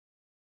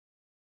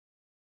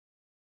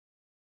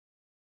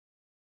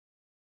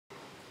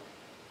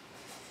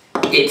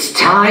It's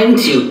time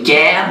to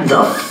gab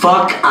the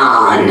fuck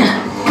on.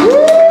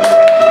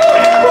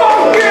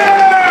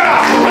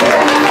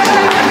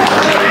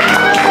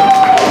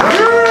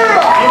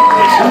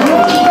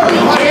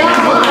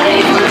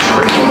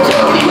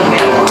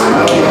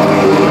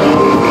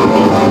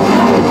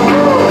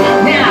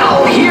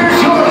 Now,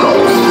 here's your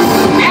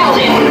hosts,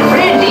 Alan,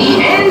 Randy,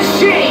 and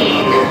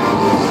Shane.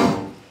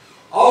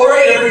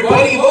 Alright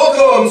everybody,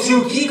 welcome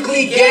to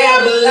Geekly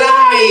Gab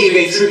Live,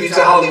 a tribute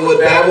to Hollywood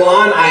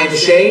Babble-On. I am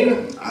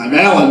Shane. I'm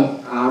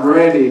Alan. I'm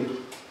Randy.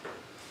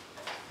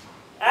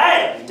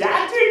 I'm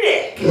Dr.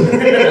 Nick.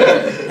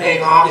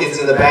 Hank Hawkins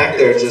in the back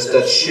there just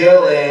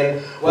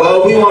chilling.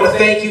 Well, we want to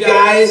thank you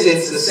guys.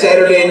 It's a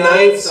Saturday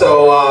night,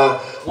 so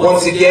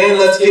once again,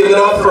 let's give it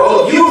up for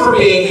all of you for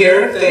being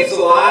here. Thanks a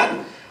lot.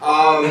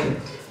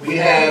 We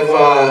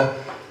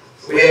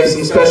have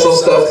some special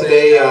stuff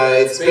today.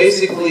 It's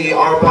basically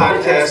our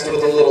podcast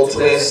with a little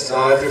twist.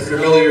 If you're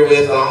familiar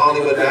with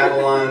Hollywood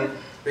Babble-On,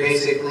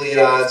 basically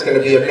it's going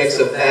to be a mix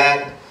of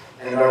that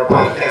and our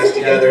podcast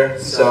together.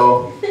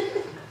 So,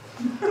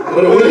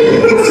 what are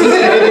you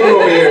doing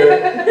over here?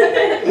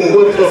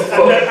 What the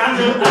fuck? I'm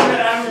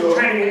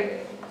trying to get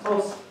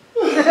close.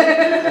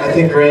 I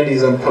think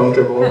Randy's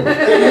uncomfortable. The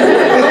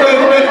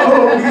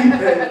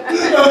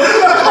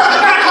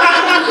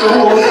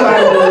whole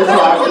time we're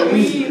talking.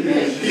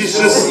 He's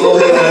just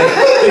slowly getting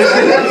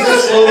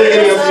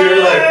up to your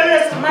like.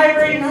 It's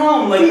migrating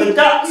home like the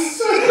ducks.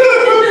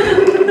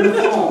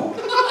 Home.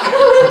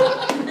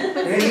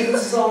 Maybe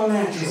this is all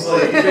natural. He's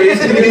like, he's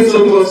getting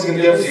so close he can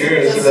get up to your ear,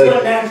 and This he's is like,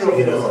 what natural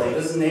feels like.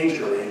 This is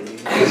nature, Randy.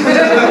 He's like,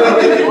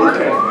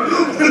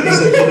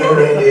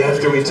 Randy,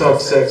 after we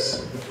talk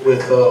sex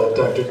with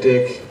Dr.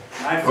 Dick,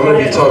 I'm gonna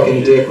be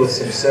talking dick with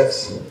some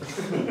sex.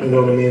 You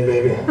know what I mean,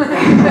 baby?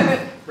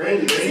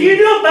 Randy. You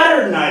do it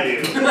better than I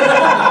do.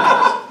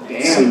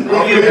 Damn.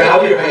 I'll be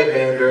your hype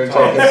man during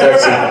talking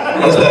sex.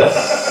 How's that?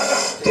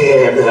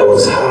 Damn, that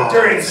was hot.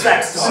 During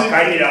sex talk,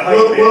 I need a hype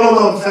man. Well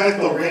known fact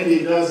though,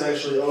 Randy does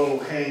actually owe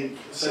Hank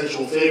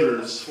sexual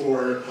favors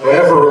for. Oh,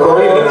 yeah, for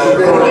recording and not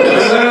recording.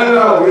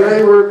 No, we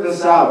already worked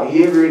this out.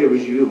 He agreed it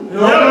was you.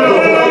 No.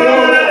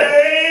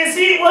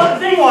 See, what the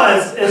thing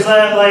was, is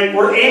that, like,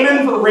 we're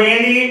aiming for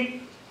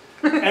Randy,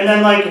 and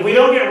then, like, if we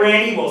don't get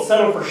Randy, we'll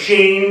settle for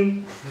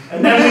Shane,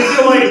 and then we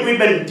feel like we've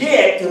been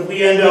dicked if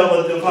we end up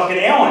with the fucking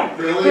Alan.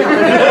 Really? No,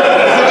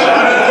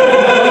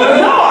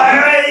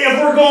 if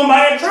we're going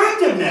by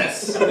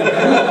attractiveness.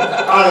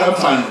 I'm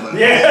fine with that.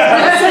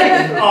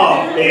 Yeah.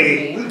 Oh,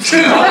 baby.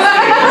 Trust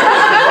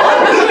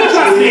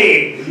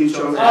me. You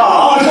chose that.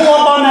 I'll pull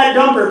up on that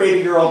dumper,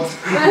 baby girl.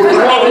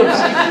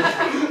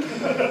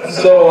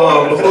 So,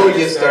 before we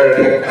get started,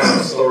 I got kind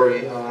of a story.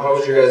 How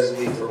was your guys'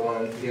 week for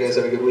one? You guys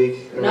have a good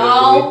week?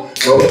 No.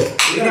 No. You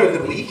didn't have a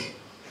good week?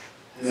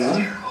 Yeah.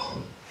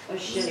 Terrible. Oh,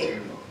 shitty.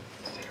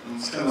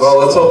 Well,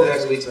 let's hope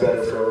next week's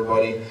better for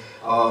everybody.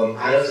 I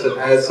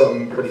had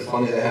something pretty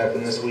funny that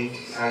happened this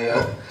week.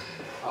 I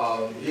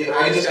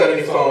just got a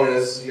new phone,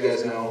 as you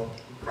guys know.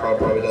 Crowd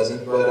probably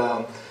doesn't, but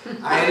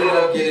I ended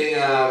up getting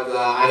the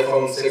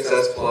iPhone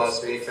 6S Plus,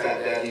 Big Fat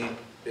Daddy,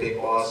 Big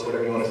Boss,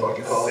 whatever you want to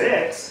fucking call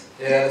it. 6.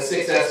 Yeah, the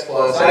 6S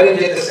Plus. I didn't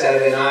get the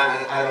 7.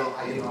 I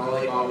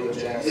like audio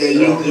jacks. Yeah,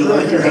 you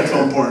like your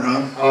headphone port,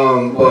 huh?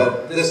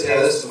 But this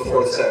is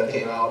before the 7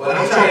 came out. But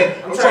I'm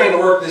trying to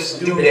work this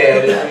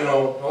doodad, you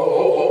know.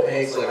 Oh,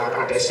 Hank's like, I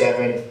got the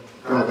 7.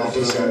 I got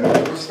the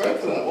 7. Respect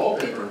for that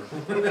wallpaper.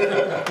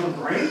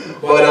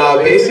 But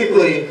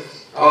basically,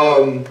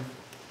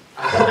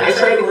 I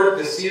tried to work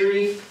the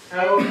Siri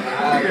out.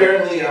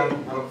 Apparently,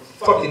 I'm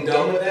fucking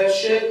done with that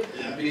shit.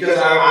 Because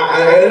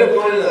I ended up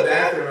going into the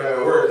bathroom at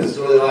my work. It's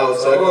really loud.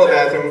 So I go in the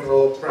bathroom for a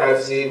little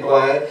privacy and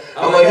quiet.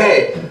 I'm like,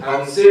 hey,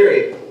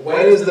 Siri,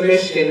 when is the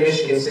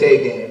Michigan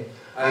State game?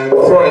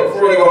 Before I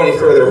go any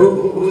further,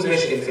 who's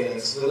Michigan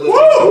fans? Woo!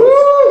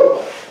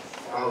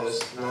 Wow,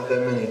 there's not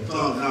that many.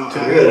 Oh, no. Too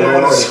good. I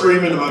want to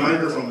scream into my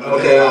microphone.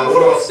 Okay, what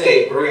about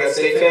State? We got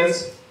State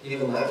fans?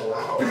 Even that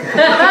loud.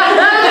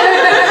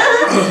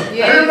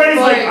 Everybody's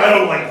like, I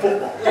don't like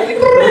football.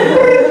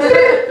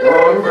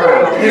 Wrong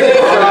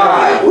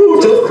crowd.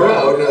 Woo, tough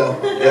crowd.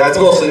 Yeah, it's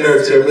mostly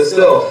nerds here, but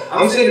still,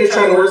 I'm sitting here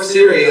trying to work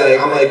Siri.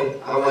 I'm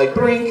like,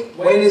 Brink,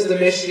 when is the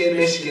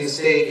Michigan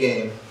State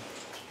game?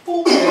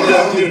 It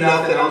doesn't do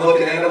nothing. I'm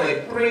looking at it. I'm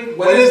like, Brink,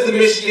 when is the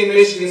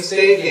Michigan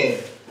State game?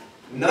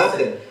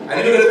 Nothing.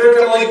 I do it a third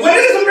time. I'm like, when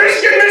is the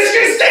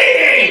Michigan State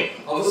game?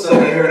 All of a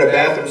sudden, I hear in a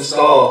bathroom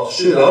stall.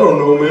 Shit, I don't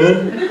know,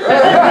 man.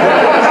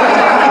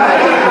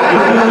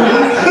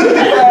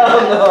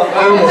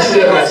 I almost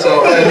shit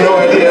myself. I had no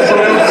idea.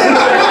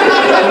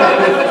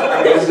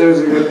 I guess it was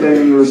a good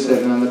thing you were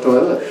sitting on the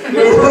toilet.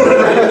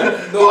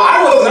 No,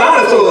 I wasn't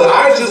on the toilet.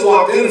 I just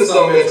walked into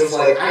some bitch and was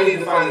like, I need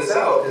to find this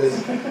out because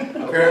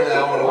apparently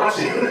I want to watch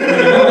it.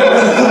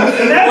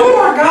 And that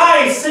poor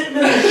guy sitting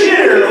in the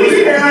shitter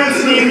whose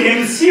parents named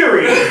him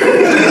Siri.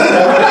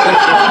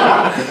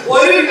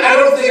 Well, I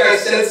don't think I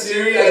said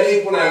Siri. I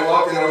think when I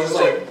walked in, I was just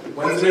like,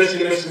 when's the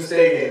Michigan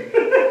State game?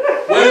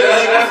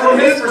 For from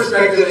his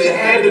perspective, it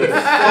had to be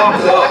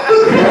fucked up.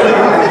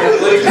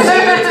 Like, you're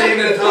sitting there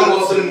taking a tumble,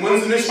 all of a sudden,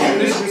 when's the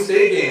Michigan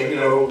State game? You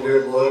know,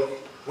 weird look.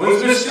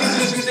 When's the Michigan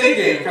State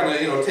game? Kind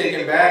of, you know,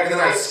 taken back, and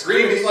then I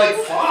scream, and he's like,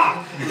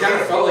 fuck. He kind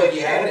of felt like he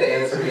had to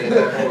answer me at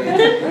that point.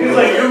 He's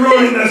like, you're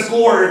ruining this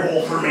glory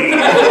hole for me. You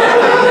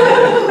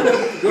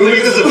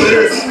think this is a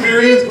bitter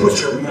experience? Put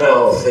your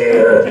mouth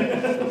there.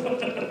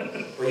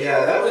 But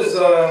yeah, that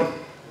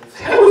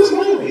was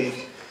my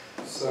week.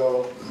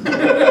 So,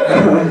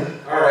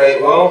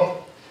 alright,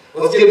 well,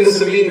 let's get into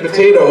some meat and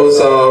potatoes.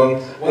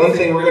 One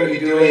thing we're going to be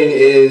doing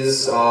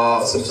is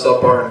some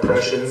subpar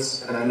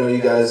impressions, and I know you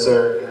guys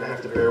are going to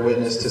have to bear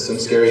witness to some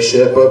scary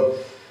shit, but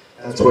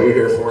that's what you're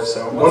here for.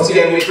 So, once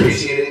again, we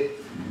appreciate it.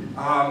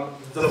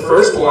 The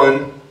first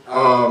one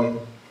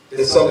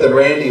is something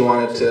Randy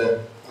wanted to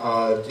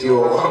do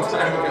a long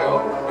time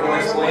ago. You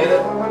want to explain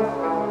it?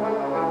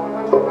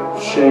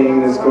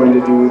 Shane is going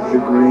to do the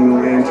Green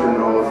Lantern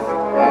oath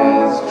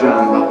as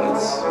John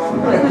Lovitz.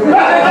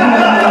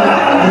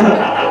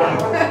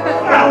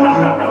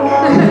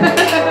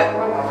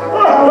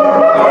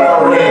 I don't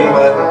know ring,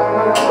 but...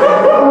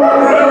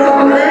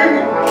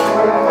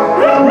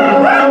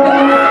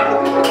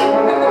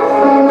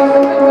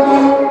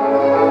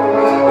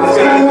 This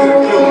guy's gonna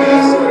kill me, I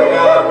swear to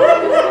God.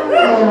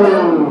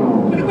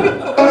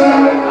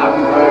 I'm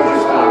glad you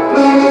stopped.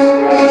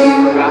 I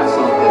forgot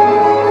something.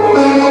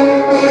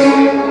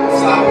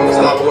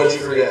 Stop, what'd you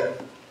forget?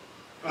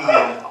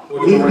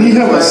 We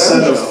have a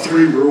set of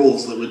 3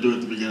 rules that we do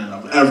at the beginning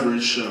of every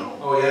show.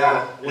 Oh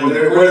yeah,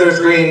 where there's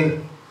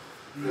green,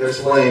 there's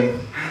flame.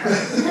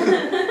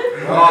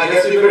 Well, I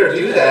guess we better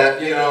do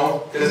that, you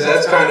know, because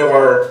that's kind of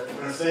our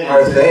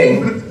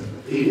thing.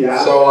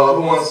 Yeah. So,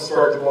 who wants to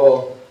start the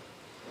ball?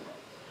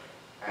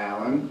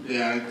 Alan.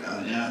 Yeah.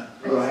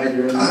 Go ahead,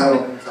 you're in the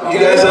middle. You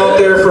guys out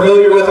there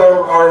familiar with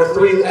our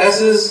 3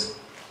 S's?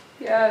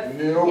 Yes.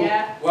 No.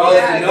 Yeah. Well,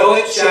 if you know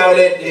it, shout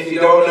it. If you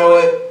don't know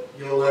it,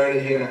 you'll learn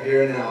it here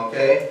and now,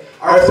 okay?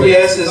 Our 3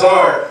 S's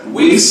are: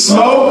 We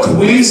smoke,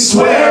 we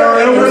swear,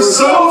 and we're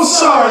so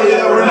sorry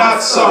that we're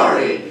not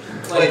sorry.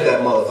 like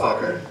that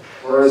motherfucker.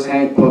 Or as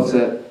Hank puts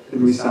it,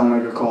 we sound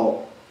like a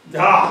cult. It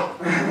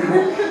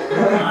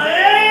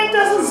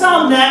doesn't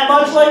sound that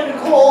much like a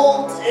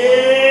cult.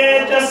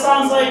 It just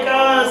sounds like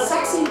a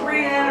sexy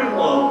green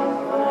antelope.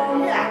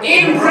 Yeah.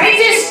 In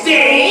brightest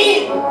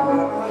day,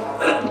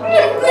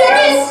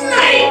 blackest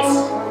night,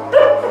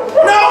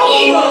 no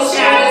evil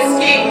shall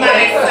escape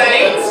my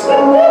sight.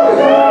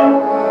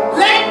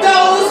 Let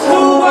those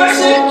who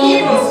worship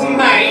evil's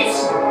might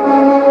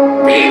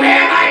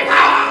beware my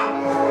power,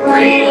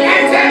 Green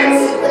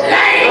Lantern's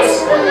light.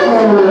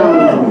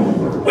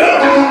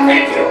 Welcome,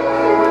 thank you.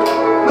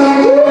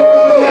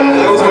 Yeah,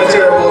 that was my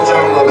terrible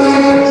John Lovitz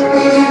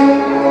impression.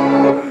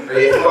 Are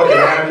you fucking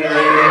happy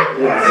right now?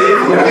 Yeah.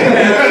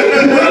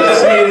 I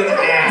just made an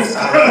ass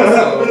out of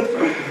myself.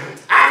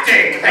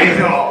 Acting, thank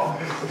you.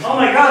 Oh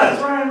my God,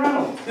 it's Ryan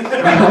Reynolds.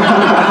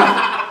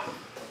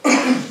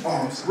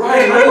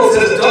 Ryan Reynolds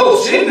has a double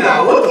chin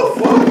now. What the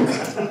fuck?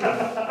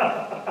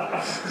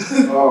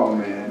 Oh,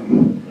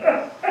 man.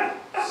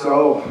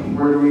 So,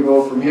 where do we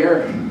go from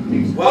here?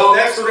 Well,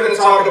 next we're going to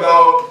talk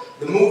about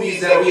the movies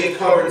that we have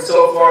covered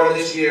so far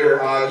this year.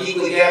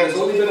 Geekly Gab has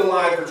only been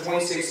alive for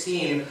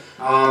 2016.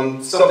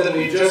 Something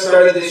we just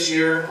started this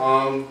year.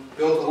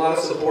 Built a lot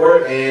of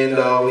support, and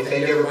we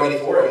thank everybody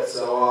for it.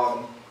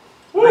 So,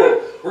 we're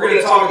going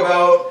to talk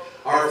about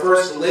our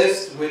first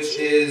list, which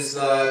is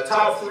the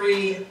top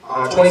 3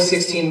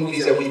 2016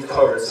 movies that we've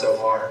covered so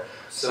far.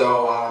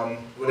 So,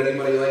 would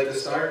anybody like to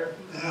start?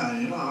 Yeah,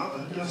 you know,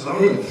 I guess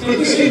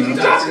I'm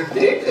Dr.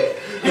 Dick.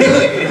 Hey,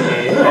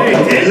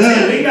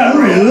 we got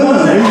Ryan.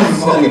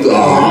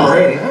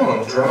 Right now,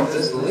 and drop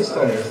this list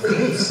on your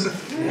face,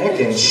 neck,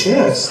 and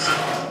chest.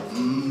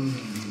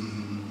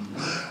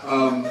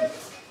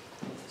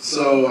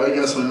 So I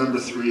guess my number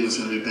 3 is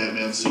going to be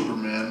Batman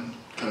Superman,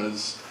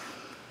 because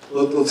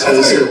let's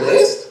That's face on your it.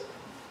 list?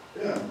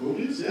 Yeah,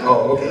 movies. Yeah.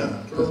 Oh, okay.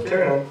 Yeah. Let's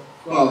carry on.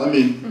 Well, I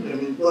mean,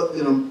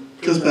 you know,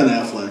 because Ben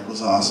Affleck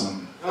was awesome.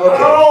 Okay.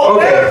 Oh,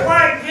 Okay.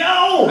 Affleck,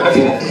 yo! I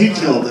mean, He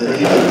killed it.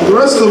 The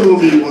rest of the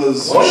movie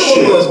was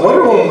shit.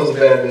 Wonder Woman was a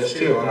bad bitch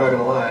too. I'm not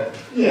gonna lie.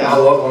 Yeah. I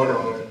love Wonder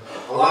Woman.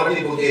 A lot of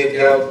people gave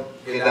Gadot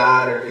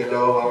or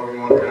Gadot, however you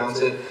want to pronounce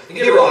it. They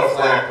gave her a lot of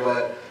flack,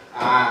 but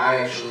I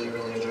actually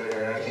really enjoyed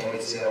her, and I can't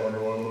wait to see that Wonder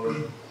Woman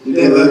movie.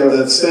 Yeah,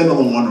 that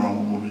standalone Wonder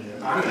Woman movie.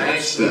 I'm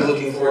actually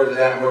looking forward to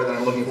that more than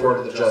I'm looking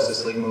forward to the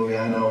Justice League movie.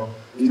 I know.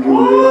 You do,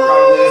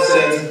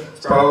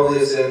 It's probably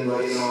a sin,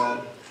 but you know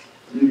what?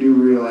 you do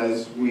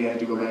realize we had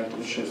to go back to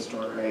the shit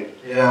store, right?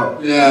 Yeah.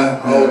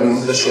 Yeah. Oh,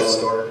 the shit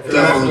store. If you're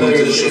not familiar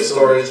with the shit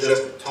store, it's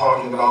just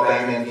talking about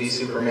Batman v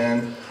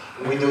Superman.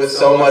 We do it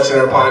so much in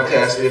our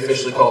podcast, we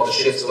officially call it the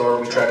shit store.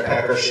 We try to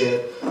pack our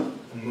shit and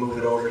move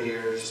it over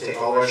here. Just take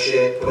all our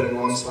shit, put it in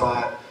one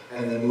spot,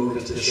 and then move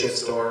it to the shit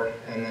store,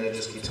 and then it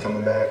just keeps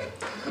coming back.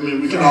 I mean,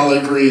 we can all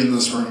agree in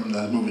this room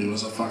that movie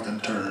was a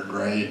fucking turd,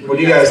 right? What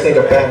do you guys think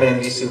of Batman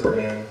v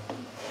Superman?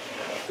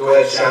 Go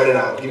ahead, shout it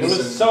out. Give It me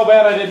was some. so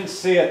bad I didn't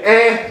see it.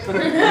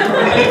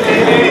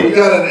 We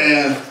got an A.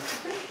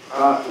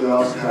 We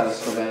also got it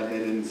so bad they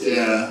didn't see it.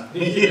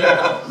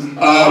 Yeah.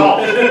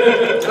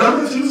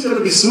 Number 2 is going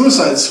to be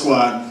Suicide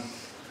Squad.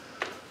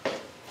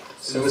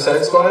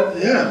 Suicide Squad?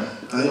 Yeah.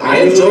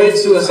 I enjoyed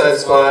Suicide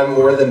Squad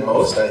more than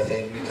most, I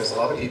think, because a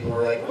lot of people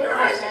were like, "Where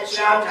is that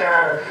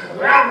Joker?"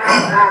 That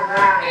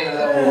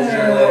whole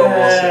little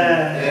bullshit.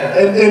 Yeah.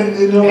 And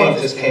you know what?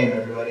 It just came,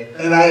 everybody.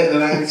 And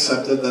I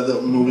accepted that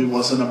the movie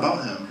wasn't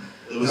about him.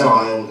 It was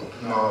about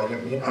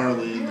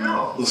Harley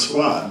and the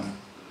squad.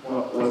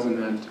 Well, it wasn't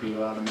meant to be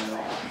about him at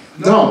all.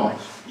 No.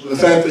 The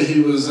fact that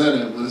he was in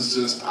it was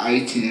just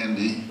eye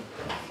candy.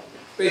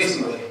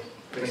 Basically.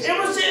 It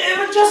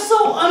was just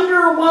so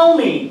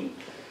underwhelming.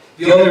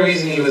 The only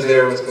reason he was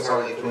there was because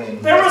Harley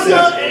Quinn. There was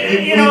no,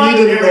 you know, we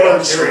needed here we go.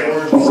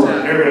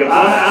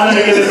 I'm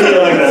gonna give it to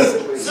you like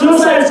this.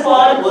 Suicide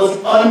Squad was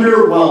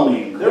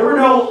underwhelming. There were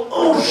no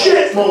oh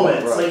shit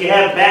moments. Like you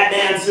have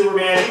Batman,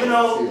 Superman, even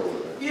though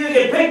you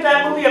could pick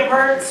that movie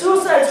apart,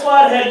 Suicide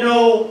Squad had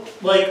no,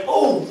 like,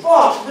 oh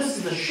fuck, this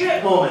is the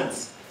shit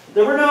moments.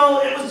 There were no,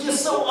 it was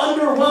just so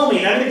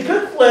underwhelming. I mean,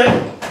 good flick,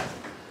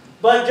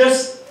 but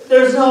just,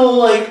 there's no,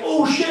 like,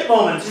 oh shit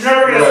moments. You're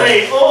never gonna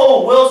say,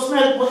 oh, Will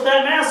Smith put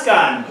that mask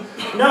on.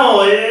 No,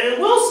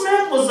 Will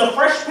Smith was the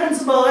Fresh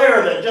Prince of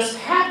Bel-Air that just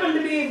happened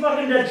to be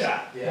fucking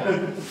Deadshot.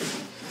 Yeah.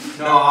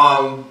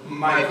 No,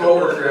 my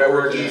coworker at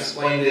work, he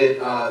explained it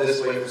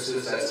this way for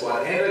Suicide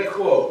Squad, and I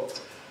quote,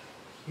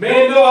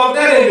 "Man, dog,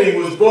 that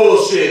ending was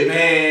bullshit,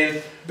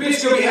 man.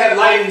 Bitch gonna be had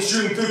lightning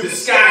shooting through the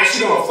sky,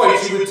 she gonna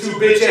fight you with 2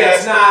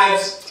 bitch-ass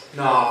knives.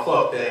 Nah,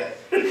 fuck that."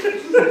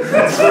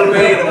 That's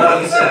verbatim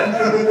what he said.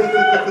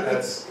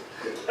 That's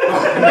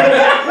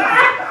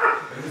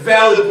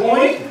valid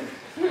point,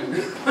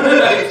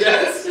 I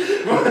guess.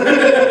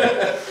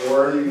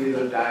 Or you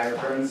either die a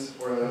prince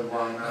or live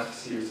long enough to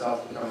see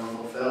yourself become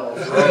Uncle Phil.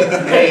 Right.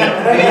 Hey,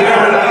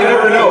 you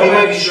never know. He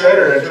might be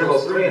Shredder in Triple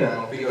 3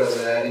 now because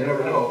of that. You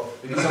never know.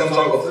 He becomes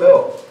Uncle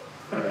Phil.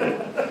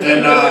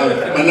 And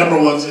my number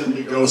 1's going to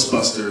be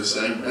Ghostbusters.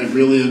 I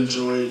really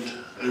enjoyed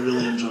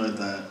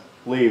that.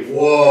 Leave.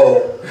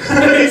 Whoa.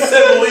 He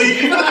said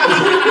leave. Get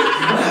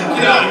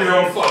out of your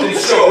own fucking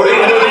show.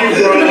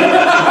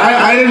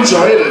 I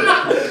enjoyed it.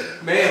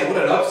 Man,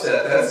 what an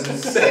upset. That's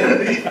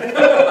insanity. I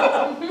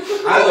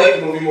like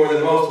the movie more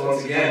than most,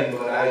 once again,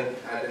 but I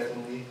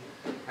definitely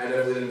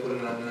didn't put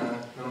it on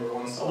number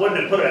 1 I spot. wouldn't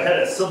have put it ahead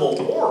of Civil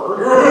War.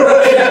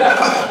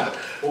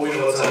 Well, we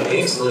know what's on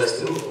Hank's list,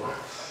 too.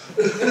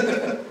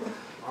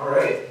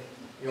 Alright.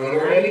 You want to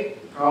go, Randy?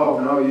 Oh,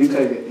 no, you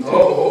take it.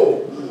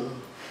 Oh.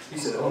 He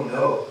said, oh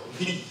no.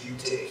 You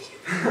take it.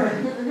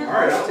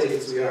 Alright, I'll take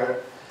it,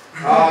 sweetheart.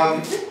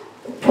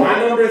 My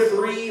number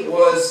 3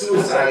 was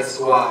Suicide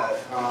Squad.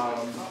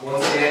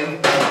 Once again,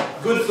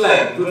 good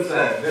film,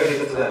 very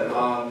good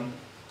film.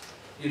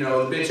 You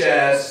know, the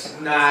bitch-ass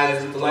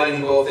knives with the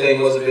lightning bolt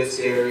thing was a bit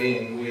scary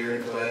and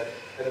weird, but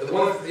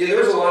there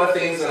was a lot of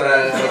things that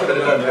I could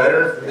have done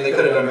better. They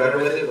could have done better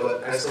with it,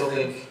 but I still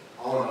think,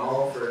 all in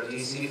all, for a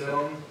DC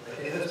film,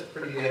 it was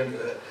pretty damn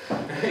good.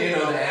 You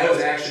know, it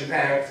was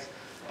action-packed.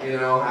 You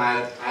know,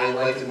 I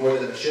liked it more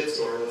than the shit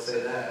story, let's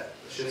say that.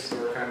 The shit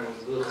story kind of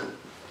was ugh.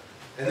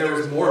 And there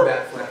was more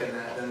Batfleck in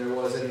that than there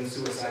was in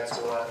Suicide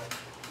Squad.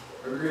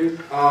 Agreed?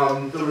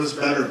 There was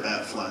better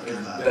Batfleck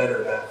in that.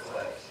 Better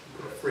Batfleck.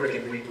 Put a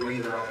freaking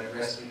rebreather on and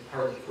rescue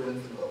Harley Quinn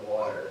from the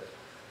water.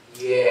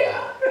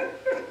 Yeah.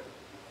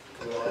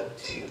 Blood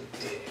to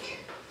dick.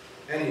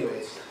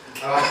 Anyways.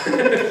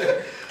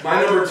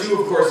 My number 2,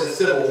 of course, is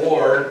Civil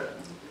War.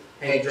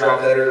 Hank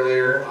dropped that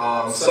earlier.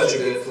 Such a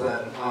good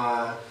film.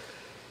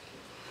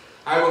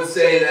 I would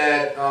say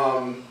that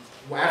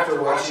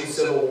after watching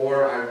Civil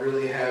War, I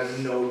really have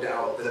no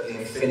doubt that the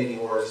Infinity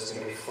Wars is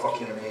going to be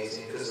fucking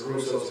amazing because the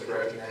Russos are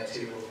directing that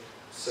too.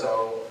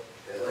 So,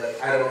 like,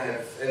 I don't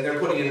have, and they're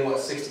putting in what,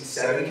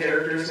 67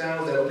 characters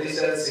now? Is that what they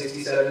said?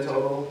 67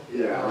 total?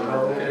 Yeah.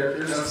 Marvel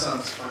characters. That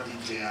sounds fucking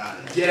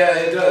chaotic. Yeah,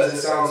 it does.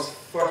 It sounds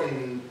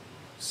fucking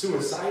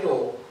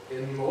suicidal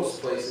in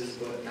most places,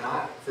 but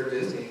not for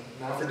Disney.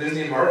 Not for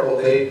Disney and Marvel.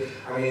 They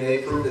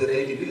proved that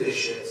they can do this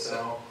shit.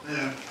 So.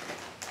 Yeah.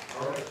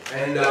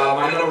 And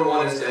my number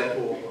 1 is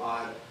Deadpool.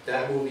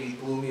 That movie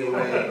blew me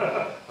away.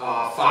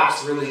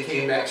 Fox really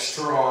came back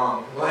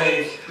strong.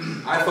 Like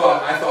I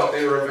thought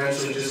they were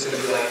eventually just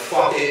gonna be like,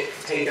 fuck it,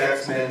 take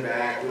X-Men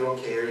back. We don't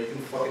care. You can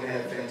fucking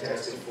have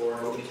Fantastic Four.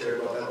 Nobody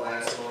cared about that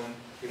last one,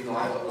 even though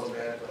I thought it was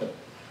bad. But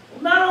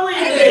Not only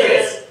did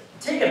they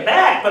take it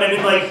back, but I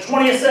mean, like,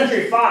 20th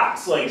Century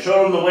Fox, like,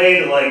 showed them the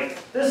way to, like,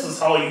 this is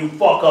how you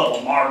fuck up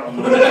a Marvel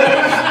movie.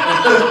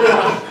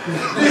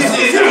 this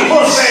is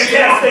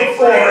Fantastic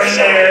Four in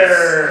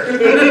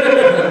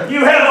there.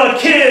 You have a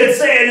kid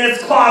saying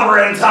it's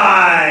clobbering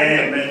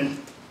time, and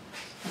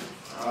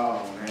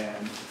Oh,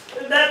 man.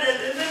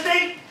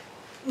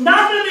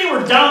 not that they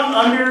were down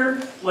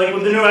under, like,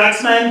 with the new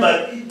X-Men,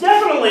 but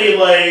definitely,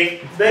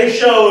 like, they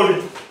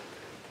showed,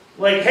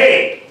 like,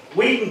 hey,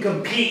 we can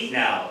compete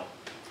now.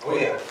 Oh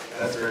yeah,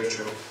 that's very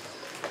true.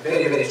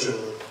 Very, very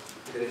true.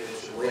 Very, very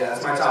true. Well, yeah,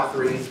 that's my top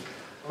 3.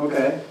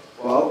 Okay,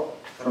 well,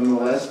 from the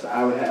list,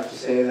 I would have to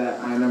say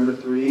that my number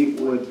 3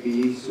 would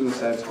be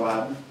Suicide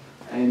Squad.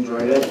 I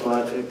enjoyed it,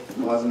 but it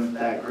wasn't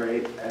that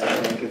great, as I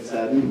think it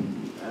said.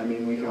 I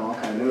mean, we can all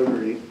kind of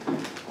agree.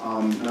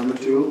 Number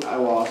 2, I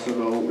will also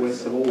go with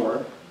Civil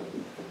War.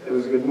 It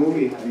was a good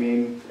movie. I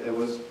mean, it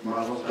was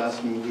Marvel's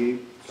best movie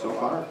so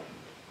far,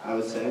 I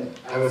would say.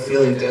 I have a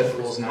feeling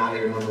Deadpool's not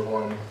your number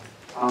 1.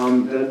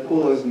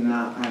 Deadpool is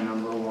not my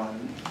number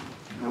 1.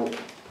 Nope.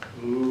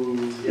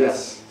 Ooh.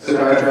 Yes.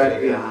 Star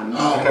Trek Beyond.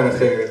 I kind of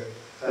figured.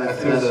 That's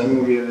the best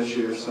movie of this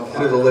year so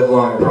Through the far. Live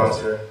Long and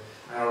Prosper.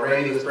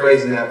 Randy was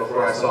praising that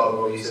before I saw the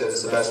movie. He said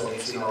it's the best one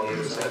he's seen all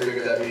year, so I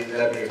figured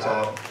that'd be your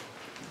top.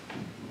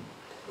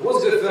 It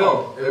was a good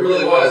film. It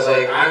really was.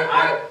 Like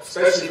I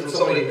especially for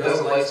somebody who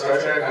doesn't like Star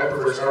Trek, I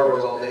prefer Star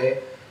Wars all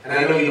day. And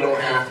I know you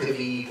don't have to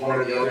be one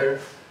or the other,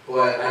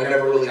 but I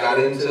never really got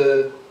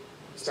into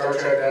Star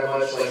Trek that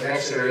much. Like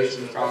Next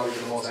Generation was probably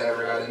the most I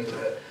ever got into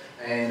it.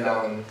 And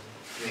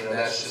you know,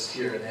 that's just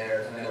here and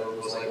there. And then it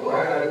was like, well,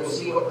 I gotta go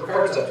see what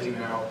Picard's up to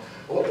now.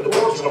 Well, the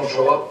dwarves don't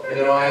show up, you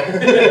know.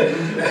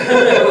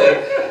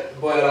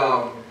 But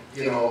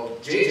you know,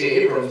 J.J.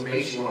 Abrams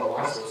makes you want to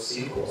watch those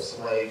sequels.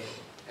 Like,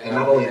 and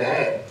not only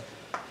that,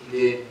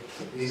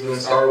 he's doing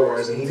Star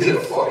Wars, and he did a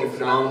fucking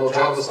phenomenal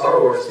job with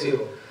Star Wars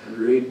too.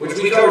 Agreed. Which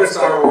we covered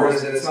Star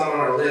Wars, and it's not on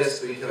our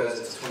list because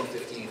it's a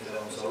 2015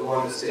 film, so we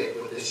wanted to stick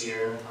with this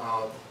year.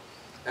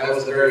 That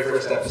was the very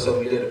first episode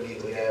we did of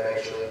Geekly Gab,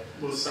 actually.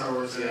 With Star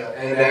Wars, yeah.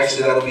 And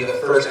actually, that'll be the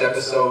first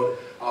episode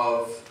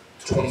of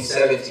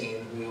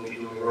 2017. We will be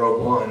doing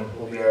Rogue One.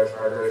 Will be our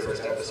very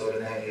first episode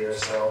in that year,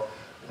 so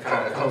it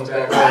kind of comes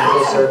back around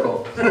full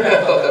circle. I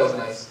thought that was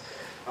nice.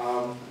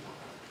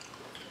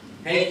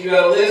 Hank, you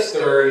got a list,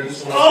 or you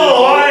just want to?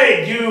 Oh,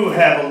 I do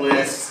have a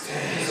list.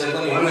 He's like,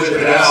 let me whip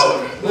it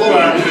out. Hold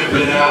on, whip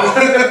it out.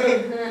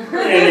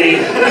 Ready?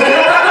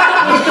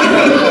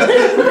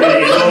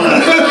 Ready, hold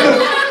on.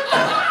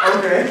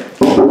 Okay.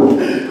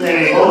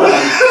 Ready, hold on.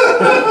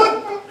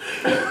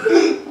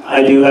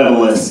 I do have a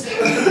list. I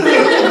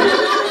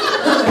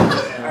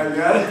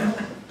got it.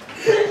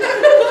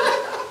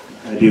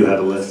 I do have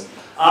a list.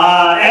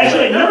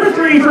 Actually, number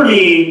 3 for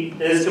me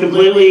is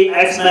completely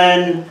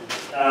X-Men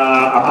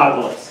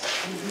Apocalypse.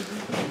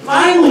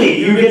 Finally,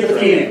 you get the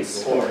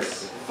Phoenix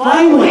Force.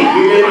 Finally, you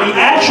get the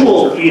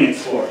actual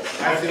Phoenix Force.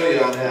 I feel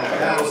you on that.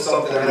 That was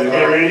something I Okay,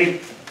 thought. Randy?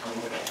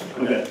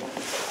 Okay.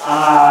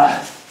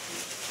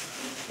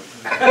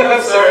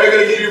 I'm sorry, I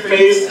gotta get your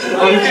face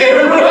on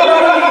camera.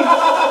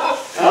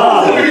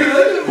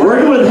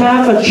 Working with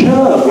half a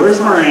chub. Where's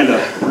Miranda?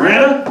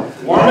 Miranda?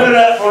 Warm it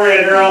up for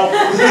you, girl.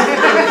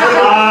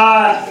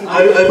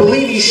 I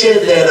believe he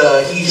said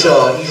that he's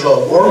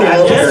warming I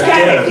up just your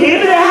kind dinner. of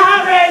keeping it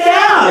hot right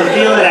now. I'm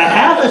feeling a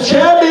half a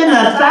chub in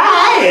the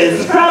thigh.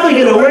 It's probably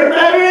going to work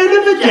better in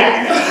the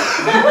vagina.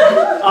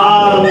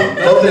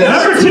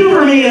 Number 2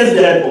 for me is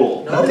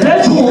Deadpool.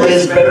 Deadpool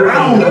is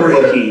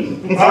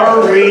groundbreaking.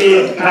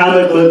 R-rated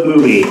comic book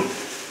movie.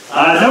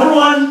 Number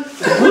 1,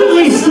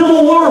 completely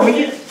Civil War. We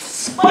get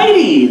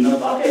Spidey in the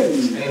fucking...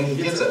 And he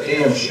gets a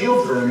damn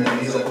shield for him, and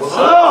he's like, what's up?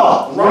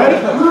 Oh, right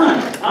on.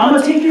 I'm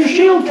gonna take your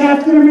shield,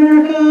 Captain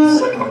America.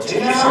 He's like, I'm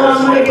taking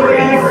I'm gonna get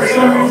back for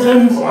some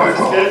reason. Do I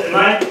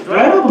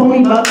have a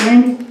bony butt,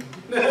 Randy?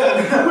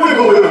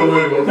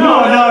 Wiggle. No,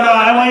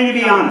 I want you to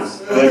be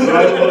honest. Like, do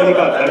I have a bony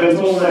butt? I've been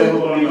told I have a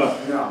bony butt.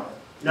 No.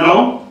 No?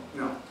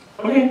 No.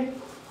 Okay.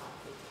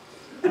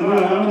 I'm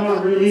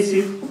gonna release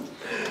you.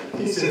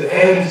 He said,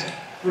 and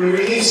we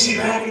release you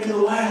back into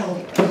the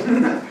wild.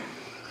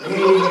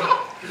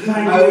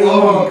 I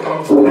love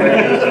uncomfortable.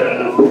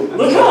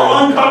 Look how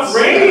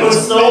uncomfortable. Randy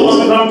was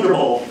so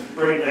uncomfortable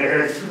right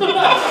there.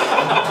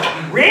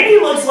 Randy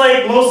looks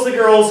like most of the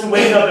girls who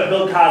wake up at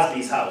Bill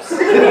Cosby's house.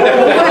 Not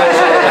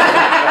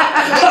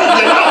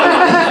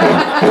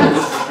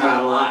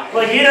a lie.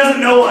 Like, he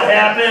doesn't know what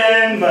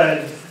happened,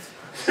 but...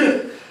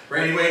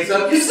 Randy wakes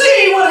up. You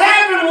see, what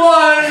happened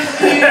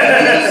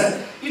was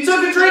you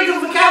took a drink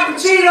of the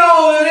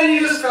cappuccino and then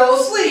you just fell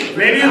asleep.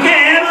 Maybe you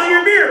can't handle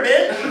your beer,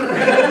 bitch.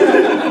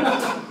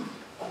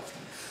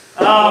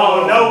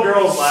 Oh, no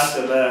girls laughed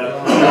at that.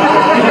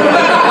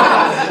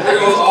 There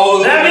goes all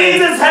the That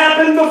means it's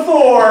happened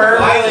before.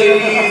 Bye,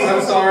 ladies.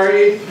 I'm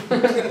sorry.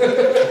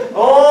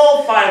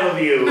 All 5 of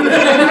you.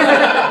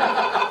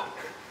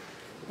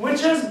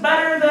 Which is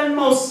better than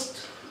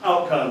most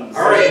outcomes.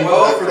 All right,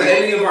 well, for the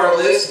ending of our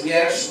list, we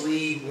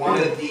actually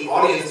wanted the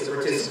audience to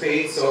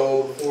participate.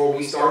 So before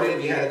we started,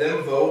 we had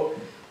them vote.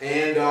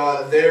 And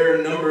their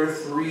number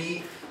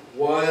 3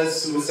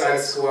 was Suicide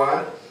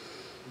Squad.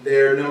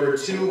 Their number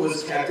 2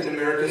 was Captain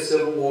America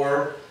Civil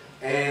War.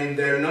 And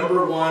their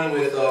number 1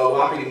 with a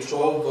whopping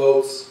 12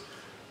 votes,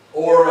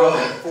 or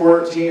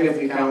 14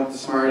 if you count the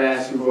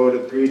smartass who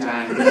voted 3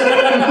 times.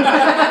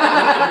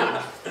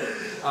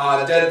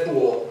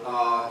 Deadpool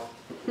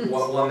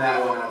won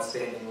that one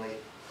outstandingly.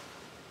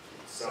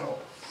 So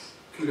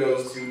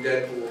kudos to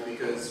Deadpool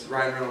because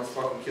Ryan Reynolds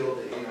fucking killed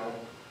it, you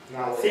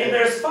know. See,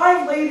 there's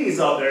 5 ladies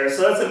out there,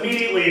 so that's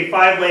immediately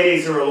 5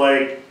 ladies who are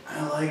like,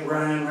 I like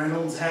Ryan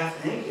Reynolds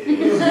half naked.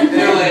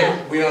 They're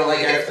like, we don't like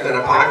X-Men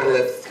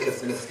Apocalypse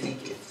because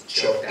Mystique gets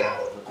choked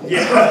out.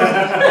 Yeah.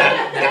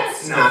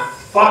 That's not.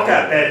 Fuck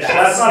that bitch.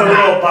 That's not a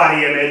real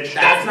body image.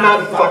 That's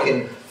not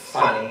fucking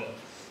funny.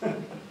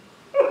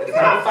 It's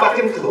not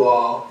fucking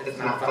cool. It's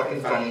not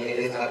fucking funny. It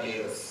is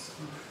abuse.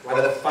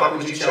 Why the fuck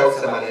would you choke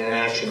somebody in an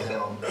action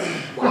film?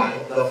 Why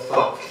the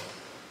fuck?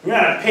 You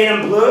gotta paint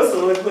him blue so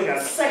it looks like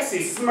a sexy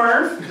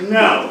Smurf?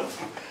 No.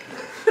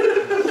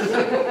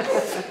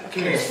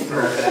 Come here,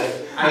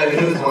 Smurf. I have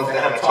news wants to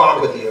have a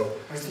talk with you.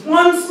 There's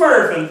one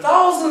Smurf and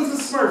thousands of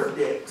Smurf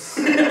dicks.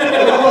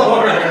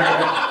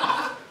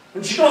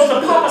 And she goes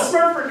to Papa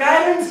Smurf for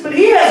guidance, but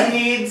he has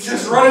needs.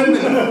 Just running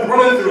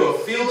through a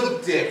field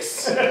of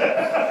dicks. La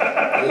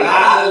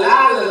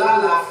la la la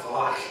la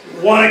fuck.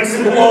 One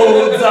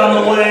explodes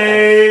on the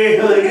way.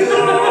 Like,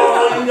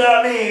 oh, you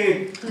got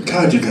me.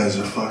 God, you guys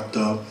are fucked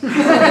up.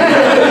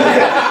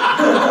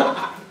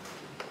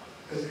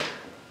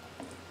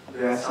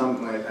 Yeah,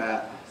 something like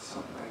that.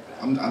 Something like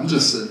that. I'm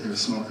just sitting here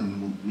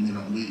smoking,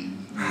 weed.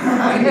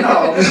 I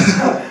know.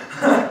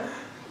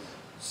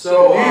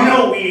 So, you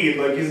know weed,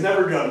 like he's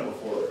never done it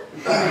before.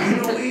 You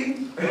know weed?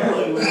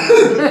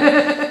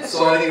 So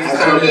I think it's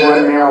time to.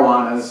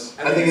 Marijuanas.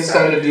 I think it's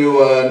time to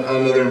do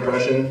another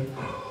impression.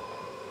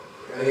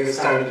 I think it's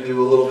time to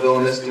do a little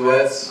villainous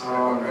duets.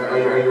 Are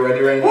you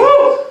ready, Randy?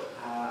 Woo!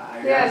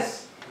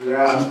 Yes.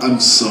 Yeah. I'm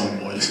so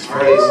moist. All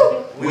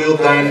right, wield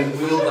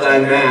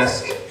thine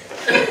mask.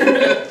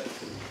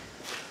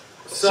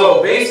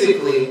 So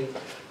basically,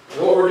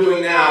 what we're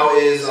doing now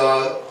is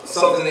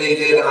something they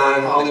did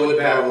on Hollywood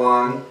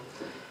Babble-On,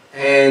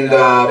 and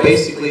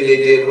basically they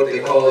did what they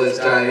call as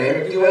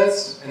dynamic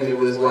duets, and it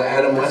was what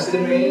Adam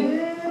Weston made.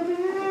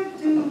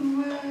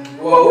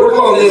 Well, we're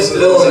calling this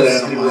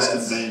villainous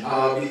duets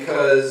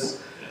because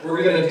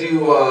we're gonna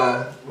do.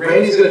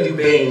 Randy's gonna do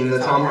Bane, the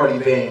Tom Hardy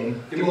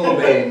Bane. Give him a little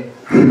Bane.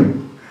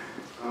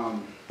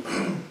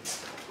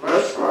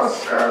 Let's not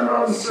stand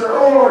on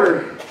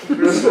ceremony,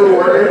 Mr.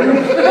 Wayne.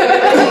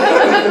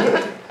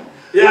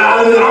 Yeah,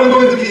 I'm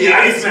going to be the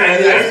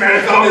Iceman. The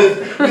Iceman cometh,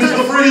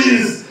 Mr.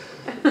 Freeze.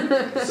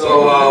 So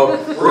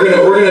we're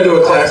gonna do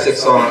a classic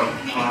song.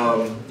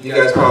 You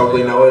guys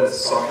probably know it. It's a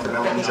song from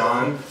Elton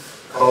John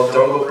called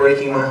 "Don't Go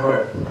Breaking My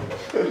Heart."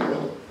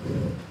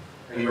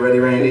 Are you ready,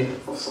 Randy?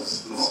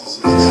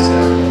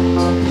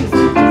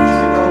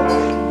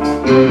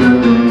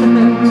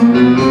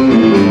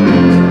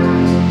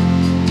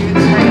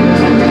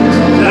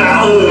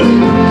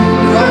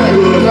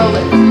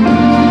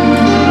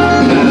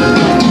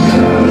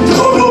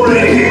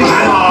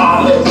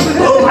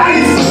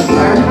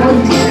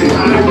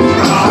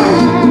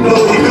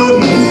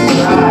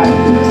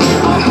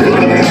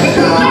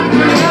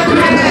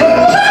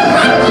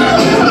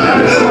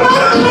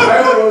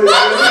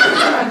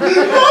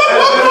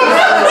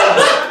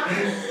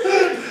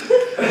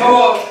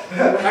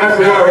 I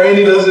forgot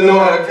Randy doesn't know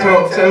how to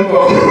count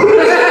tempo.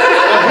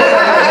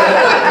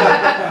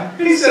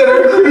 He said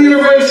I couldn't even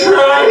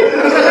try.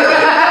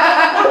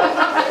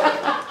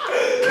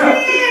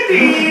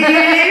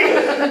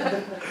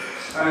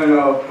 I don't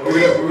know. We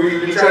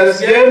gonna try this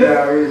again?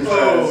 Yeah, we're gonna try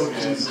Oh,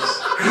 this. Jesus.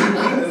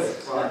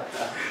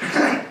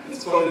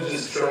 It's fun to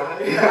just try.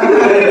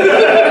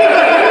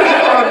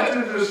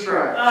 Just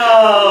try.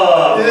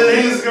 Oh,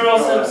 this girl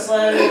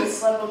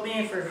slept with me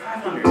for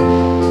 500.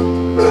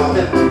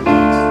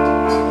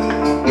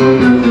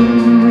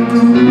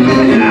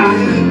 Yeah,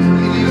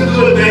 you can do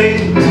it, babe.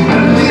 I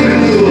believe in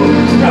you.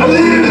 I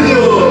believe in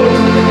you.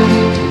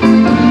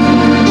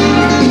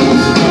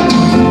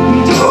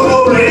 Don't go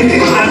breaking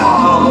my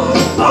heart.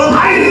 All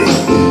right.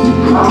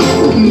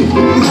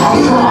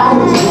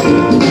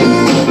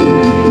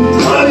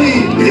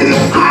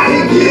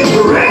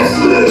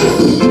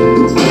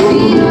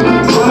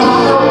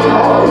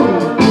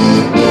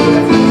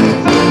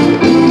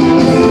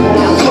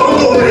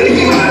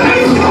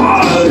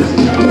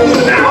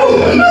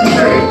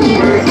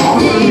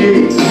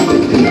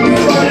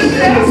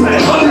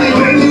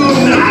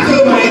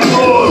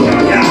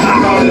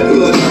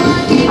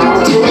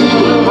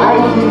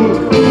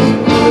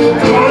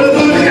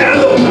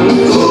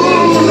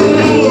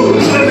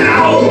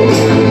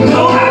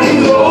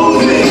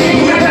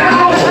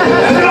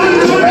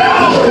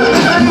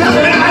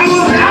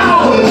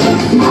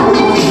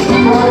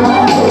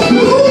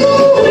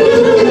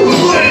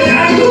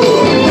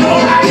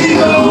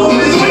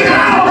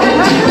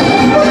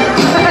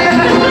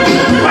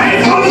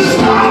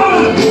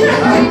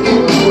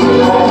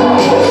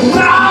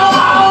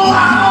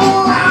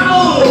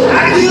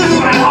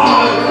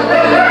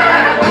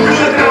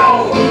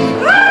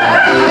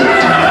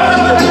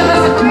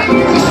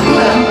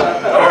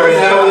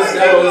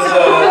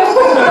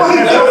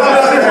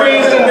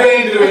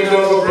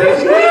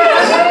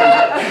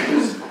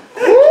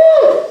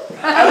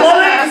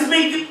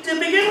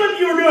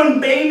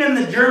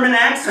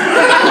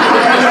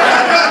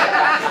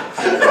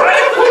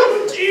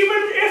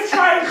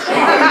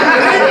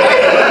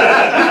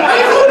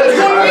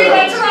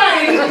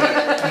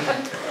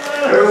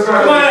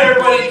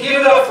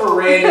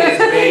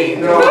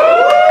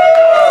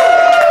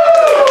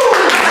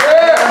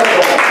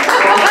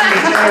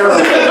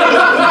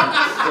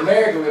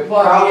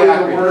 Probably the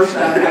worst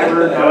I've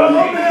ever done.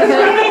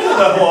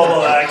 The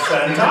global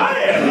accent.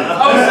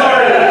 I'm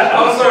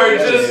sorry.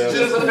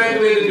 Just the fact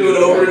that we had to do it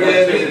over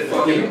again made it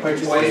fucking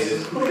twice.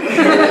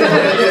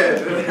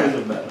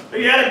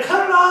 You gotta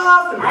cut it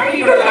off. I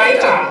need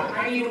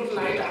a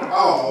lighter.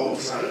 Oh,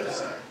 sorry.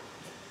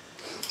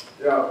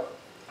 Yo,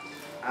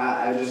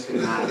 I just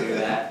could not do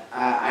that.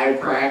 I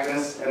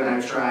practiced and I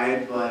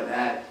tried, but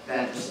that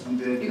just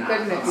did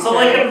not. So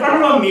like in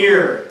front of a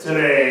mirror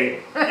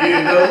today,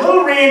 the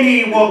little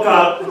Randy woke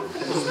up,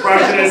 was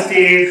brushing his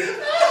teeth,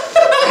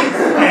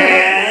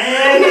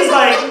 and he's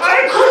like,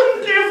 I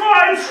couldn't if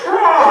I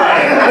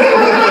tried.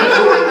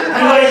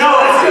 He's like, no,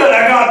 that's good, I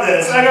got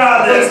this. I'm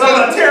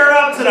gonna tear it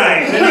up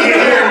tonight. And then you get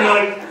here and you're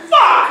like,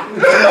 fuck!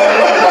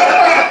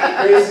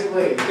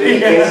 Basically.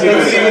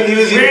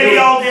 Randy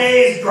all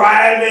day, he's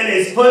driving,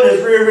 he's putting his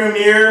rearview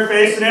mirror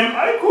facing him.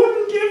 I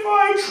couldn't if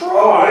I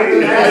tried.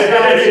 You're the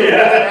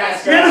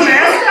mascot. You're the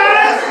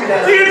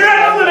mascot? So you're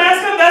driving up the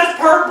mascot? That's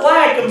part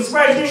black. I'm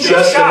surprised you didn't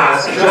get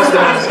shot. Just the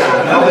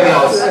mascot. Nothing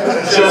else.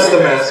 Just the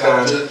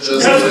mascot.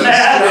 Just the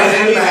mascot.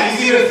 And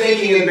he's even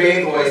thinking in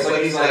Bane voice,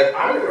 like he's like,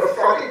 I'm gonna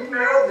fucking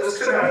nail this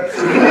tonight.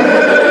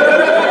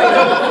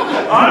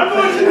 I'm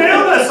going to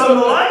nail this on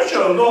the live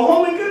show and go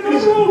home and get my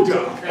road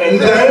job. And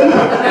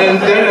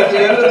then at the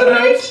end of the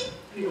night,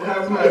 you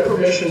have my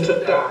permission to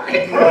die.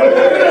 I'm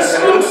gonna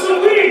smoke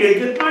some weed and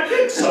get my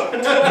dick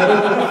sucked.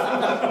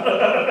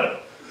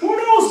 Who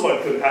knows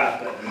what could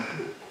happen?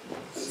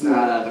 It's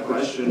not out of the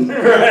question.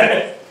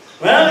 Right.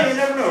 Well, you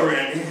never know,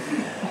 Randy.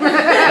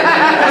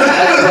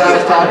 That's what I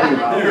was talking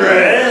about. Right.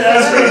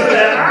 That's right.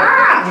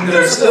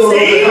 There's still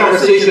a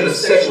conversation of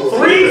sexual.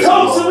 3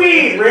 totes of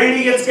weed,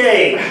 Randy gets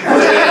gay. 3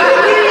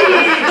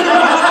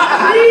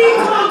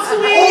 totes of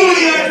weed.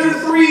 Only after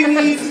 3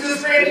 weeks does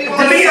Randy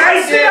want to I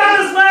sit on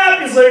his lap,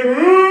 he's like, no,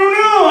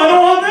 I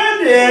don't want that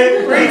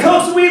dick. 3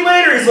 totes of weed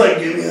later, he's like,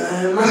 give me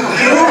that.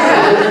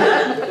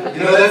 You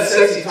know, that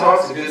sexy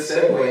talk's a good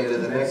segue into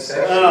the next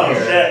section. Oh,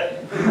 here. shit.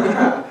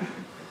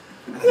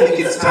 I think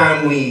it's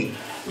time we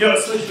Yo,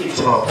 switch me.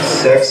 talk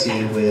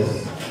sexy with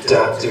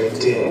Dr.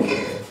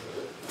 Dick.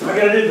 I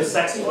gotta do the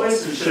sexy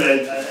voice, or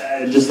should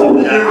I just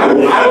do that? I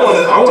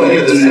want to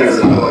hear the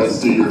sexy voice.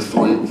 Do your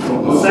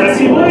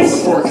Sexy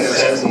voice? forecast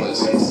Sexy voice.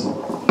 voice.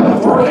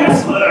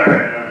 Forecast?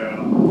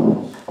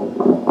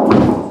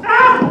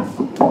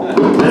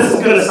 This is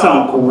gonna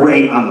sound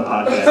great on the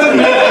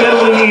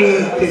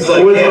podcast. He's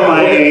like, With yeah,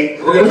 my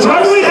we're gonna By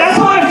talk the way, that's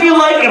how I feel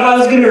like if I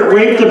was gonna get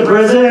raped in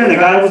prison and a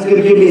guy was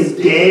gonna give me his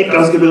dick, I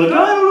was gonna be like,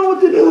 I don't know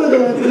what to do with it.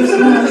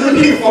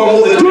 You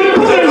fumbled it. Do I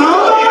put it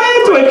on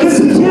it? Do I kiss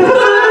it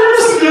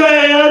first?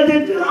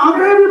 I'll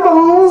grab your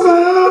balls. I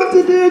don't know what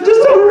to do.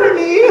 Just don't hurt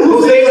me.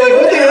 Jose's like,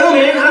 what the hell,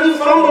 man? How do you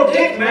fumble a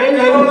dick, man?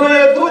 I don't know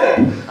how to do that.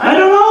 I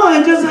don't know.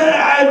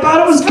 I thought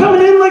it was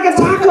coming in like a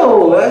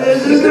taco.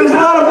 There's a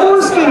lot of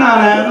foreskin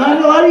on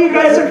it. A lot of you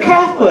guys are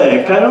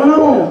Catholic. I don't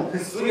know.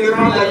 Swinging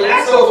around like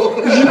lasso.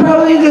 You're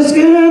probably just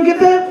gonna get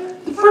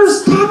the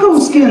first taco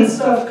skin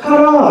stuff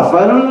cut off.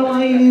 I don't know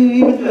why you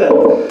even do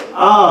it.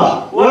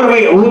 What do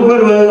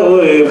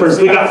we? First,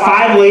 we got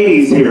 5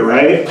 ladies here,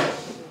 right?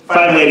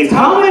 5 ladies.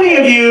 How many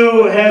of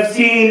you have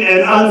seen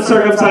an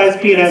uncircumcised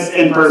penis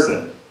in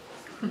person?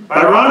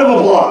 By round of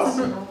applause.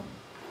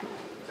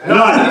 None.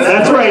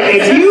 That's right.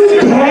 If you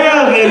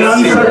have an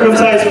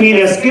uncircumcised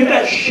penis, get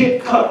that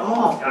shit cut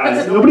off,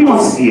 guys. Nobody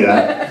wants to see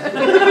that.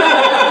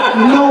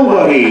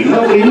 Nobody.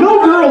 No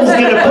girl's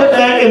gonna put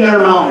that in their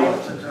mouth.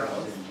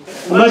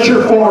 Unless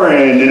you're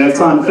foreign and it's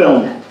on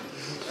film.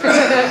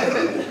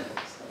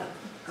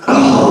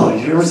 Oh,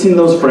 have you ever seen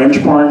those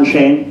French porn,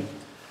 Shane?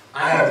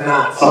 I have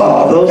not.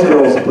 Oh, those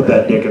girls put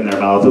that dick in their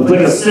mouth. It's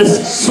like a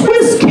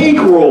Swiss cake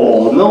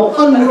roll. And they'll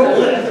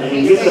unroll it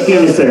and get the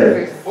penis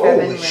there.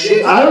 Holy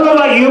shit. I don't know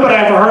about you, but I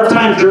have a hard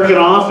time jerking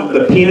off if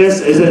the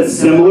penis isn't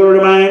similar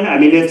to mine. I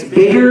mean, it's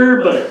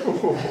bigger, but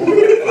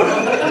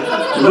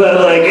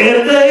like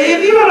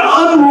if you gotta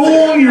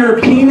unroll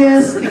your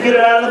penis to get it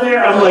out of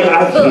there, I'm like,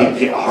 I can't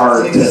get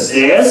hard to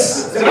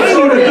this. I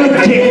need a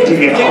good dick to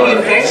get Get hard.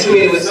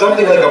 infatuated with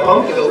something like a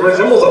pumpkin that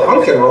resembles a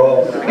pumpkin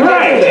roll. I can't do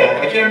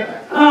that. I can't.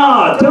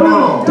 Oh,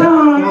 don't.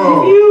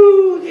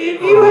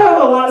 If you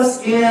have a lot of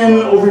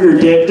skin over your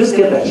dick, just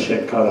get that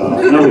shit cut off.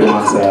 Nobody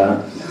wants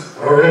that.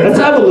 That's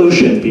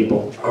evolution,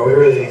 people. Are we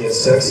ready to get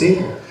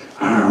sexy?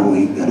 Are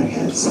we gonna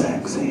get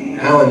sexy?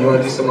 Alan, you want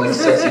to do some like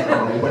sexy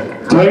porn?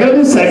 Do I gotta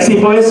do sexy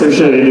voice, or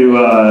should I do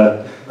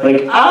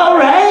like, all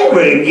right,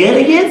 we're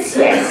gonna get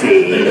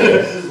sexy?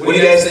 What do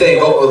you guys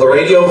think? Oh, the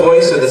radio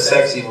voice or the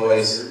sexy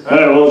voice? All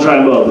right, we'll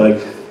try both.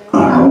 Like,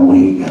 are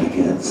we gonna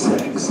get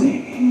sexy?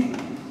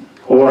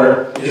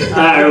 Or,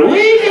 are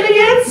we gonna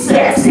get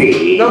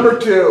sexy? Number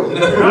 2.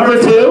 Number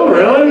 2,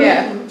 really?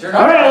 Yeah.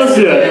 All right, let's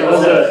do it.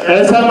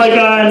 That sounds like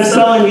I'm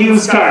selling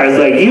used cars.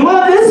 Like, you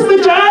want this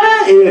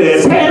vagina? It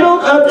is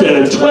handled up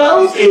to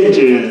 12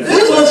 inches.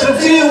 This one's from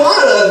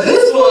Tijuana.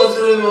 This one's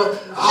from.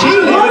 She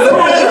wants a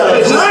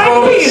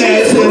giant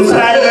penis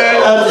inside her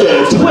up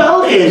to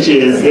 12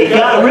 inches. It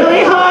got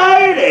really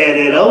hard, and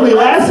it only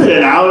lasted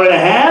an hour and a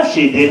half. She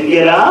She didn't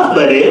get off,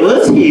 but it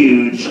was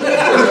huge.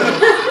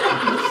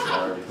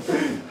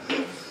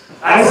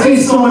 I see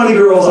so many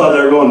girls out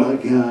there going,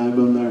 like, yeah, I've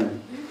been there.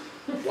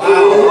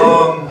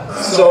 Wow.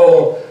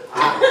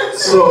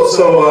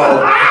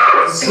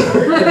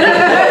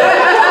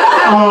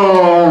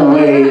 Oh,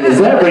 wait, is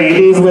that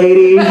Randy's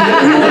lady?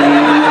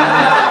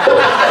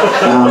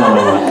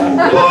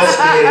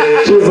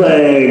 Busted. She's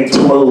like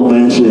 12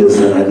 inches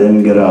and I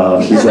didn't get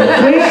off. She's like,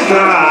 thank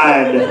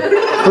God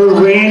for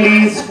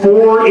Randy's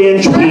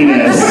 4-inch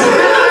penis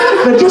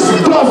that just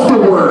does the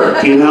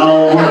work, you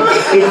know?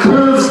 It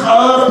curves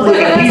up like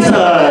a piece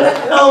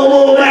of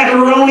elbow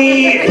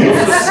macaroni. It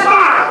hits the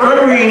spot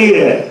wherever you need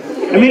it.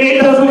 I mean,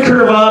 it doesn't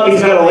curve up.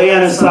 He's got to lay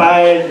on his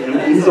side.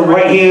 He's a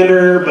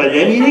right-hander, but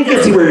I mean, it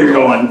gets you where you're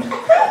going.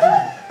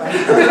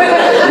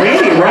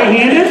 Randy,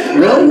 right-handed?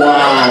 Really?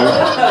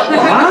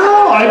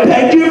 Wow, I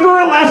pegged you for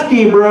a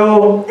lefty,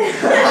 bro.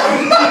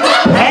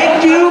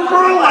 Pegged you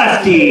for a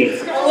lefty.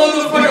 I love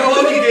the fucking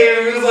lucky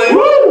game. It was like,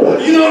 Woo!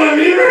 you know what I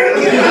mean, right?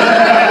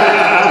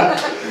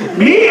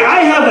 Me,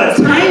 I have a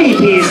tiny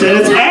piece, and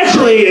it's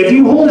actually, if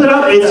you hold it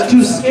up, it's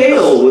to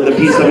scale with a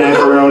piece of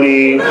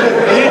macaroni.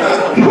 It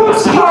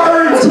hooks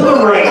hard to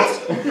the right.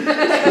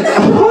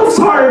 Hooks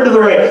hard to the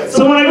right.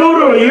 So when I go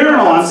to a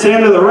urinal, I'm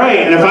standing to the right,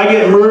 and if I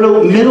get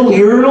middle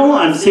urinal,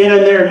 I'm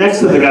standing there next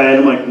to the guy,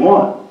 and I'm like,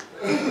 what?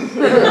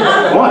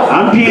 What?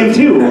 I'm peeing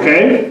too,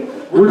 okay?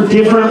 We're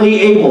differently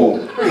abled.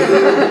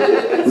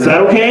 Is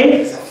that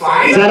okay?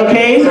 Fine. Is that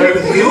okay? Is that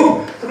with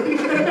you?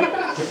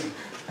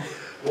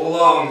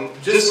 Well,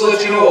 just to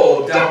let you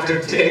know,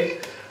 Dr.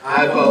 Dick,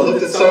 I've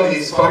looked at some of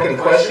these fucking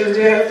questions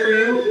we have for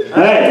you.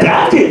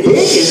 Dr. Dick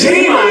is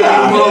Shame on you,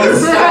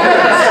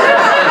 motherfuckers!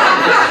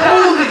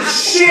 Holy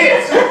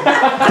shit!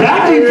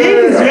 Dr. Dick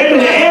is ready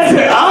to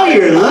answer all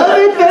your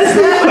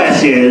love-infested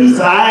questions.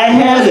 I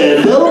have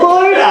a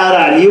billboard out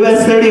on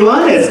US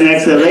 31. It's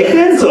next to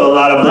Lincoln, so a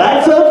lot of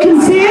black folk can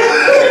see it.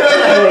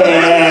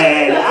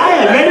 And I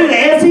am ready to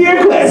answer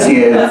your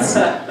questions.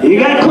 You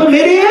got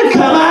chlamydia?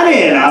 Come on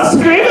in. I'll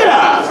scream it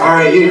off. All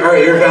right,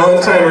 your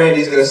Valentine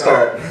Randy's gonna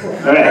start.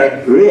 All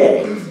right,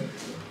 ready.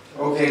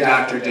 Okay,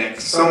 Dr. Dick.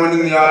 Someone in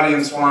the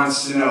audience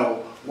wants to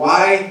know,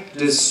 why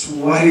does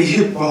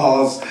sweaty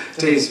balls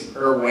taste,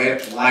 or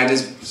why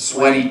does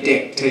sweaty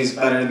dick taste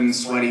better than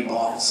sweaty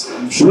balls?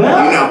 I'm sure you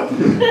know.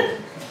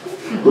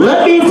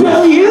 Let me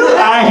tell you,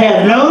 I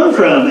have known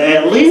from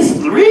at least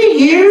 3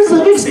 years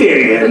of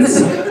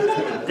experience.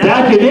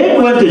 Dr. Dick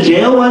went to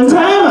jail one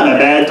time on a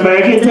bad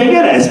parking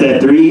ticket. I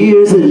spent 3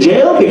 years in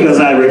jail because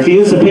I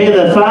refused to pay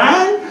the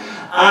fine.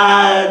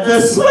 The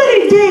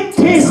sweaty dick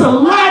tastes a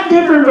lot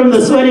different from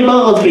the sweaty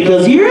balls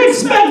because you're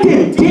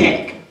expecting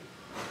dick.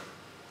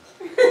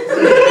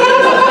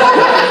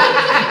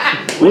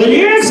 When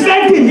you're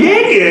expecting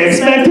dick, you're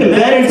expecting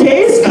better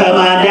taste. Come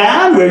on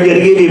down. We're going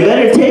to give you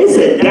better taste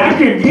at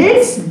Dr.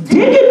 Dick's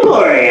Dick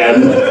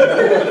Emporium.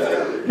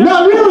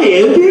 No, really,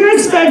 if you're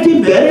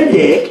expecting better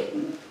dick,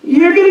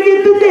 you're going to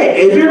get the dick.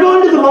 If you're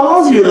going to the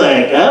balls, you're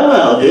like, oh,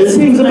 well, this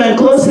thing's been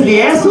close to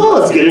the asshole.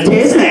 It's going to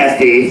taste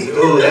nasty.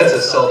 Ooh, that's a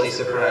salty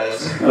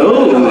surprise.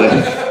 Oh.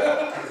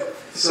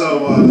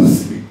 So,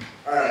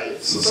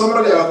 alright, so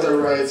somebody out there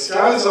writes,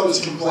 guys always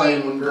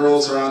complain when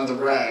girls are on the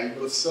rag,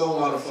 but still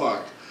want to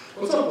fuck.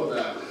 What's up with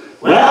that?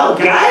 Well,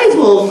 guys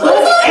will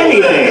fuck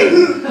anything.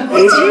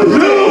 If you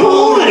drill a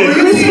hole in a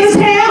Christmas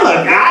ham,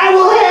 a guy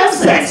will have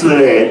sex with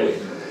it.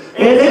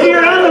 And if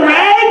you're on the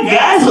rag,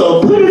 guys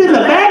will put it in the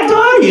back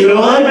door. You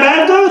don't like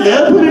back door?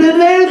 They'll put it in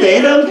there. They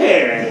don't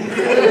care.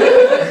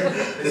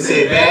 They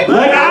say back.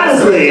 Like,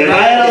 honestly, if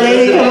I had a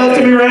lady come up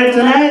to me right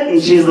tonight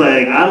and she's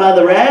like, I'm on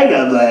the rag,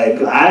 I'm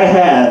like, I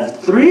have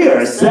 3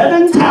 or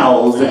 7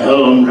 towels at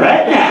home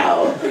right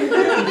now.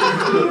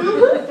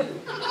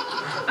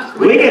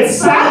 We can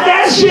stop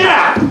that shit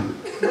up.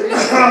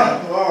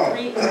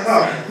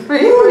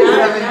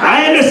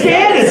 I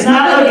understand it's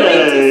not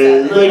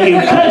like you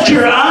cut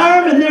your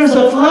arm and there's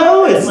a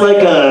flow. It's like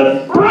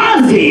a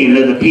bronzing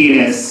of the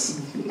penis.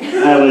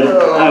 I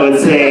would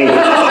say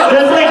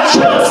there's like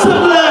chunks of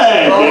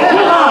blood.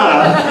 Come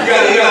on.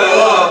 You got a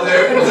lot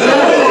there.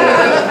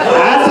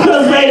 That's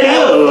because they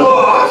know.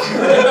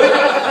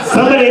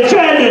 Somebody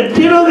tried to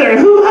diddle their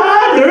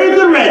hoo-ha during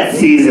the red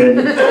season.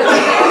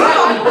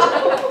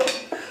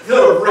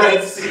 The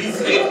red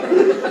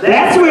season.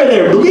 That's where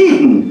they're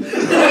bleeding.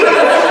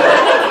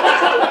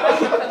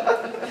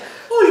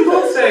 Oh, you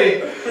both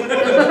say.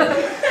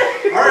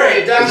 All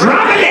right, Dr.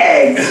 Dropping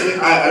eggs.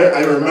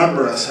 I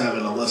remember us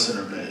having a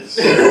listener base.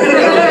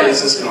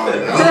 Everybody's just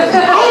calling out.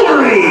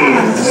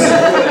 Ovaries.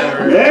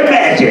 They're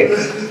magic.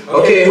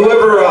 Okay,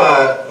 whoever.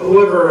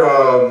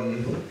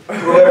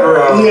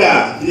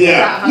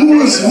 Yeah. Who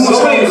was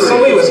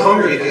Somebody was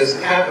hungry because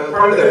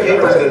part of their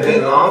paper's been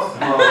bitten off.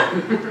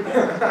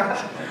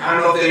 I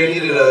don't know if they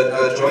needed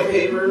a joint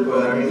paper,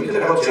 but I mean, we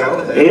could help you out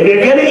with that. If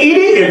you're gonna eat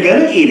it, you're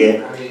gonna eat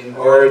it. I mean,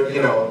 or,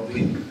 you know,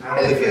 I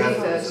don't think we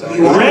have so.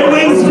 Red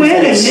Wings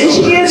win in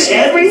Michigan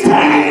every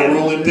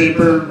time. rolling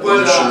paper,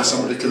 I'm sure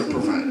somebody could have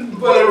provided.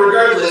 But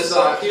regardless,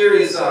 here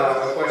is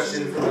a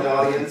question from the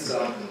audience.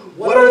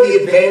 what are the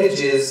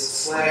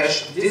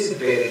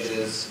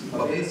advantages/disadvantages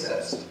of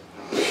incest?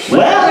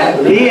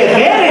 Well, the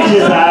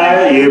advantages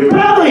are you're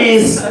probably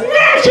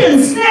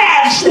snatching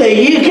snatch that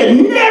you could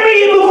never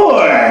eat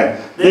before.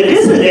 The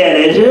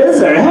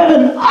disadvantages are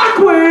having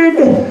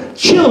awkward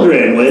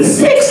children with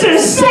 6 or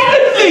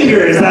 7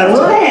 fingers on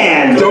one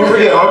hand. Don't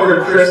forget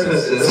awkward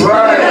Christmases.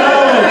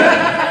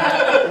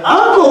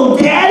 Uncle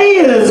Daddy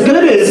is as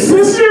good as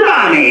Sister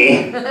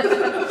Mommy.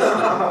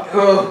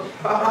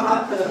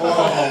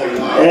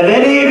 If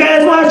any of you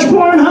guys watch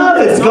Pornhub,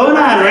 it's going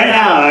on right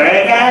now,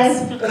 alright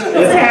guys?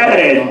 It's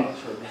happening.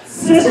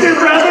 Sister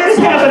brothers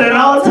happening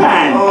all the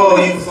time. Oh,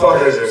 you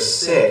fuckers are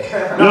sick.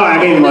 No, I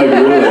mean like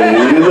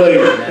really.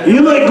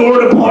 You like go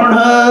to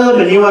Pornhub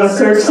and you want to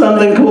search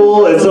something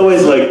cool, it's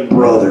always like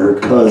brother,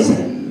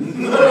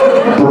 cousin,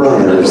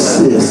 brother,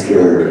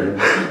 sister,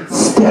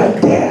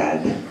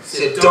 stepdad.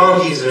 Said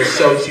donkeys are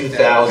so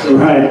 2000.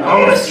 Right. I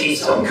want to see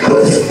some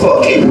cousin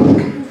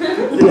fucking.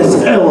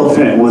 This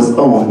elephant was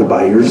owned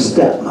by your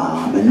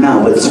stepmom, and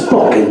now it's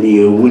fucking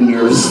you when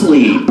you're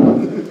asleep.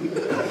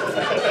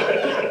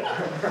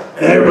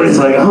 Everybody's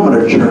like, I'm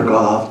gonna jerk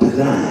off to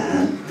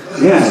that.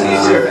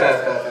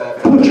 Yeah.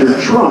 Put your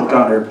trunk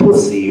on her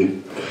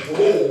pussy.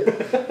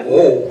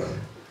 Whoa.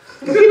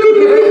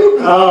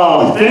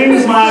 Oh,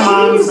 things my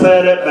mom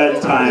said at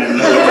bedtime.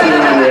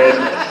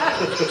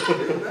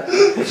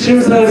 She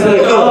was always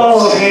like,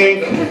 oh,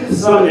 Hank,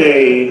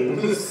 someday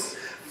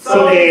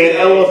an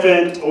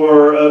elephant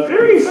or a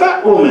very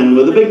fat woman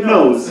with a big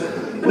nose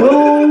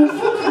will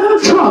put a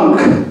trunk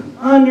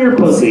on your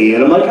pussy.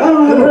 And I'm like, I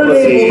don't have a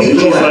pussy. And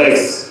she's like,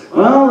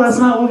 well, that's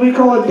not what we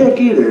call a dick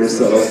either,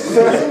 so.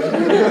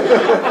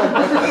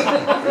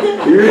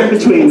 You're in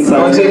between,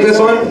 son. Want to take this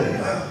one?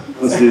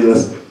 Let's do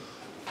this.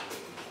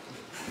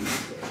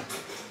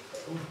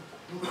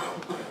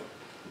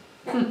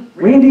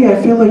 Randy, I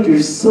feel like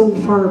you're so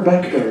far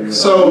back there.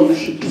 So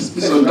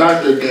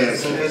Dr. Dan, I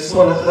just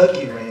want to hug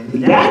you, Randy.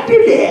 Dr.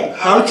 Dan.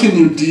 how can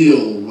you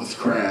deal with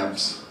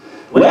crabs?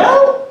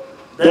 Well,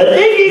 the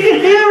thing you can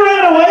do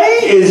right away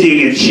is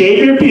you can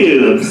shave your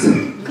pubes.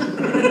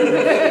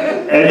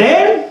 And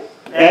then,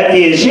 after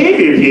you shave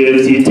your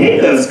pubes, you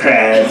take those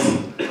crabs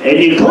and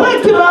you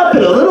collect them up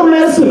in a little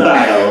medicine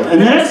bottle.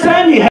 And the next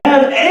time you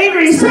have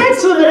angry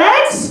sex with an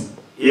ex,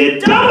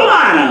 you dump them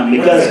on them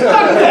because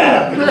fuck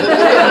them.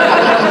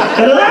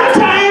 And a lot of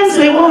times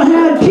they won't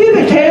have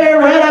pubic hair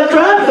right up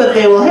front, but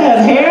they will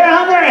have hair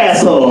on their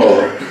asshole.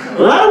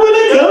 A lot of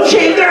women don't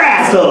shave their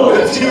asshole.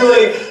 Do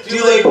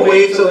you like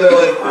wait till they're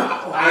like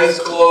eyes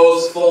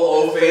closed, full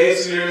O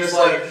face, and you're just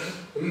like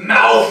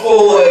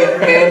mouthful like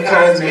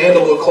mankind's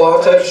mandible claw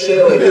type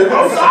shit? Like,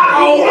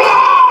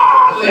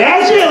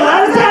 actually, a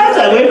lot of times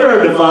I wait for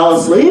them to fall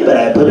asleep and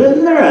I put it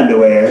in their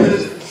underwear.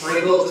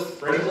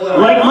 sprinkle it.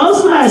 Like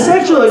most of my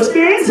sexual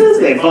experiences,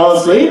 they fall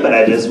asleep and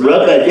I just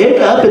rub my dick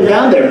up and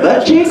down their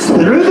butt cheeks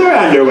through their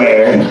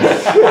underwear.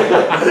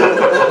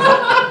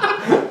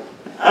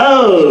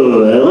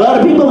 Oh, a lot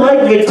of people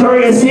like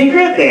Victoria's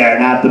Secret. They are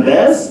not the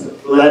best.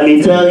 Let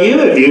me tell you,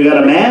 if you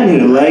got a man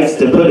who likes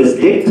to put his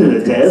dick to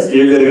the test,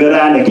 you're going to go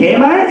down to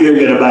Kmart, you're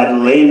going to buy the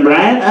Lane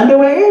Bryant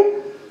underwear,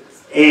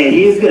 and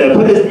he's going to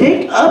put his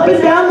dick up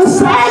and down the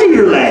side of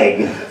your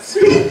leg.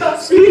 Speaking of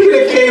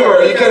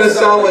Kmart, you kind of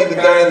sound like the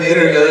guy on the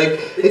internet, like,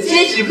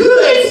 attention,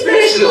 Blue Light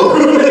Special.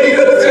 Like,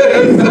 that's what I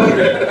sound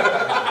right.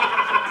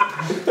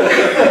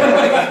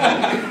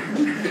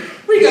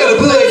 We got a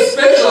Blue Light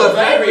Special on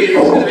vibrators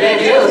in the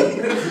back alley.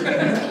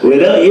 We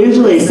don't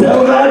usually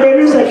sell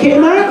vibrators at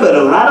Kmart, but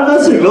a lot of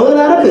us are going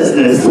out of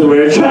business, so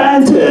we're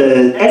trying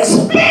to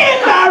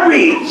expand our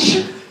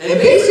reach. And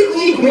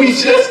basically, we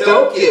just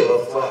don't give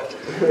a fuck.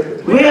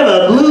 We have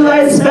a blue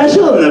light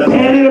special in the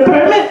panty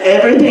department.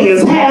 Everything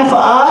is half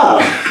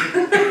off.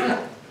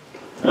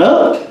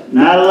 Oh,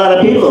 not a lot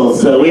of people.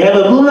 So we have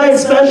a blue light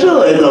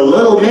special in the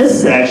Little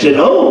Miss section.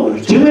 Oh,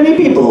 too many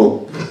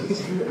people.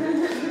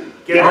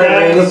 Get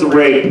that? This is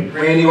rape.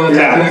 Randy, you want to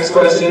take the next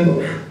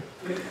question?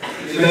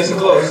 You're nice and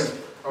close.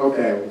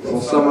 Okay,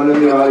 well, someone in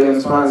the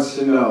audience wants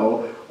to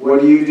know, what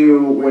do you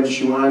do when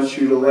she wants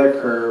you to lick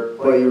her,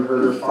 but you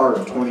heard her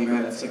fart 20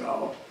 minutes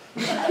ago?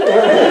 Now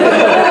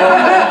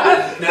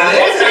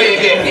that's how you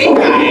get pink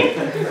eye.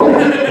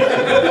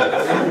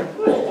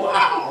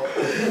 Wow.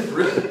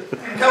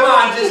 Come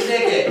on, just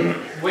lick it.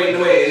 Wait,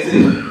 is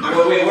it?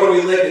 Wait, what are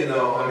we licking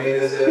though? I mean,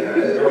 is it?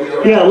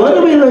 Yeah, what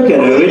are we looking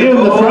at? Are we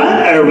doing the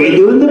front or are we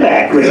doing the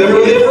back? If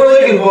we're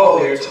licking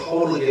both, you're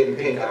totally getting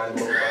pink eye both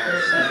times.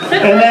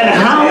 And then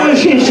how was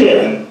she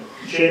shitting?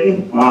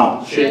 Shitting?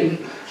 Wow, shitting.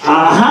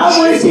 How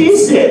was he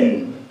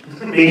sitting?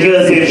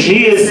 Because if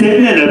she is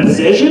sitting in a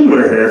position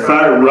where her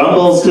fart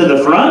rumbles to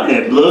the front,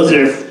 it blows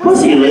her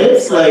pussy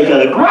lips like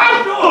a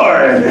garage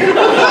door.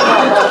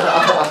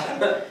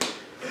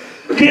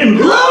 Getting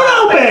blown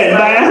open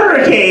by a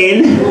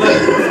hurricane.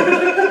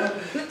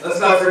 Let's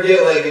not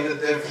forget, like,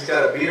 if he's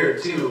got a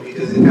beard too,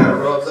 because it kind of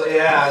rubs.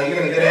 Yeah, you're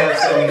gonna have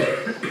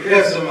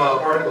some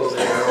particles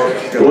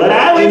there. What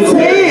I would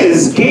say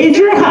is gauge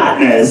your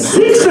hotness.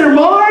 6 or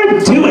more,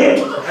 do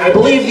it. I I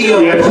believe the...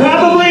 You're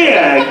probably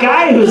a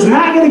guy who's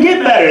not going to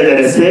get better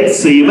than a 6,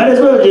 so you might as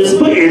well just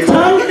put your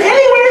tongue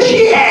anywhere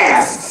she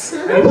asks.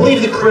 I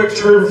believe the correct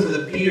term for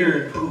the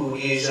beard poo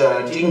is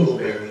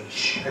dingleberry.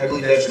 I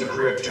believe that's the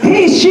correct term.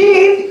 Hey,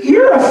 Shane,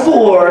 you're a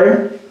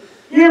 4.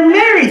 You're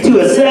married to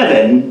a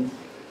 7.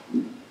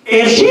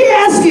 If she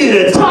asks you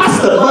to toss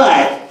the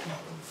butt,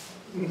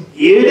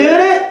 you doing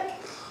it?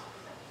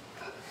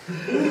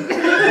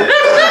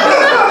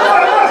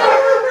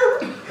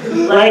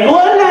 Like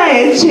one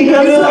night, she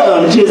comes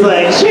home, she's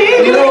like,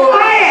 Shane, you know,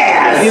 my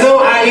ass.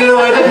 I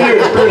did hear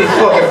it's pretty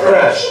fucking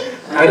fresh.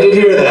 I did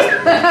hear that.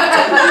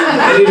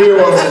 I did hear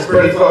once it's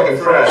pretty fucking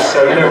fresh,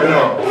 so you never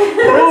know.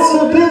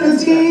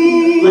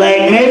 Possibility.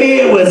 Like maybe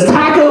it was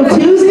Taco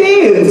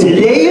Tuesday and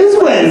today is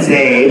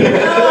Wednesday.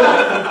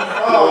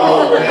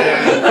 Oh, man.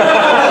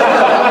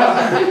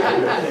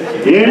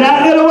 You're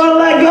not gonna want to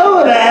let go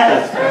of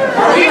that.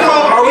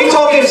 Are we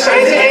talking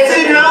Scheiße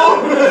acid now?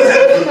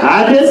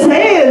 I'm just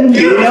saying,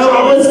 you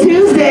know it was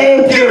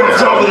Tuesday. Get on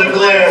top of the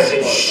glass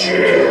and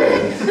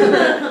shit.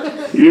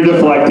 You're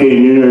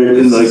deflecting,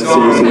 you're like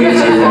seriously.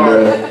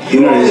 You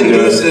always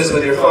induce this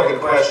with your fucking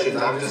questions.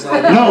 I'm just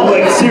like... No,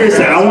 like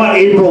seriously, I want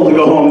April to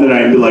go home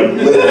tonight and be like,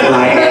 lick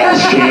my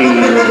ass,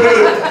 Shane.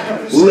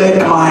 Lick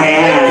my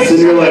ass. And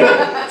you're like,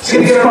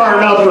 it's far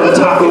enough for a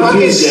Taco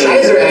Tuesday.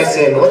 Scheiße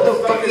acid. What the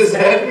fuck does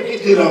that mean?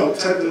 You know,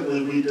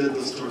 technically we did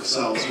this to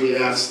ourselves. We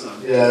asked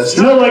them. Yeah, it's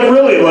true. No, like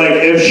really, like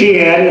if she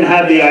hadn't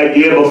had the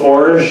idea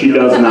before, she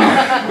does now.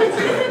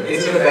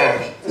 It's in the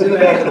back. It's in the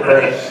back of the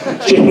brain.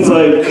 Shane's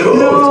like,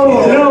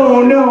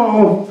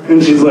 no.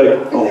 And she's like,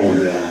 oh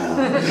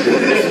yeah.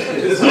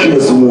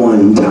 Just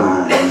one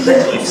time.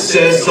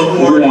 Says the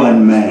word.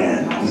 One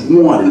man.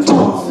 One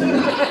tongue.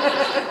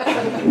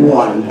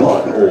 One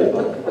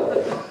butthole.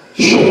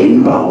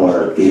 Shane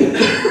Bauer in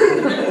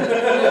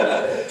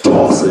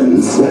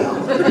Dawson Cell.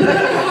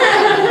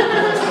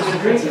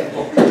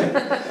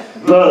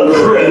 The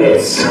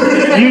credits.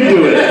 You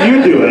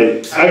do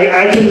it.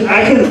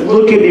 I can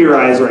look into your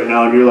eyes right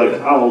now and you're like,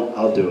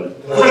 I'll do it.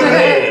 One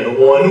hand,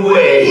 one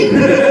way.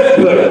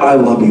 Look, I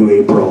love you,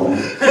 April.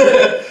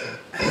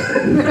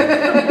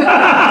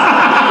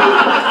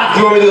 Do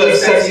you want me to do like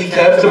sexy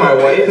Kev to my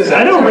wife? Is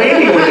that I know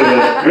Randy would do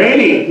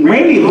it.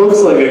 Randy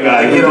looks like a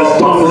guy who just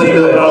don't believe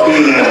it without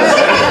being asked.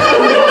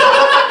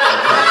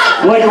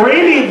 Like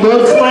Randy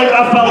looks like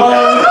a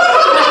fella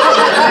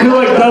who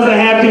like doesn't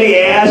have to be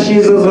asked.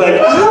 She's just like,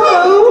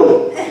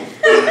 hello.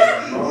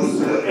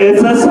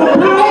 It's a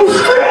surprise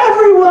for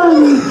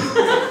everyone.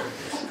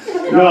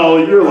 No,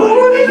 you're lying,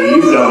 Randy.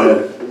 You've done it.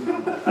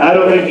 I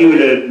don't think you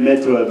would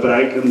admit to it, but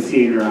I can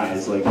see in your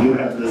eyes, like you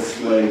have this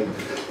like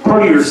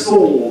part of your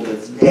soul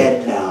that's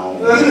dead now.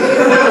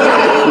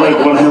 Like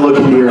when I look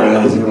into your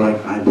eyes, you're like,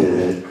 I did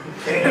it.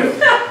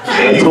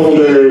 I told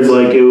her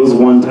like it was a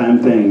one-time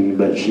thing,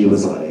 but she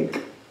was like,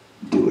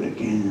 do it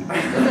again.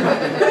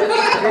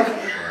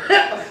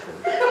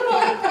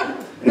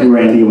 And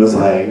Randy was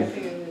like,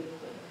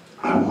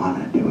 I want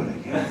to do it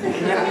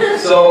again.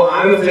 So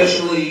I'm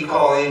officially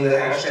calling the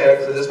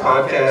hashtag for this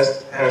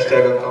podcast,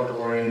 hashtag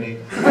uncomfortable Randy.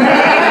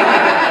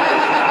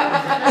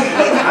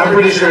 I'm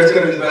pretty sure it's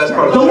going to be the best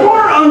part of the show. The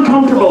more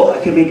uncomfortable I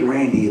can make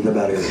Randy, the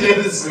better. Yeah,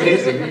 this is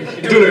amazing.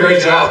 You're doing a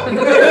great job.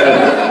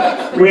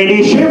 Randy,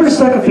 has she ever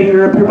stuck a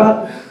finger up your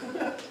butt?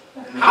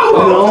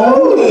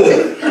 No.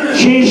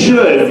 She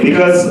should,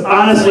 because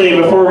honestly,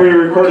 before we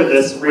recorded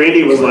this,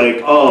 Randy was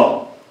like, oh,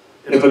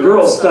 if a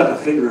girl stuck a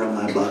finger on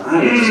my butt,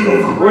 I would just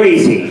go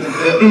crazy.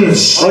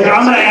 Like,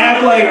 I'm going to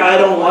act like I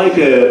don't like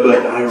it,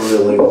 but I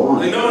really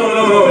want it.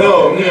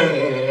 No.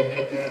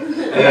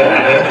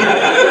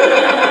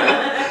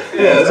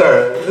 Yeah, that's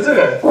alright. It's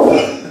okay.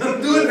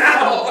 Do it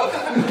now.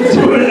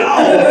 Do it now.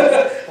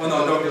 Well, no,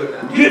 don't do it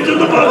now. Get to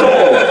the butthole.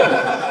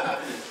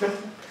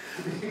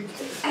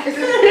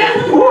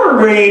 Poor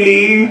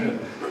Randy.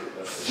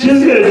 She's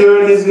going to do it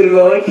and he's going to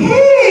go like,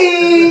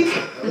 hey.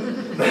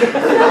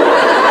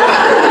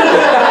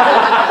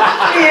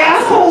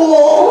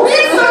 Asshole.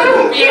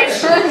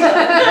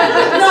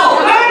 No,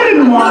 I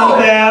didn't want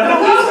that, but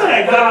he said I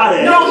got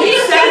it. no, he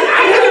said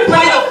I'm gonna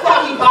play the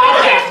fucking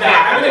podcast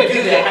back. I'm gonna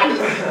do that.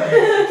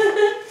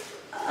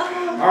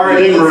 I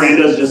think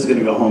Miranda's just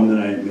gonna go home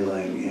tonight and be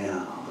like,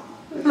 yeah.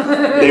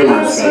 They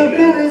weren't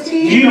faking. Do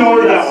you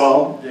know her that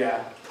well?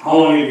 Yeah. How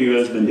long have you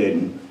guys been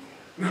dating?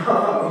 A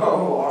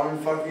long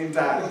fucking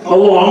time. A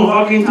long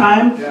fucking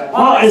time? Yeah.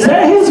 Oh, is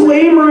that his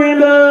way,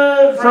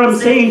 Miranda, from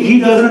saying he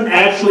doesn't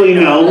actually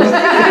know?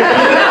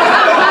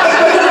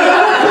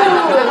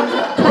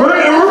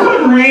 We're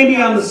putting Randy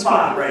on the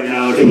spot right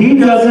now. He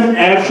doesn't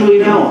actually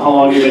know how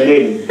long you've been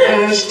dating.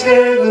 I'm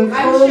sure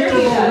he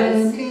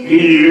does.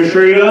 You're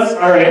sure he does?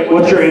 Alright,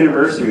 what's your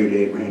anniversary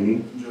date,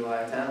 Randy?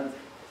 July 10th.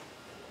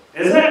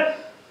 Is it?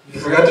 You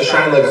forgot to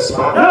shine like a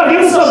spot. No,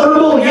 give us a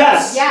verbal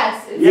yes.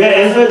 Yes. Yeah,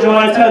 is it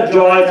July 10th?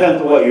 July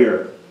 10th of what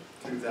year?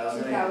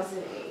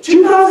 2008.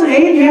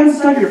 2008? You haven't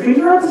stuck your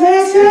finger up his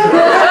ass yet?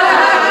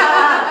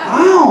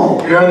 Wow.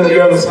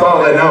 You're on the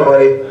spotlight now,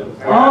 buddy.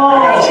 I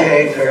got you,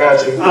 Hank. I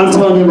got you. I'm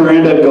telling you,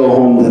 Miranda, go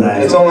home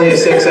tonight. It's only a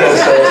 6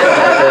 episode.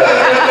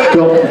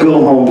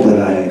 Go home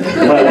tonight.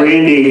 Let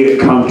Randy get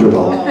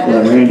comfortable.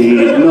 Let Randy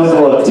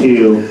nuzzle up to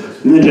you.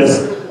 And then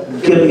just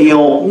give him the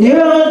old,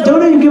 yeah,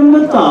 don't even give him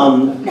the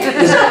thumb.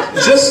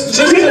 Just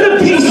give him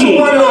the pinky.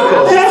 One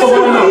knuckle. That's the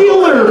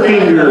feeler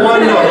finger.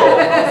 One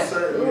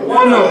knuckle.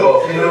 One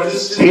knuckle. You know,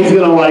 just he's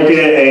gonna like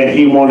it, and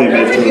he won't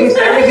admit to it.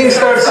 Everything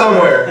starts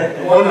somewhere.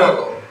 One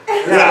knuckle.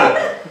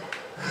 Yeah.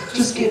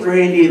 Just give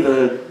Randy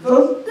the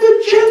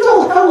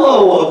gentle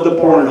hello of the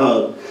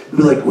Pornhub.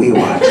 Be like, we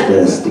watch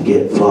this to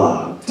get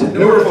fucked. And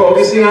we're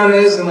focusing on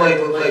this, and like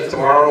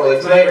tomorrow,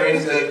 like tonight,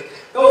 Randy's like,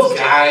 those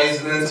guys,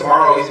 and then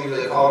tomorrow he's gonna be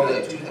like calling me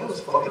like, dude, that was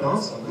fucking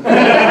awesome.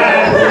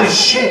 Holy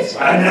shit.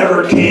 I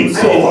never came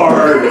so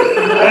hard.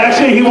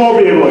 Actually, he won't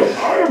be able to.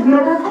 I've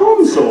never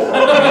come so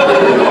hard.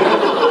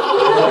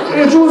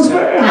 It was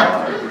bad.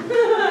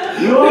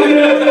 You only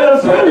got a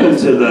friend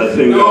into the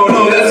thing.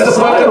 No, that's the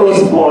fucked up.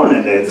 Was born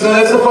in it. No,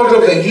 that's the fucked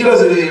up thing. He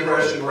doesn't do the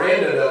impression.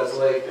 Miranda does.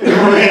 Like,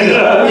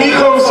 Miranda. He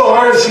comes so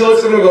hard, she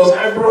looks at him and goes,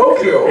 I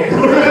broke you.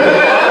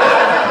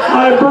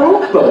 I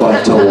broke the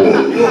bottle.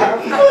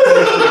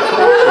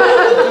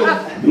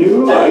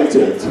 You liked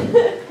it.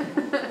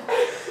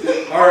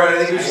 Alright, I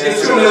think we should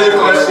get to another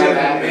question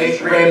and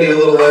make Randy a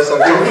little less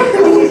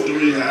uncomfortable.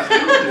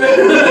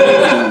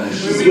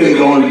 She's gonna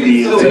go into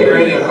the. Still make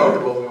Randy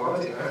uncomfortable if we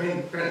want to. I mean,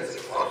 Randy's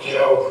like, fuck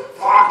you.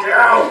 Fuck you.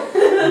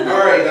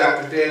 Alright,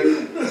 Dr. Dave.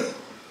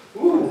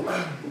 Ooh,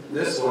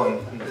 this one.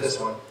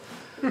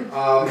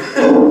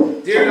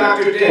 Dear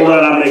Dr. Dick. Hold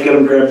on, I'm gonna get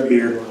him grab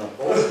beer.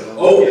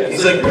 Oh,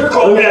 he's like, we're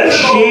cold. We got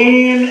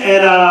Shane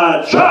and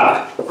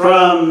Chuck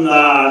from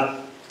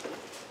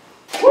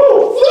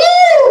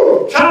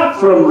Chuck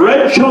from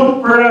Red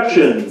Chunk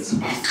Productions. Is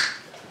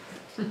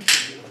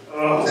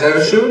that a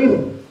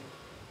shooting?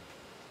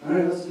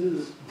 Alright, let's do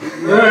this.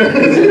 Alright.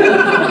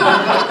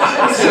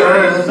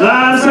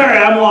 I'm sorry,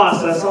 I'm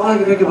lost. That's all I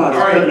can think about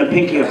is putting a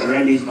pinky up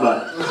Randy's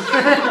butt.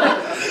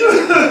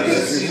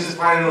 He's just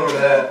finding over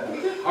that.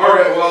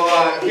 Alright, well,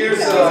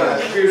 here's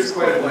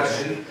quite a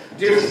question.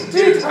 Dear Do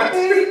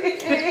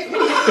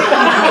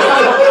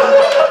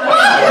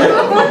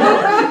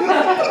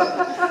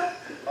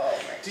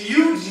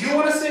you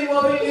want to say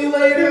loving you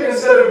later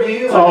instead of me?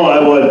 Like, oh, I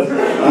would. I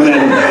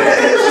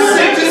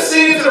mean, just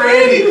sing it to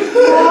Randy.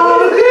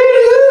 Loving you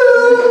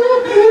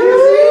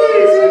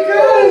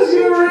because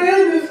you're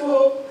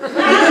wonderful.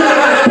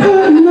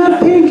 putting a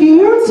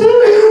pinky or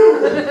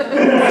two.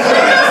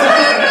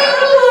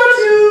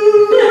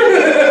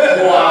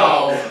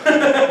 Wow.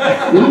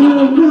 You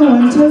don't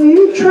know until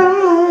you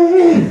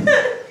try.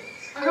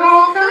 I got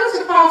all kinds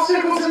of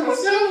popsicles in my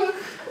cellar.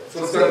 So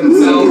it's starting to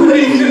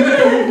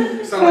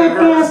sound like I've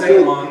heard sing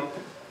along.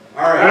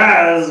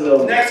 Alright. Let's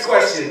go. Next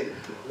question.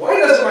 Why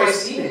doesn't my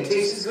semen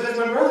taste as good as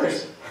my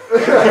brother's?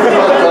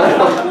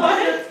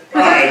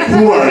 Alright,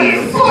 who are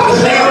you? The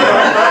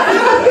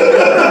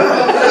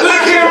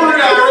camera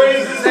guy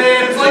raised his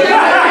hands like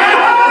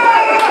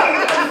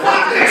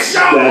That is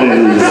Chuck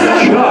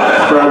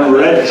from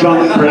Red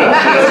Chunk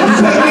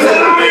Productions.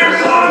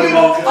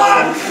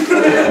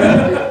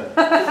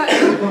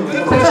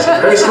 Good question.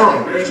 Very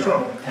strong. Very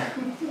strong.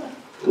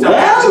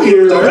 Well,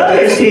 your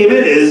brother's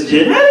semen is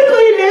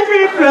genetically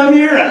different from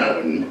your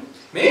own.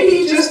 Maybe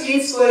he just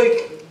eats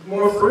like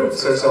more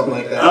fruits or something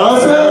like that.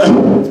 Also,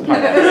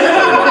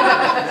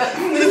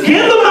 give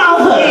him a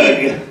mouth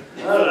hug.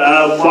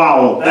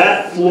 Wow,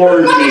 that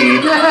floored me.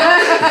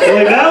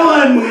 Like that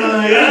one,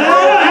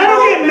 I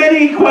don't get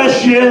many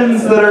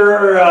questions that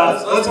are.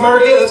 Let's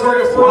mark it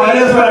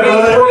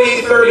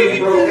 40, 30,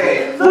 be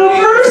okay. The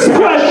first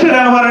question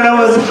I want to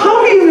know is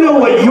how do you know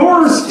what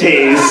yours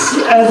tastes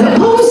as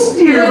opposed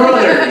to your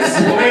brother's?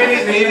 Well,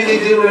 maybe they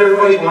did what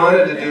everybody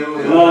wanted to do.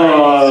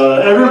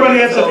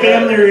 Everybody at the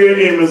family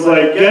reunion was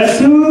like, guess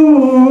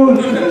who?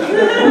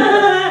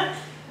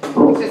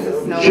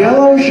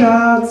 Jello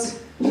shots.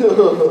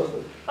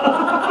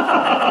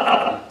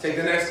 Take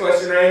the next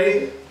question,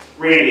 Randy.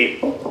 Randy.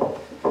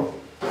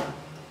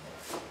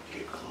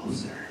 Get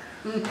closer.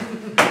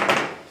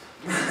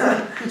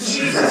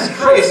 Jesus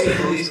Christ,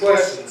 people, these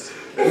questions.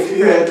 If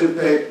you had to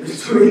pick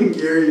between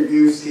Gary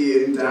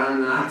Busey and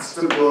Don Knotts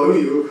to blow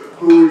you,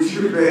 who would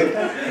you pick?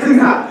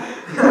 And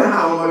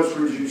how much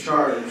would you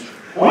charge?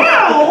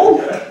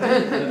 Well,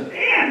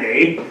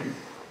 Andy.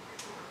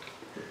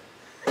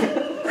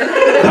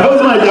 That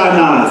was my Don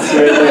Knotts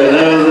right there.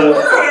 That was a...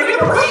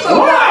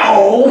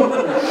 Wow!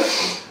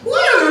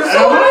 I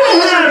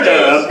want to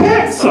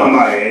pick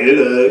somebody to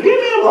give me a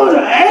blow.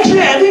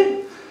 Actually, I think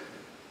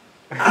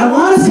I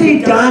want to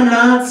say Don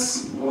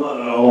Knotts.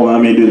 Hold on,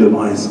 let me do the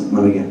voice.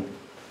 Let me get.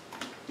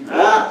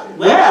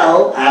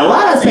 Well, I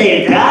want to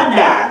say Don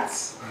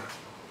Knotts,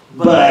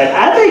 but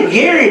I think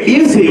Gary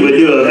Busey would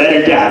do a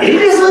better job. He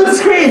just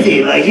looks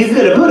crazy. Like he's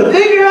gonna put a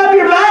finger up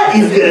your butt,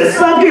 he's gonna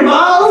suck your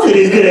balls, and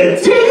he's gonna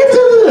take it to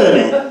the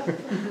limit.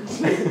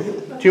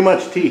 Too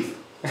much teeth.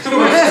 Too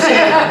much teeth.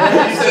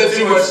 You said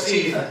too much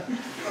teeth.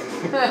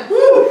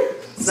 Woo.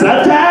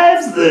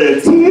 Sometimes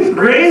the teeth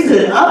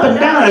grazing up and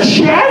down a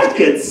shaft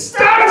can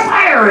start a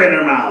fire in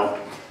her mouth.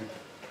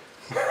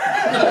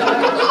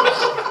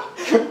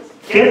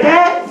 Get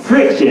that?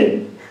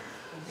 Friction.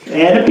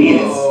 And a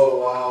penis. Oh,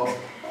 wow.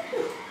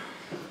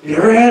 You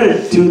ever had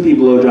a toothy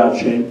blowjob,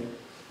 Shane?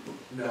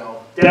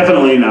 No.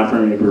 Definitely not for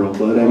me, bro,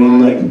 but I mean,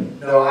 like...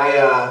 No,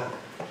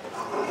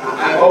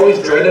 I've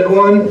always dreaded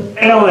one.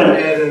 Alan,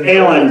 have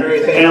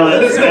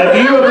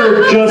you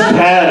ever just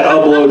had a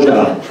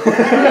blowjob?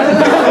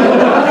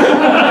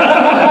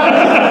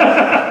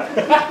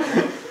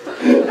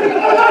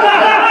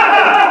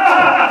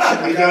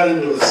 I got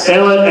into this.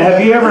 Alan, have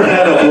you ever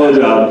had a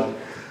blowjob?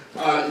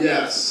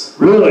 Yes.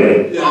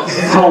 Really?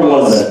 Yes. How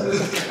was it?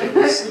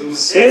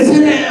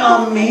 Isn't it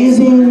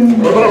amazing?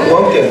 What about a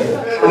Blumpkin?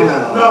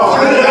 No.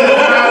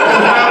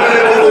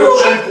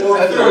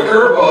 I threw a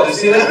curveball. Did you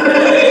see that?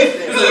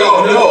 He's like,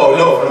 oh, no.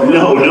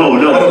 No. Not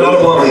a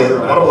Blumpkin.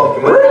 Not a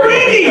Blumpkin. Where'd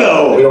Randy go?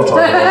 We don't talk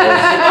about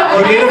that.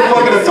 You made him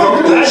fucking talk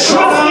about that.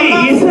 Trust me,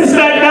 he sits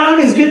back down,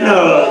 he's getting a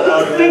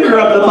finger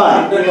up the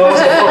butt. We lost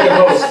the fucking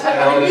host.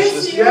 Alan, it's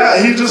just...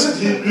 Yeah, he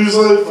was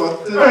like,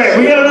 fuck this. Alright,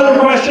 we got another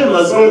question.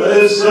 Let's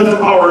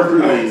power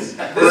through these.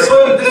 This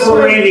one, Before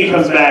Randy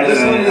comes back, this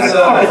and one I is,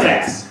 fuck his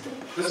ass.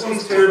 This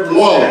one's terribly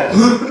Whoa. sad.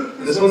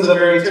 This one's a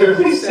very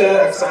terribly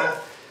sad.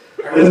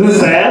 Isn't it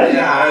sad?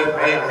 Yeah,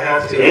 I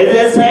have to. Is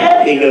it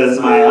sad? Because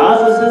my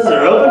offices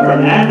are open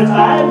from 9 to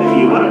 5 if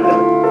you wanted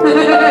them.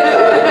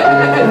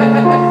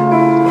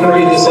 I'm gonna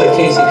read this like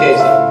Casey.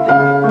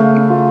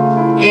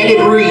 And it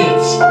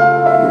reads,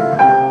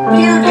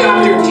 Dear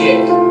Dr.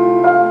 Dick,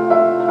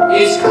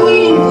 is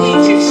cleaning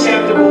bleach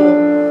acceptable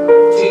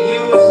to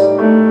use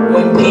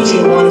when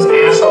bleaching one's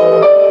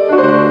asshole?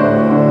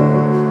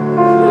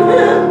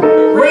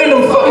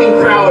 Random fucking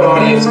crowd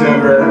audience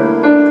member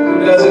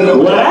who doesn't know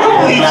What I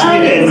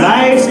found in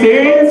my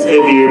experience,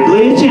 if you're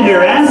bleaching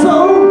your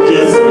asshole,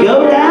 just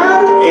go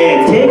down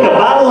and take a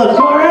bottle of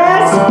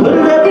Clorox, put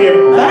it up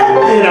your butt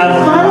in a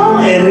funnel,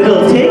 and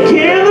it'll take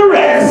care of the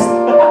rest.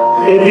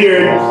 If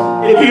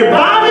you're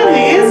bombing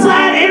the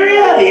inside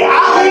area, the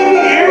outlying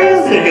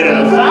areas are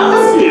gonna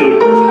follow suit.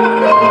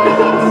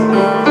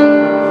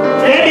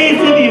 That means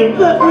if you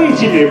put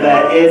bleach in your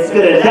butt, it's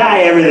gonna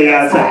dye everything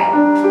outside.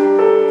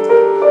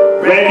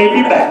 Randy,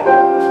 you're back.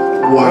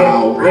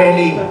 Wow.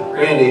 Randy.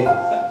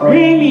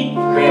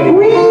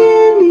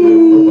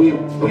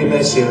 We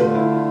miss you.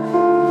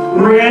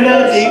 Miranda,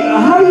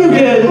 how do you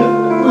get,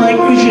 like,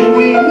 how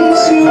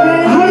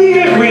do you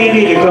get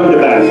Randy to come to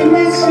bed?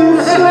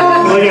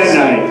 Like at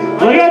night.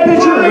 Like I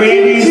picture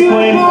Randy's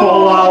playing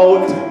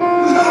Fallout,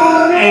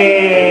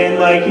 and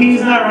like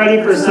he's not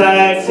ready for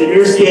sex, and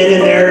you're standing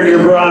there in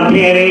your bra and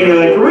panty, and you're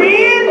like,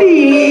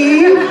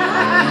 Randy!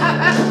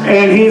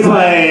 And he's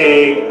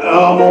like,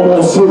 I'm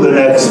almost to the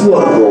next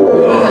level.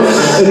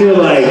 And you're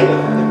like,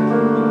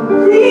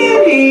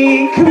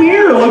 Randy, come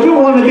here, look at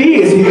one of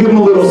these. You give him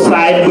a little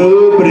side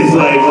boob, but he's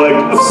like,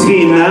 I've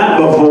seen that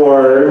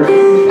before.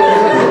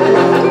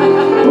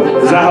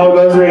 Is that how it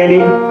goes,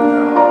 Randy?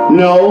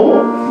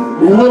 No?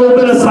 A little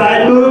bit of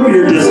side boob,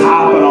 you're just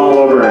hopping all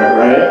over it,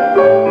 right?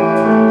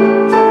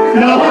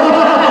 No?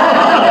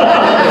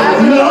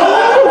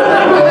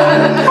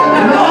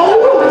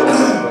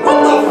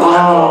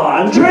 Oh,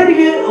 I'm trying to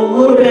get a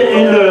little bit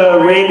into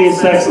Randy's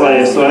sex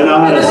life so I know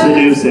how to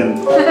seduce him.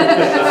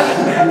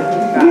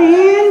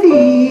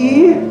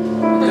 Randy!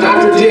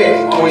 Dr.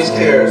 Dick always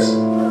cares.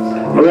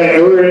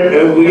 Okay,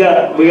 we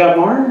got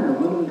more?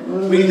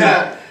 We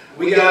got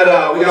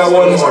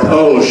one more.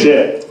 Oh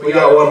shit. We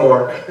got one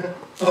more.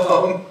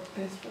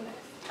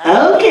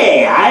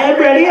 Okay, I am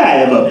ready. I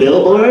have a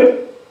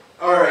billboard.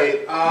 All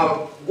right.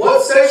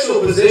 What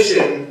sexual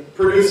position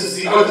produces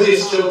the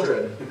ugliest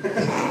children?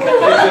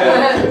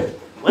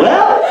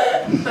 Well,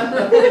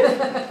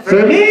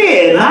 for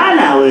me, in my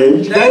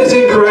knowledge, That is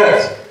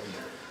incorrect.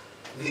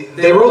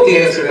 They wrote the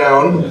answer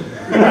down.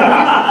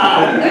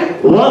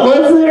 what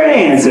was their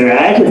answer?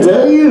 I can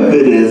tell you if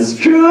it is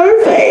true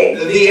or fake.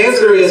 The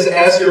answer is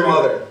ask your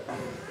mother.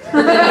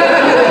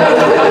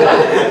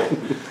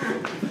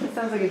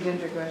 Sounds like a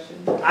ginger question.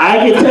 I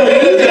can tell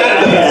you that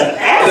I have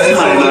asked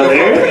my mother,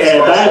 and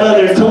my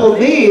mother told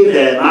me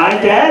that my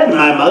dad and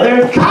my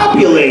mother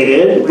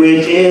copulated,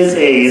 which is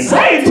a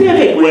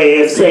scientific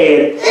way of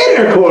saying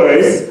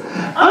intercourse,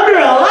 under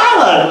a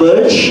lilac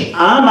bush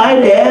on my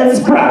dad's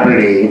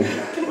property.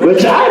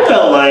 Which I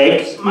felt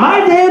like my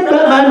dad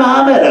met my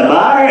mom at a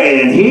bar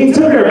and he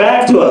took her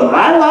back to a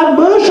lilac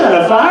bush on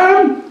a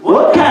farm.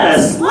 What kind of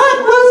slut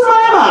was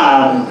my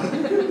mom?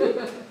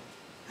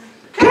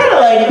 Kind of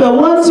like the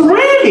ones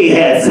Randy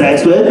had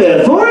sex with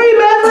before he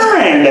met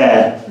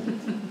Miranda.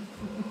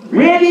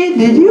 Randy,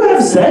 did you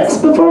have sex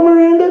before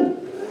Miranda?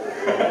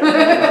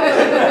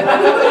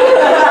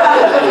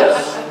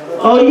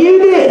 Oh, you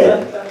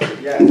did?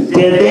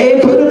 Did they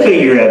put a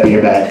finger up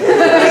your butt?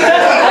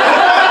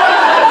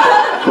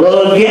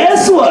 Well,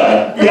 guess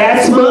what?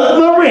 That's what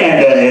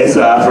Miranda is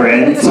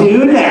offering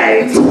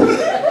tonight.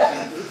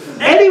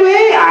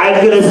 Anyway, I'm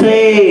gonna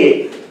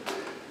say,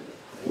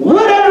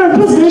 whatever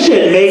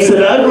position makes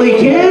an ugly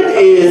kid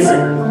is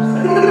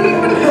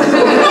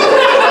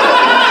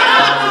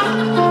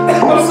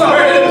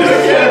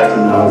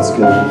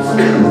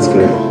That's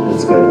good.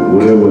 That's good.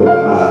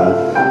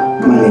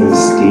 My name is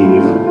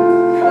Steve.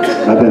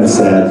 I've been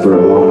sad for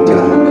a long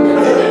time.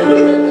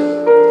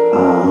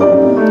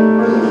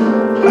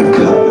 I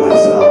cut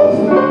myself.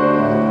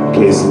 In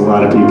case a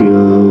lot of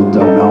people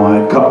don't know,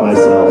 I cut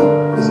myself.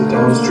 Is it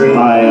downstream?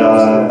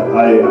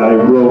 I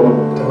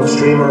wrote.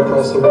 Downstream or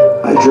across the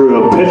river? I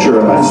drew a picture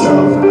of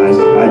myself, and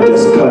I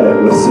just cut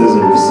it with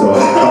scissors, so I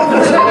cut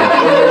myself.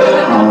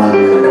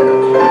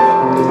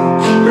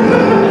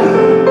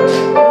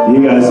 You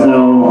guys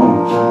know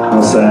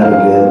how sad it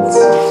gets.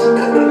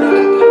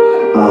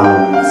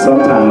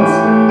 Sometimes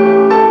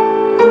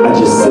I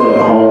just sit at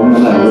home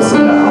and I listen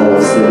to Owl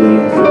City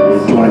for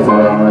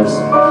 24 hours,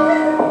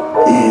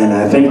 and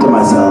I think to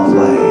myself,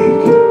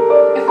 like,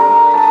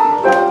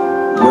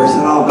 where's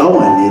it all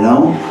going, you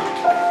know?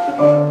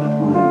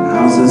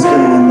 How's this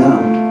gonna end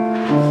up?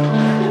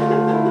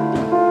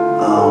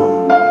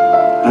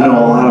 I know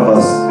a lot of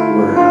us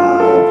were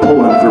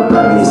pulling for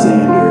Bernie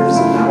Sanders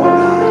and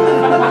whatnot.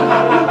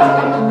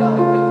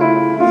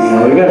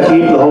 We gotta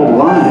keep the hope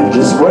alive.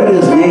 Just write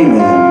his name in, you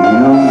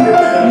know?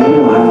 Maybe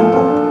it'll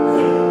happen.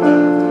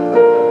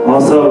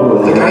 Also,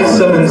 The guy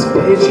summons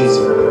Pidgeys,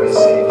 for Christ's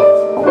sake.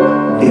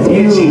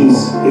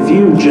 if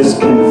you just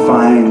can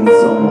find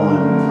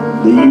someone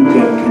that you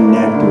can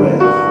connect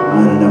with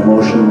on an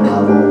emotional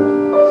level,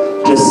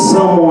 just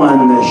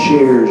someone that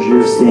shares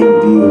your same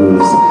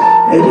views.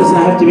 It doesn't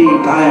have to be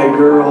a guy or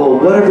girl,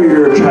 whatever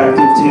you're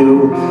attracted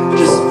to.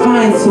 Just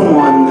find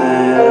someone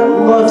that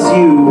loves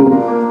you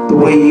the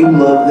way you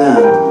love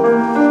them,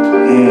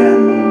 and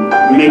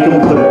make them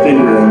put a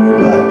finger in your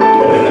butt.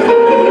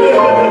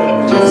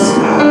 Just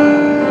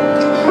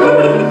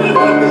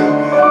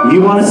you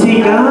want to see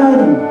God?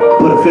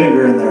 Put a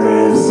finger in their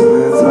ass.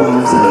 That's all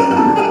I'm saying.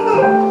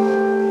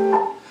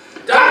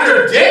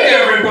 Dr. Dick,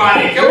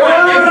 everybody! Come on,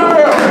 give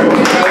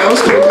That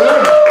was pretty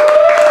good.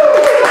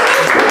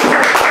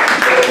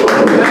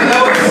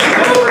 That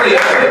was pretty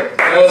epic.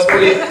 That was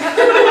pretty...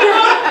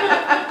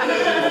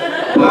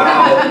 Wow.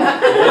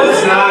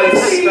 Was not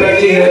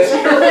expecting it.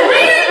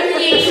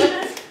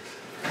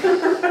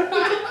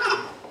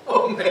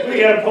 Oh, man. You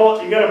gotta pull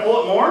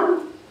it more?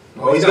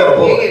 Oh, he's gotta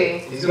pull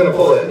it. He's gonna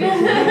pull it.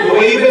 The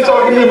way you've been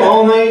talking to him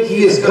all night,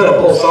 he is gonna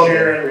pull something.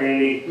 Share it,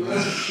 Randy.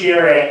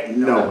 Share it.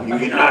 No, you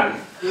cannot.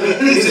 He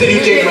said, you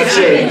take my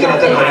chair, you cannot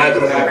take my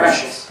microphone.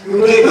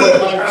 You take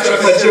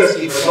my chair,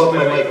 Steve, hold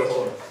my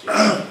microphone.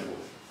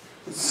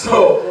 So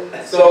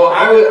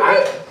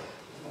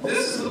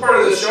this is the part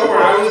of the show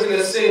where I was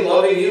gonna sing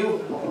 "Loving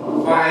You"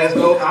 as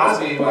Bill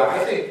Cosby, but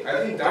I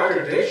think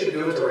Dr. Dick should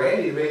do it to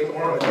Randy to make it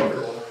more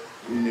uncomfortable.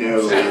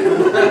 No.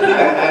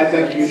 I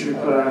think you should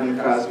put on your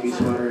Cosby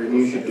sweater and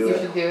you should do You it.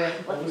 should do it.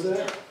 What was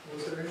that?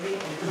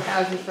 That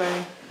was just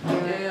funny. Do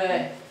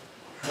it.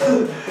 Do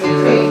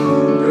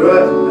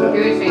it. Do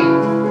it, Shane.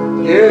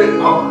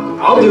 Yeah,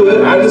 I'll do it.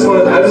 I just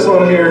want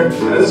to hear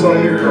Hank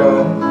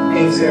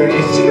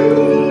serenade you.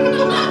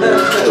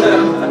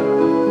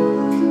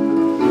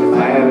 If I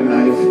had a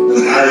knife,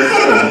 I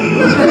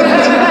would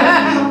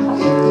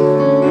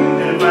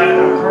And if I had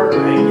a heart, I'd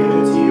give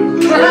it to you.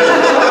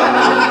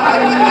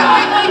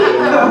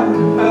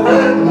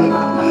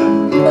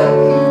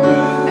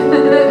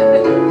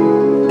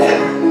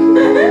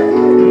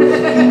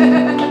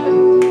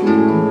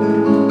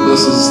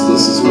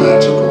 This is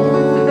magical.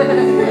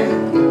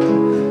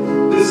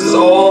 This is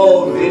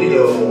all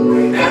video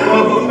right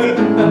now.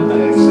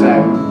 Next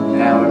time,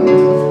 Alan,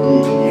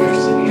 you're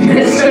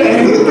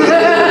singing.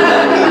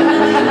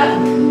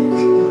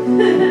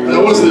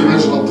 That was the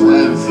original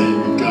plan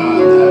theme.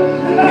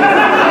 God,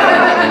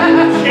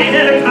 Shane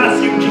had a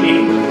costume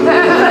change.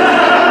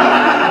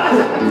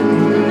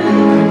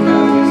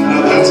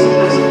 now that's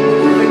amazing.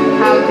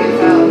 How can you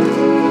tell?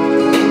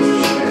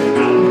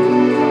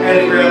 And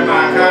he grabbed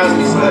my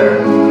Cosby sweater.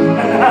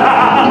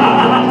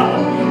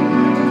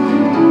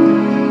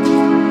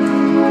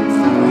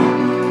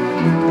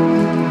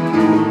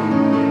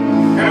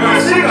 And my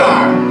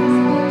cigar.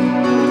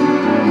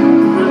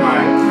 For my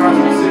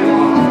Cosby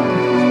cigar.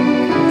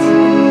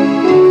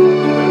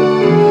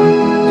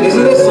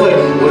 Isn't this like,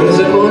 when is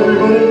it for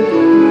everybody?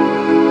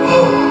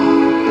 Oh.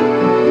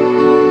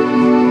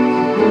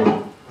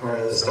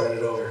 Alright, let's start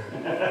it over.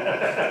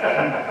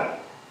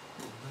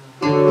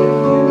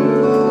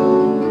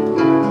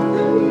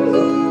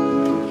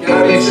 You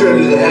gotta make sure to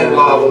do the head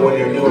wobble when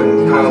you're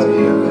doing Cosby,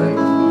 right?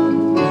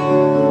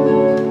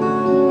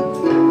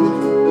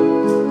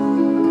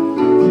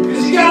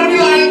 Because you gotta be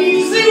like,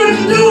 you see what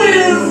you do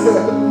is,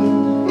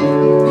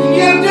 you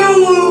gotta do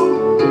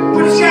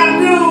what you gotta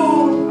do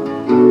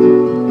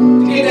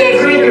to get that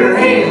drink in her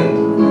hand.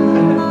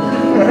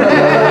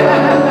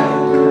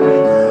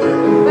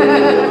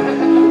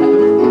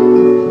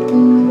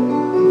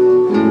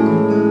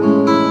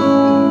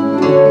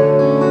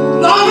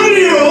 Loving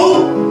you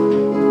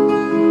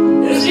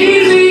is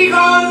easy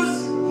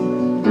because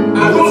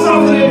I put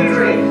something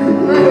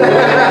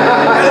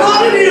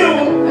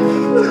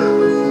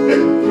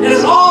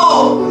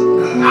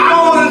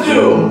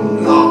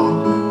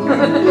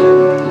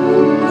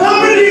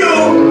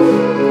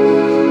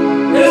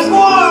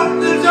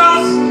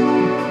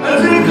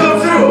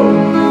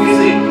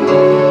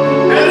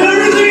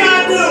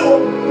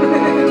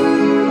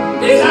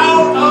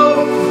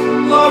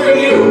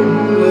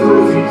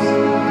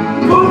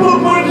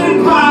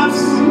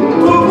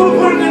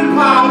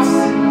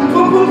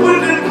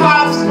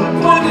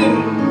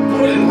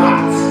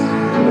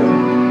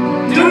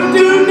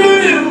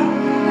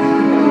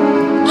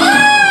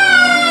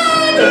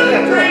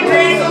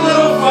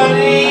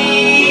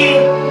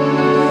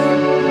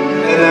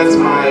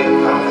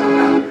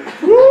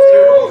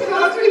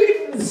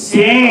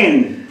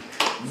Stan.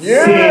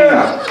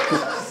 Yeah!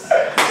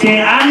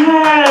 Stan, I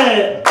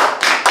had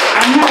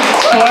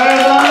 4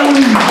 of them.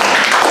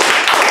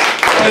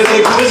 It's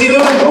like, what is he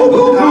doing?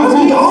 Go,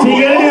 Cosby. So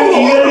you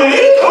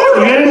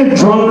gotta do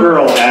drunk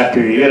girl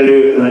after. You gotta do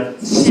like,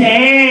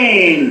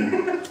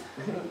 Stan.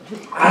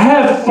 I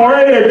have 4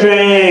 of your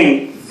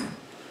drinks.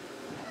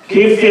 Can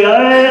you feel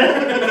it?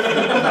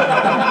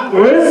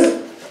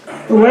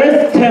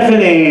 Where's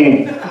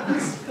Tiffany?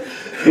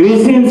 Have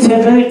you seen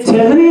Tiffany?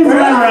 Tiffany's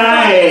not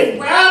right.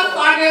 Where the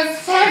fuck is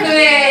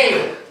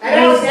Tiffany? I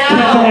don't Where's know.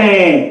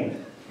 Tiffany?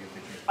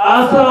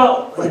 Also,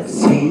 like,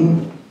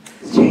 Shane,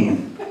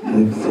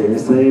 like,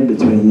 seriously,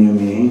 between you and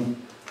me,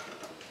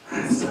 I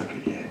suck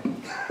your dick.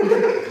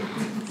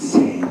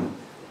 Shane,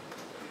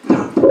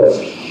 don't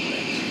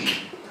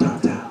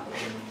tell.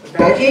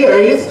 Becky,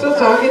 are you still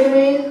talking to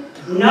me?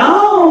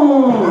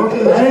 No, I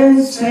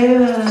didn't say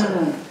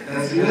that.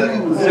 Let's do a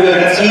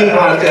team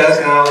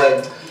podcast now.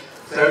 Like,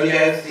 so have you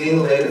guys seen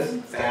the latest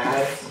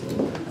fads?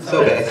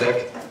 So basic.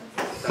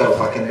 So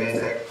fucking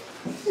basic.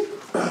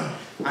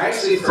 I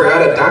actually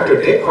forgot a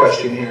Dr. Dick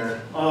question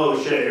here. Oh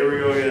shit, here we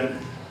go again.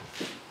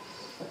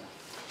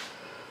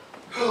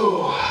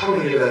 Oh, I'm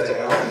gonna give that to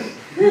Alan. Is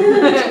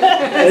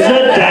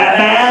it that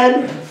bad?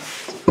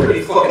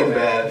 Pretty fucking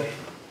bad.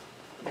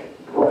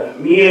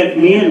 Me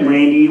and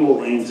Randy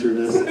will answer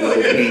this as a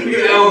team.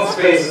 Alan's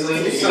face is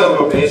like, you son of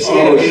a bitch.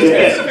 Oh, He shit.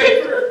 had a piece of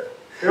paper.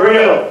 Here we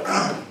go.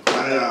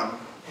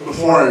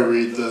 Before I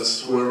read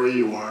this, whoever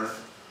you are,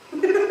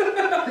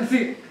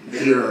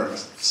 you're a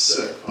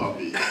sick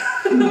puppy.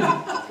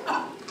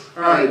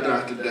 Alright,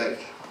 Dr. Dick.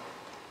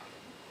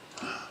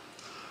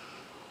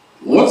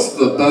 What's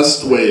the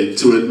best way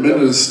to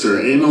administer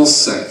anal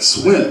sex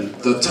when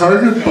the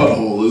target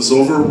butthole is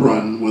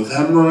overrun with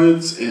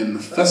hemorrhoids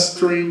and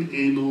festering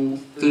anal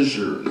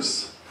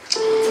fissures?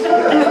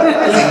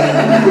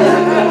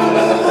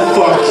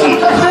 Fuck you.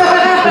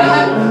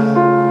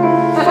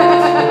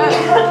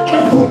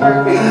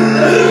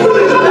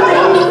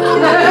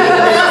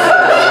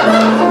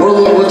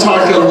 We're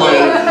talking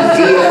like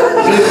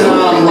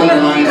Vietnam, like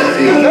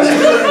minefield.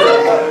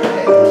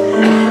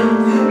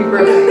 You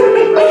broke it.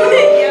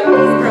 Yeah,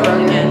 he's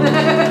broken it.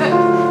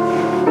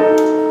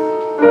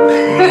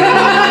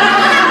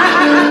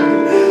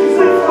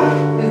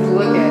 Just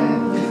look at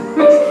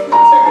it.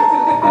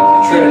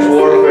 Trench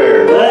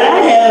warfare. But I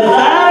have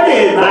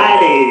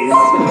bodies.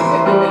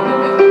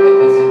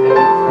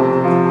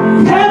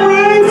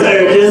 Hemorrhoids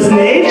are just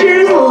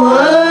nature's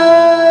love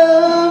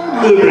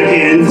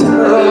lubricant.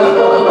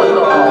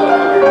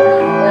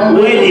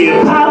 When you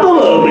pop them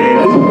open,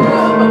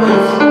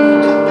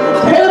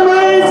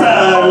 hemorrhoids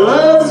are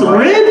love's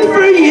rent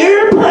for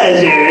your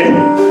pleasure.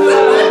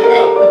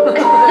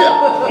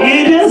 You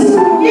just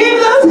give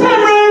those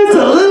hemorrhoids a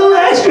little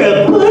extra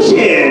push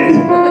in.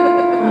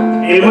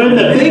 And when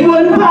the big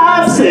one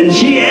pops and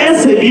she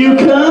asks if you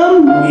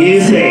come,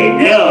 you say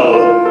no.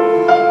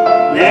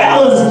 That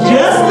was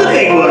just the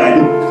big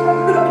one.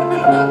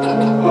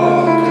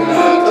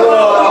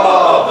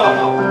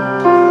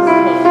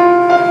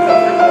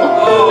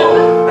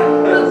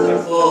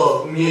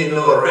 Oh, me and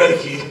Noah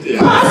Reiki.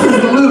 Pop is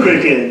the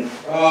lubricant.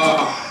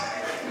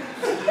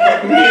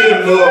 Me and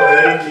Noah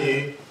Reiki.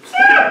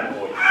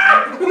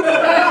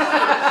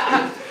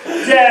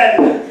 Dad.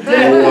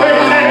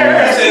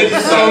 You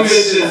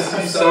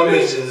some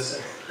bitches.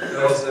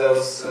 That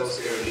was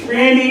scary.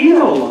 Randy, you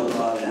know a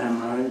lot of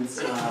hemorrhoids.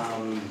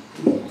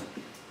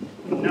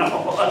 No.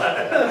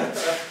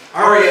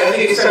 Alright, I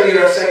think it's time to get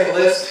our second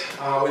list,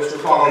 which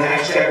we're calling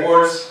Hashtag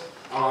Wars.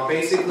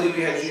 Basically,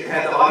 we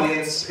had the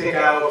audience pick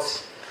out,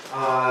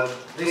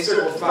 they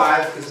circled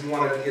 5 because we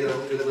wanted to get a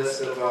good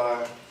list of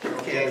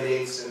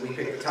candidates, and we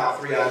picked the top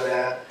 3 out of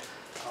that,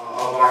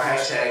 of our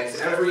hashtags.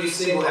 Every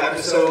single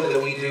episode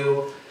that we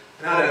do,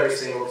 not every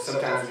single,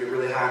 sometimes we get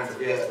really high and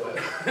forget, but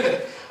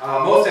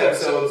most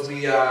episodes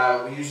we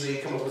usually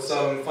come up with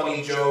some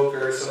funny joke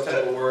or some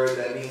type of word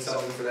that means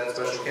something for that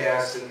special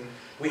cast, and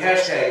we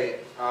hashtag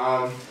it.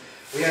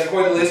 We have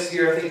quite a list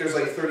here. I think there's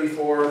like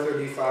 34,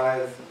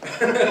 35.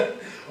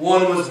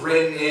 One was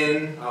written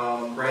in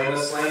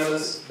Grandma's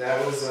Slammas.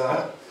 That was,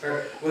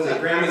 or was it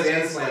Grandma's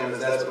and Slammas?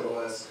 That's what it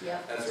was. Yeah.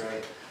 That's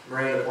right.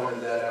 Miranda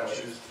pointed that out.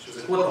 She was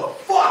like, what the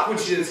fuck? When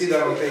she didn't see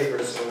that on the paper,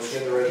 so she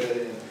had to write that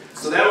in.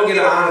 So that will get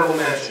an honorable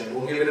mention.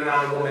 We'll give it an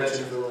honorable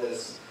mention for the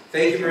list.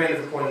 Thank you, Miranda,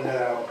 for pointing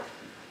that out.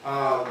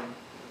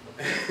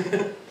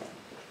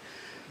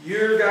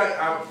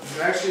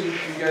 Actually,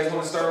 you guys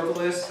want to start with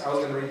the list? I was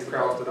going to read the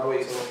crowds, but I'll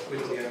wait till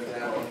the end for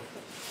that one.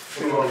 What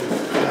do you want to do?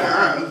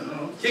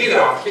 Kick it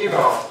off.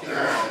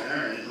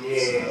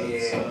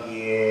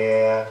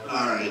 Yeah.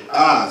 Alright,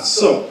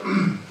 so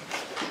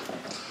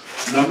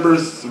number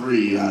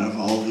 3 out of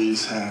all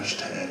these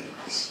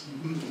hashtags.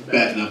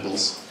 Bat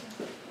nipples.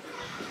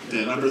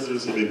 Yeah, number 3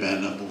 is gonna be bat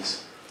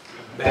nipples.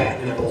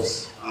 Bat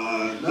nipples.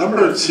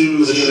 Number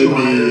 2 is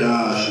gonna be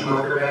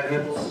Schumacher bat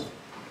nipples?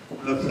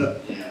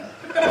 yeah.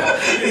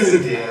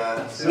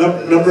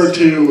 Number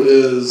 2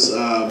 is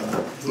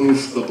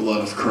Boof the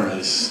Blood of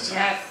Christ.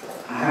 Yes.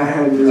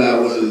 I knew That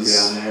was was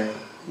down there.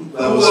 Who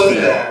was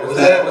that? Was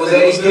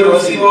that you,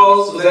 Rusty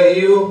Balls? Was that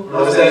you?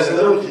 Or was that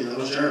Little Key? That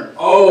was Jeremy.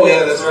 Oh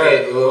yeah, that's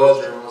right. It was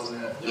Jeremy,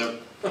 wasn't it? Yep.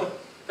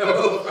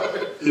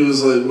 He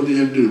was like, "What are you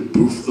gonna do?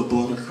 Boof the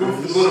blood of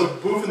Christ?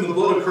 Boof in the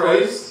blood of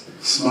Christ.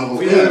 Smuggle?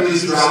 We Yeah, had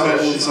he's these drama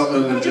smuggled shit.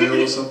 something in jail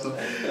or something."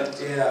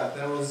 Yeah,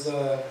 that was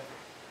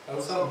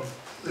something.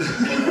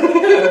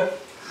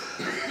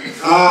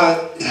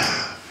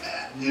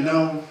 You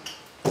know,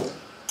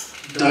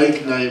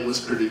 Dyke Night was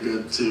pretty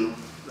good too.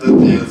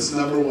 Yeah, it's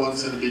number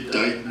one's gonna be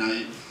Dyke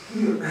Night.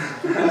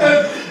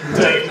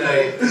 Dyke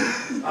Night.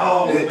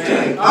 Oh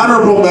man.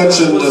 Honorable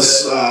mention to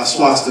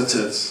Swasta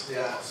Tits.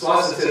 Yeah,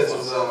 Swasta Tits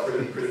was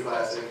pretty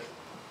classic.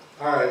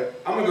 All right,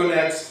 I'm gonna go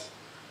next.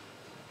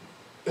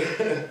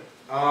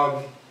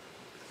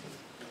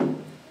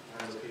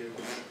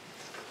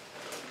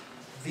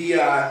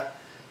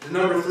 The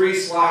number 3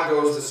 slot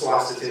goes to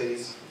Swasta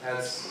Titties.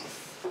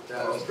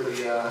 That was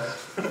pretty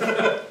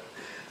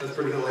that's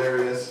pretty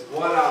hilarious.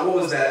 What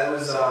was that? That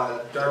was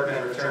Dark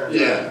Knight Returns.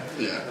 Yeah.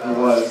 It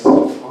was.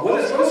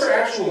 What's her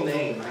actual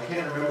name? I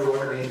can't remember what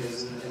her name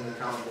is in the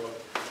comic book.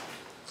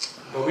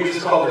 But we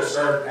just called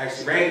her,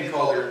 actually Randy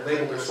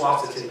labeled her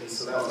Swasta Titties,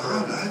 so that was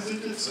I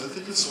think it's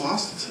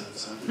Swasta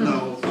Tits.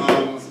 No,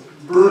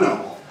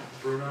 Bruno.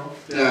 Bruno?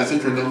 Yeah, I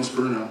think her name's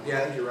Bruno. Yeah,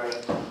 I think you're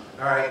right.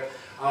 All right.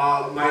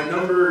 My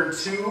number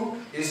 2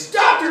 is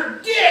Dr.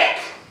 Dick!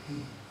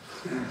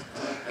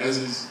 As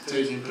he's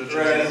taking pictures.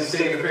 Right, as he's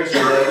taking a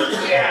picture,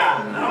 like,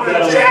 yeah, I'm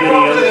gonna jack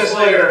off to this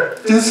later.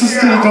 This is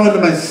gonna go into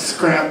my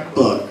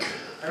scrapbook.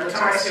 Every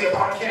time I see a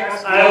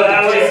podcast,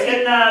 I was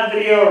in that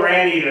video of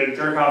Randy to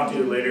jerk off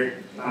to later.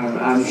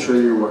 I'm sure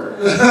you were.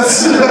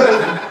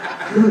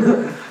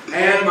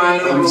 And my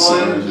number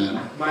sorry,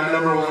 one, my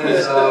number one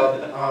is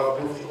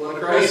Boof the Blood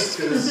of Christ,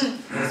 because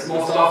it's the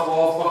most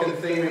off-the-wall fucking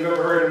thing we've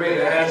ever heard and made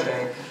a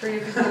hashtag.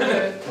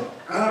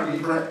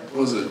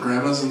 Was it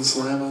Grandmas and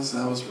Slammas?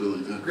 That was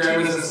really good.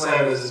 Grandmas and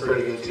Slammas is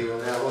pretty good too,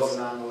 and that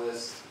wasn't on the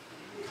list.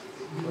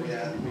 But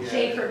yeah.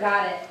 Shane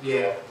forgot it.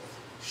 Yeah.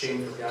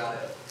 Shane forgot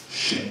it.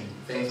 Shame.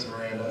 Thanks,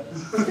 Miranda.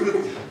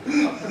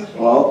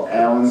 Well,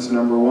 Alan's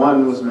number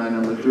 1 was my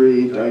number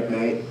 3, Dyke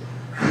Knight.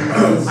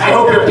 I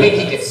hope your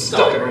pinky gets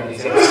stuck in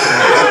Randy's ass.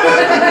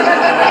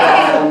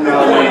 Oh,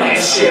 no. Point that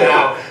shit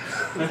out.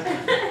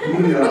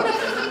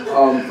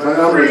 My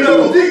number 2.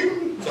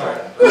 Sorry.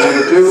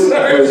 Number 2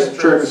 was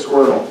Trick or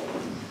Squirtle.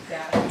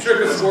 Yeah. Trick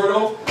or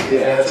Squirtle?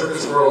 Yeah, Trick or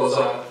Squirtle was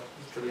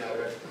pretty out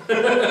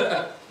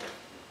there.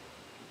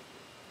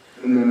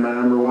 And then my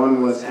number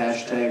 1 was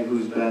hashtag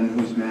Who's Ben,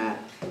 Who's Matt.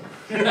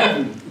 I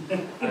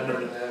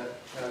remember that.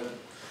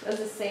 That was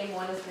the same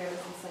one as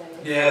Grandma's and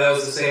Slammas. Yeah, that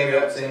was the same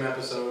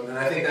episode, and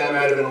I think that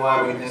might have been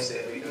why we missed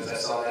it, because I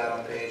saw that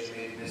on the page and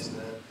maybe missed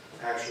the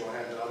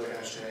other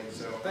hashtag,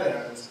 so that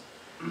happens.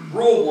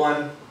 Rule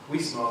 1, we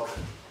smoke.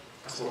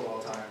 I smoke all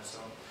the time, so.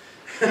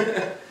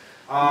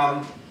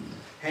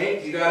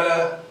 Hank, you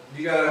got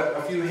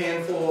a few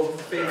handful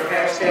of favorite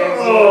hashtags?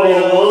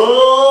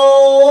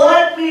 Oh,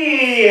 let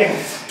me.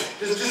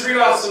 Just read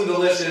off some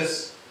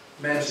delicious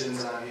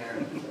mentions on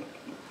here.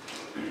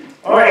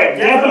 Alright,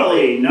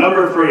 definitely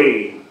number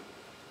 3.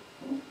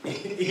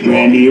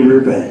 Randy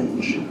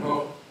Revenge.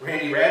 Oh,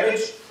 Randy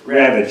Ravage?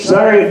 Ravage.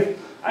 Sorry,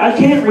 I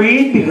can't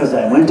read because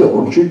I went to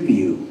Orchard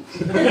View.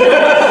 That's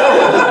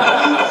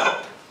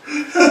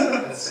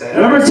sad.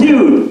 Number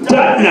 2,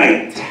 Dot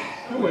Night.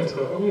 I went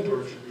to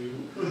Orchard View.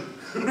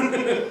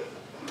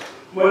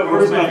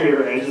 Where's my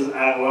favorite?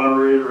 I want to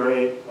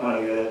reiterate when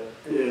I get it.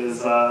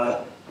 Is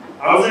I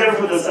was there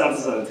for this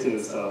episode too,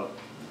 so.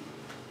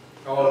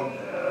 Oh,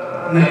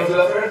 Night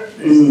Fluffer?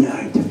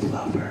 Night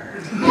Fluffer.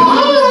 I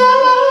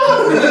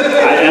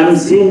am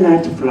the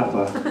Night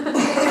Fluffer.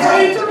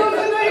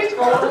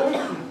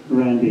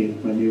 Randy,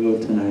 when you go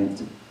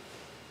tonight,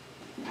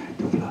 Night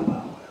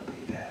Fluffer will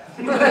be there.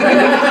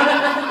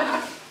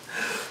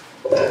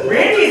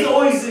 Randy's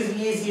always the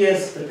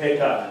easiest to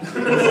pick on. It's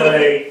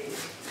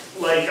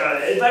like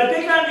if I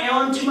pick on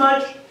Alan too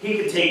much, he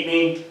could take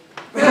me.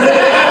 She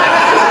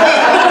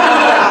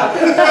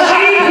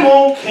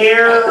won't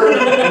care.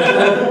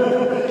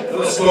 I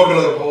was smoking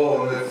to the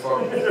bowl and that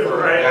fucking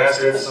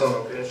bastard son of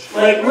a bitch.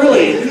 Like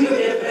really,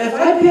 if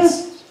I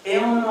pissed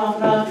Alan off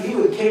enough, he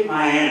would kick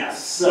my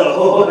ass.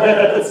 So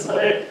it's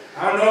like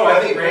I don't know, I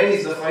think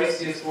Randy's the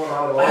feistiest one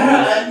out of all of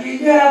us.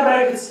 yeah, but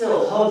I could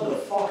still hug the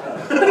fuck out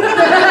of him.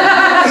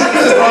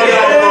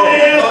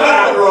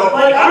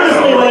 Like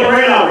honestly, like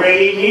right now,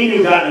 Randy, me and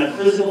you got in a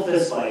physical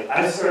fist fight.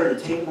 I started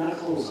taking my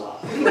clothes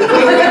off. I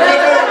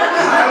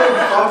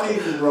would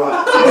fucking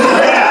run.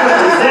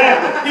 Yeah,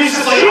 exactly. He's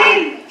just like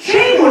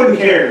Shane wouldn't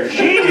care.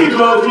 Shane could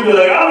go up to me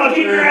like, I'm gonna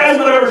kick your ass,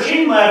 whatever.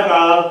 Shane laughed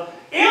off.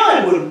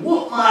 Alan would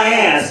whoop my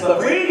ass, but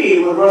Randy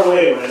would run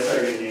away when I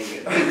started getting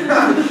naked.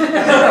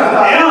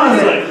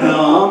 Alan's like,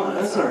 no,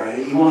 that's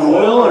alright. You want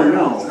oil or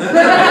no?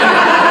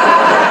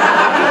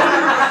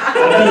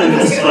 I've been in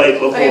this fight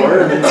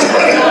before.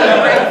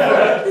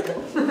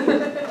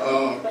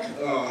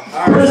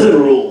 Prison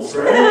rules,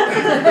 right?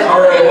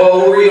 Alright, well,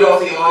 we'll read off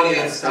the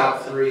audience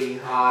top 3.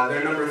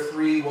 Their number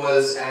 3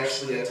 was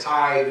actually a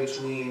tie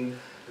between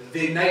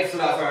the Night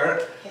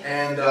Fluffer,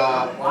 and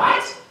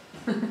what?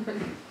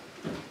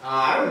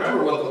 I don't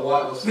remember what the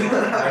what was from.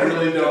 I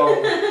really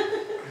don't.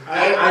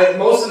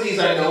 Most of these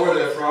I know where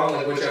they're from,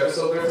 like which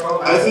episode they're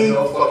from. I have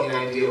no fucking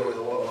idea where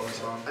the what one's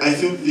from. I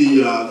think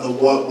the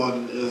what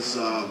one is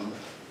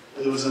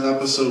it was an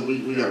episode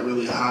we got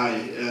really high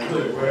and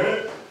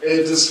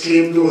it just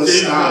came to a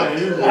stop.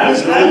 It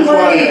was really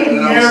quiet and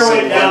I was narrow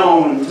it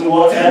down to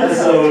what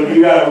episode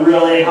you got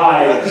really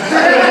high.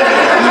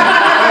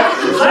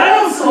 I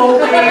don't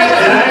smoke it,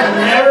 and I've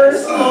never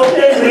smoked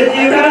it with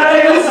you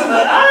guys,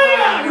 but I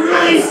got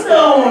really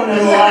stoned in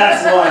the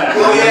last one.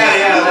 Oh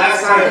yeah,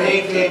 last time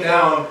Hank came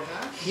down,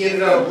 he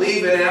ended up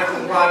leaving after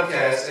the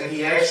podcast, and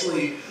he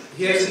actually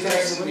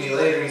texted me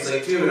later, and he's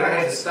like, dude, I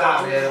had to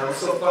stop, man, I'm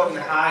so fucking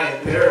high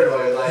and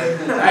paranoid, like,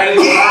 I had to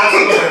go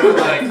hospital for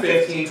like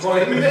 15,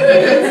 20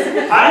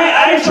 minutes.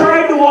 I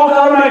tried to walk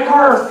out of my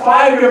car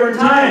 5 different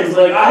times,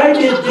 like, I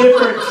did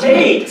different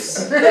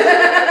takes to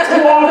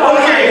walk out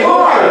of my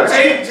car.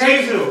 Take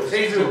two.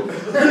 You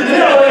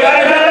know, like,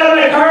 I got out of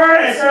my car,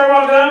 and I started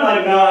walking out, I'm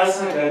like, no, that's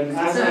not good,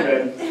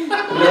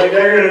 Like,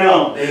 they're gonna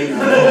know. And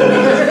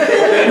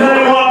then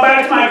I walked back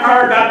to my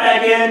car, got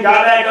back in,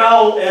 got back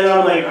out, and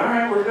I'm like,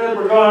 alright, we're good,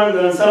 we're going.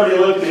 And then somebody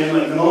looked at me and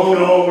like,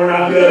 no, we're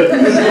not good.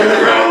 Look at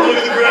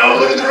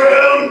the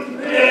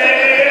ground.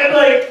 And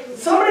like,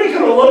 somebody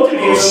could have looked at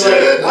me and was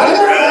like, why did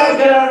I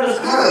get out of this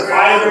car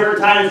 5 different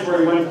times before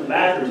he went to the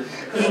bathroom?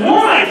 Because one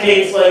of my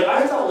takes, like,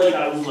 I felt like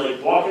I was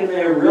like walking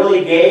there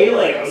really gay,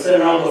 like I was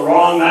sending out the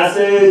wrong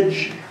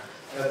message.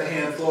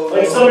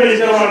 Like somebody's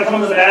gonna want to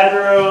come to the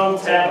bathroom,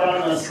 tap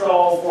on the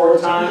stall 4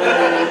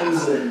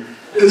 times. And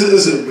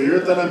Is it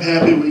weird that I'm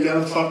happy we got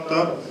him fucked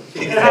up?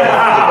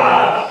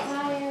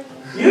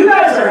 You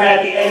guys are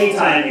happy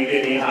anytime you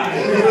get me high.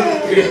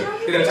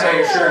 You're gonna tie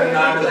your shirt and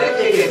not be like,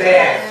 take it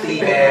back, tea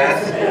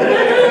bath.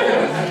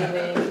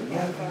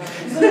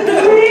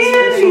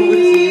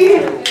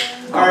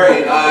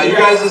 Alright, you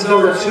guys'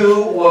 number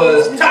 2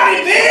 was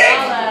Tiny Pig!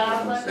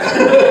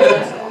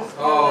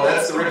 Oh,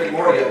 that's the Rick and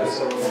Morty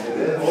episode.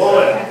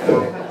 Boy.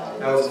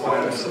 That was a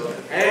fun episode.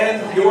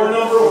 And your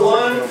number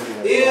 1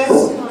 is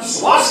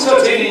Swasta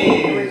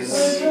Titties.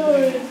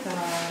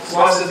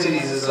 Swasta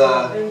Titties is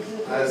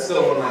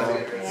still one of my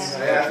favorites. I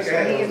think I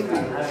had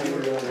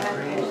those.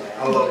 I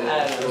love it.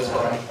 It was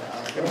fun.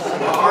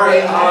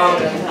 Alright,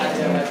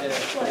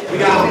 we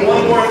got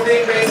one more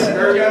thing,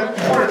 basically, or we got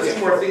 1 or 2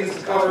 more things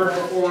to cover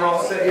before we're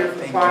all set here for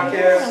the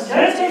podcast. Can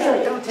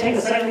I take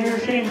a second here,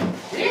 Shane?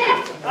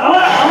 Yeah. I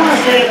want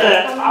to say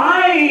that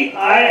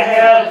I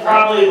have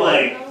probably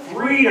like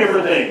 3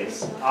 different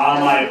things on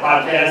my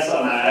podcast,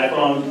 on my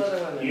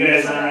iPhone. You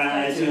guys aren't on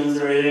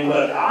iTunes or anything,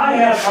 but I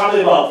have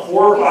probably about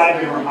 4 or 5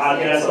 different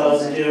podcasts I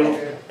listen to,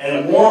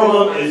 and one of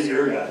them is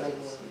your guys'.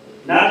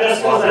 Not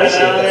just because I'm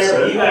down there,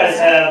 but you guys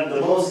have the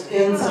most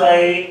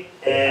insight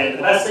and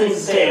the best things to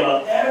say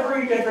about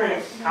every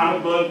different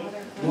comic book,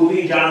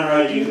 movie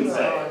genre you can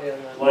say.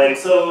 Like,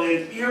 so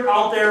if you're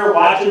out there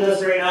watching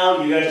this right now,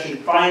 you guys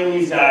should find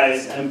these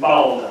guys and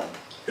follow them.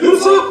 Hit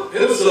us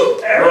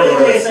up! Everything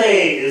they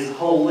say is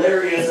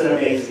hilarious and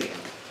amazing.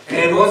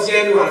 And once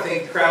again, we want to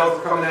thank the crowd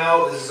for coming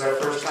out. This is our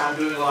first time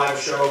doing a live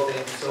show.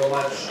 Thank you so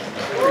much. I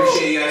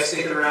appreciate you guys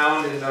sticking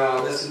around and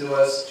listening to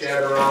us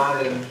jabber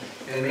on and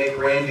make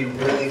Randy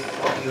really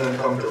fucking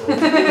uncomfortable.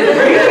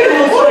 Randy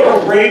looks like a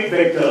rape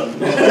victim.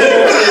 You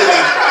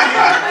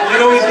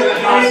know he's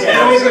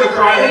gonna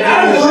cry me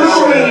down in the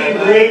shower. I'm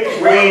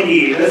raped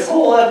Randy this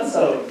whole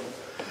episode.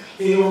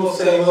 He almost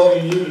said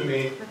loving you to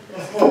me.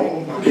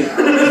 Oh my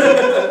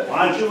God.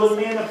 Why don't you look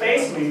me in the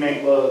face when we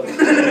make love?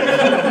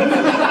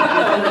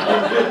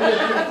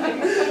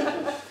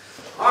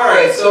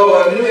 Alright,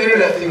 so a new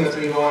internet thing that's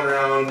been going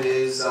around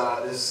is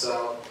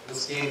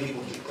this game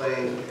people keep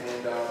playing,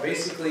 and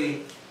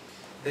basically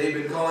they've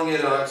been calling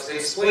it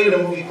explain a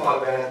movie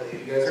plot badly.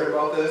 You guys heard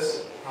about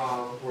this?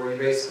 Where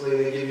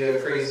they give you a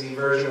crazy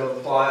version of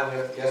the plot and you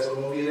have to guess what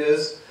movie it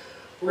is.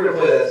 We're gonna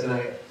play that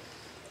tonight.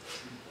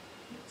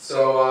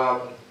 So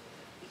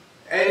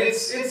and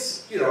it's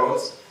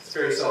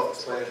very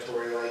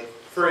self-explanatory. Like,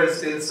 for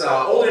instance,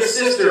 older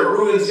sister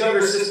ruins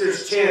younger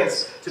sister's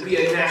chance to be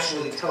on a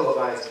nationally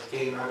televised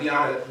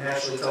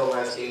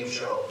game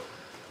show.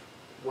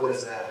 What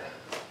is that?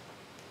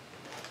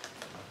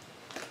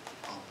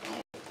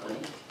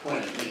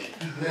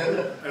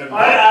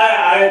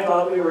 I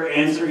thought we were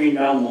answering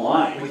down the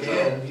line. We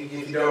can.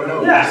 If you don't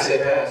know, yeah. You say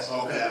pass.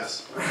 I'll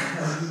pass.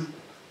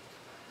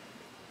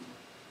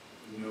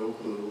 No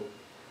clue.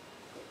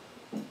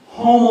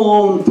 Home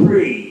Alone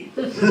 3.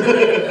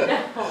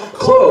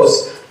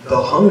 Close. The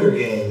Hunger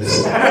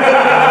Games.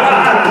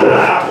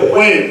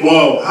 Wait,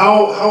 whoa.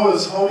 How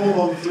is Home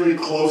Alone 3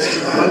 close to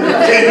the Hunger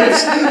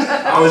Games?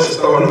 I was just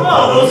throwing them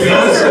out. Oh, those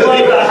sisters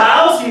like the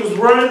house? He was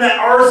running that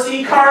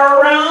RC car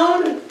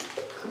around?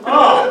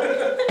 Oh.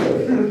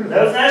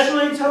 That was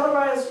nationally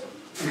televised.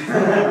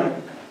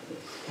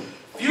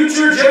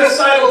 Future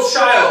genocidal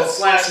child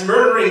 /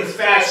 murdering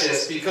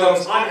fascist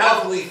becomes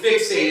unhealthily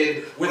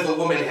fixated with a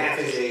woman half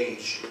his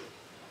age.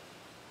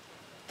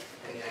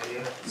 Any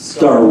idea?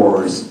 Star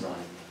Wars.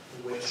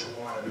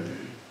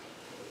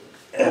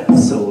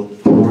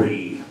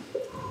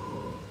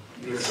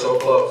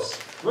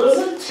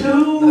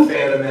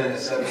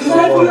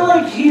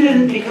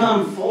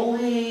 become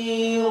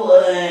fully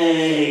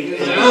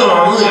like.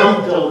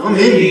 I'm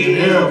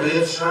Indian now,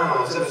 bitch.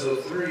 Oh, it's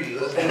episode 3.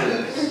 Let's do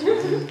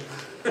this.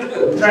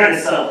 I'm trying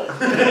to sell it.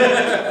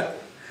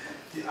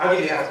 I'll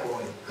give you half a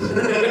point.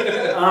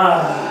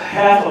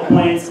 Half a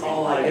point's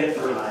all I get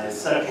for my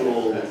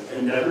sexual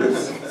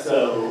endeavors.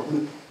 So.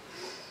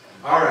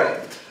 Alright.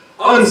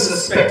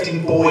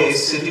 Unsuspecting boy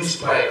is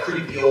seduced by a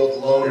creepy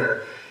old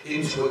loner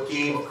into a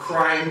game of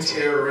crime,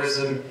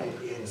 terrorism,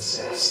 and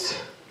incest.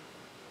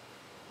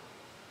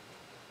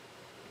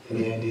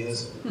 Any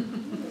ideas?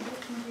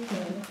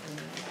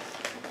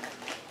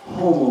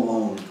 Home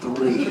Alone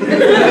 3.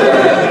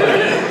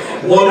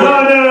 No,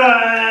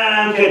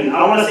 I'm kidding.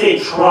 I want to say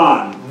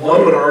Tron.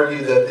 One would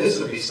argue that this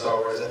would be Star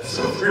Wars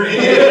Episode 3.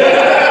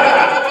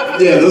 Yeah,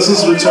 this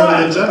is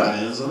Return of the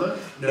Jedi, isn't it?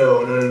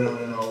 No.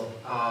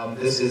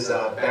 This is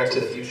Back to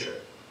the Future.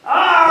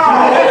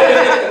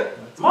 Oh!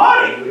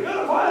 Marty, we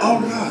got a question. Oh,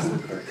 God.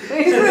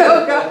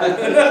 Oh,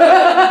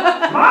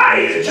 God.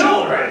 Marty, the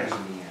children.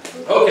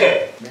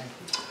 Okay.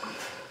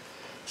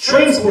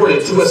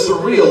 Transported to a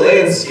surreal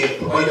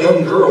landscape, a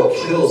young girl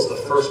kills the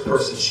first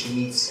person she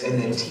meets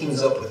and then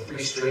teams up with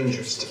 3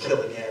 strangers to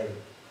kill again.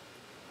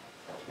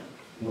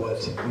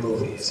 What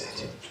movie is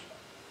it?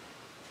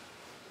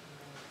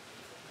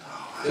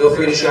 Feel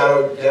free to shout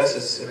out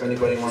guesses if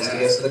anybody wants to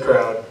guess in the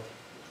crowd.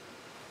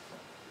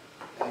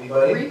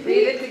 Anybody?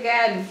 Repeat it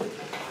again.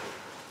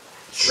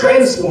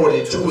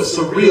 Transported to a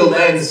surreal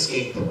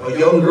landscape, a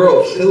young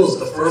girl kills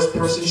the first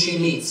person she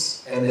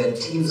meets and then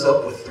teams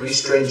up with 3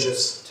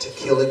 strangers to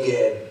kill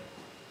again.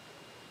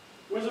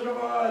 Wizard of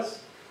Oz.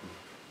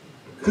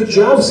 Good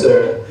job,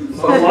 sir.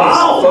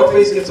 Wow.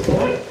 Fuckface gets a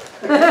point.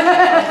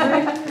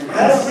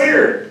 That's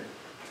weird.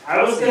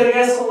 I was gonna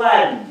guess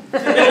Aladdin.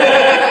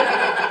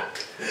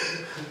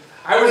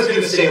 I was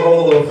going to say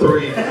Home Alone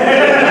 3.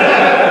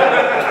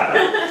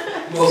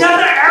 Got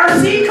the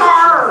RC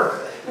car!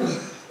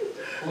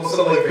 Almost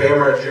sound like Bam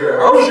Margera.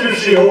 I was going to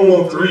say Home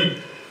Alone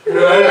 3.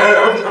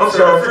 I'm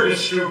sorry, I'm pretty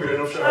stupid.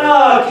 I'm sorry.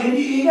 Oh,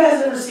 you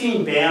guys ever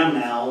seen Bam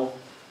now?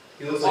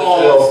 He looks like Phil.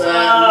 Oh,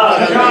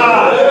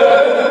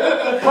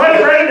 God. My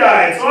friend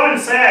died, so I'm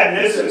sad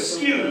and it's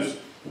excused.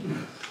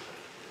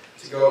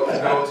 To go to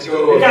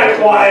We got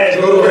quiet. a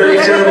very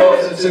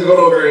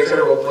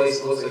terrible place.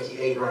 It looks like he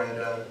ate Ryan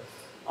Dunn.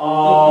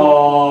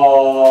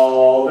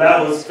 Oh, that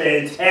was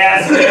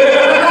fantastic.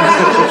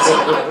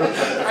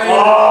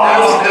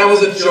 That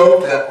was a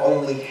joke that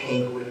only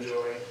Hank would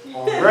enjoy.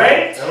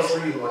 Right? That was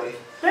for you, buddy.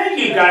 Thank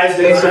you guys.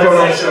 Thanks for coming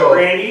on the show.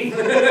 Randy.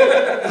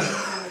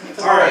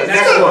 All right,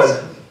 next one.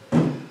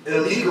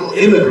 Illegal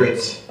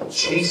immigrant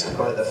chased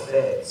by the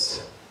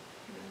feds.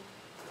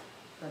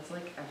 That's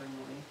like every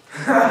movie.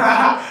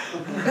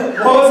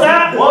 What was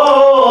that?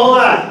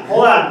 Whoa,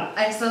 hold on.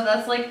 I said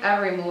that's like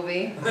every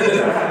movie.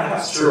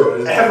 It's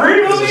true.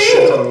 Every There's a movie?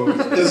 shit ton of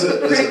movies. Is it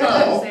Pretty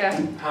Paul? close, yeah.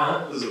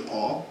 Huh? Is it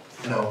Paul?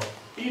 No.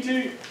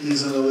 E.T.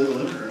 He's an illegal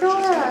immigrant.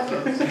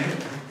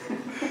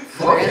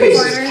 Fuckface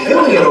is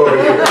killing it over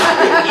here.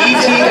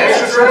 E.T.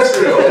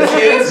 extraterrestrial. That's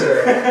the answer.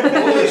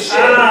 Holy shit.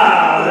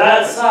 Ah,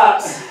 that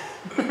sucks.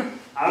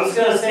 I was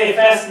gonna say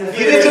Fast and the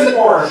Furious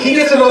 4. He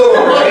gets another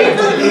one right.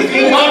 If he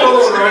gets another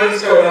one right,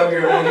 he's going up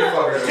here and you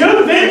fuckers.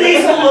 Dude, Vin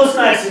Diesel looks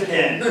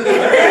Mexican.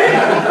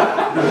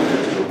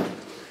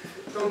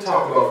 Don't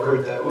talk about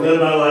Groot that way. Live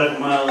my life a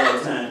mile at a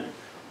time.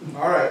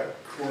 Alright.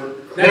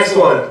 Next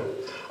one.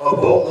 A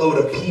boatload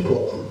of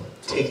people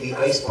take the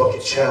ice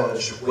bucket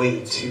challenge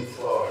way too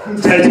far.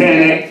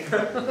 Titanic.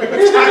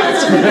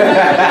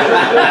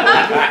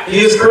 He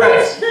is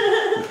correct.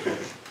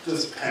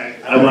 Just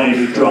pack. I want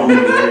you to draw me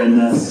in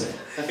this.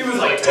 He was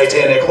like,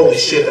 Titanic, holy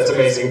shit, that's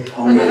amazing. I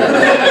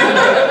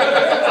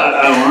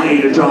want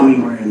you to draw me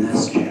wearing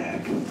this,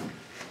 Jack.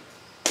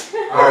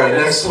 Alright,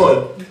 next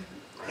one.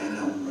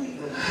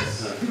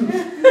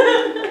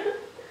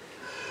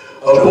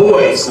 A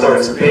boy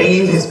starts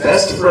banging his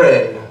best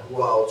friend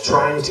while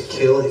trying to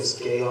kill his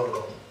gay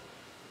uncle.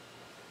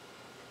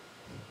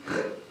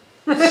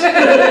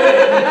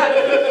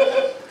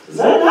 Is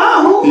that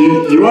now?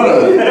 You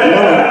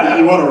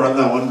wanna run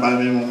that one by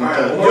me one more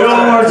time? One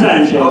more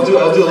time, Jack. I'll do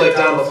it like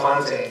Don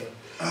LaFontaine.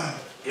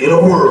 In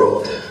a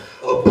world,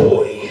 a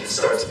boy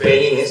starts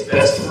banging his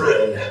best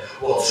friend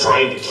while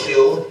trying to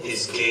kill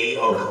his gay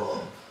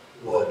uncle.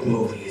 What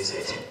movie is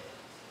it?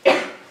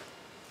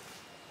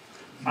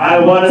 I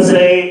want to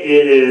say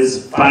it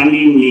is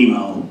Finding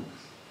Nemo.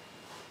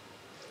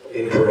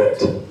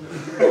 Incorrect.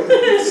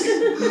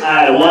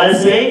 I want to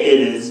say it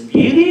is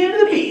Beauty and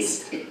the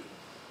Beast.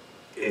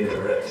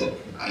 Incorrect.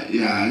 I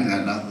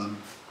got nothing.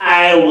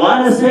 I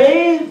want to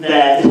say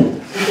that.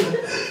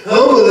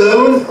 Home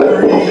Alone 3.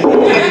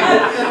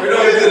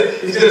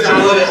 He's gonna John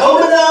Lovett.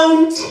 Home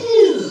Alone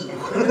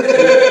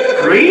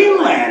 2. Green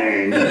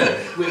Lantern.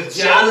 With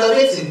John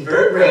Lovett and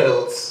Burt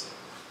Reynolds.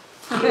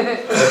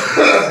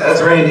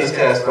 That's Randy's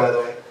cast, by the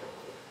way.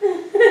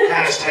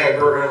 Hashtag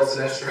Burt Reynolds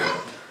and Astro.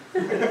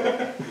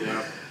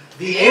 Yeah.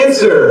 The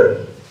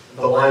answer,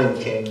 The Lion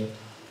King.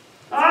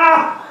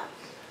 Ah!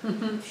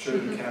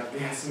 Should have kept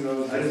guessing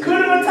those. Could have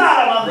been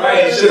taught him.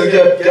 Right, you should have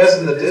kept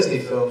guessing the Disney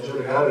film. Should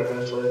have got it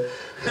eventually.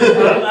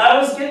 I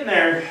was getting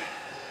there.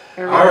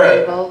 All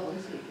right.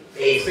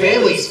 A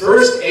family's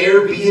first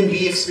Airbnb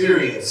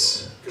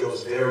experience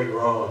goes very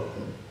wrong.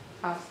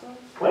 Hostel?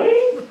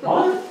 Wait,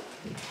 what?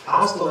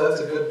 Hostel,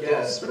 that's a good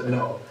guess, but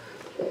no.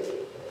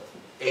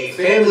 A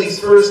family's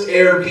first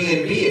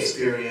Airbnb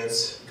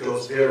experience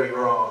goes very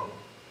wrong.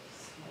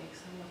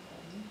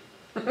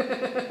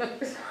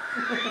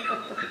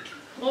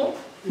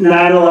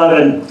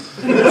 9/11.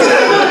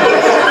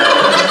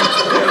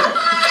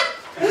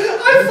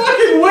 I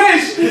fucking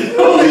wish!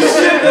 Holy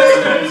shit, that's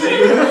crazy.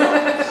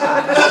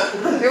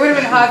 It would have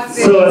been hot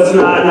city. So it's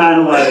not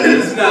 9/11.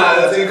 It's not,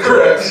 that's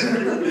incorrect.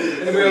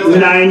 Anybody else?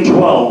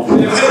 9/12.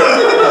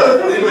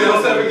 Anybody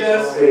else have a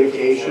guess?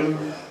 Vacation.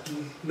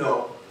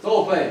 No. The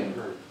whole thing.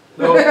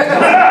 No.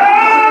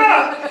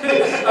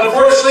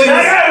 Unfortunately,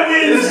 That guy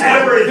wins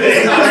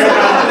everything.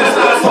 it's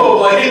not so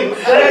lame.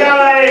 That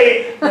guy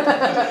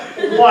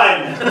won.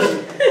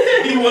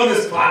 He won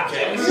this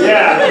podcast.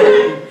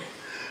 Yeah.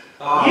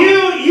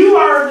 You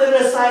are the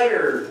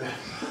decider.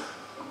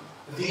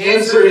 The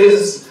answer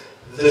is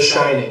The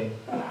Shining.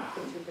 Yeah,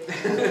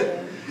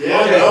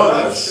 Okay. no,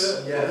 that's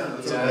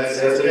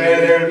That's an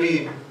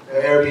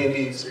Airbnb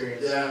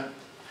experience. yeah.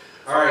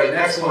 All right,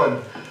 next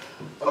one.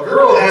 A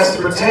girl has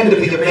to pretend to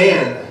be a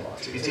man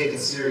to be taken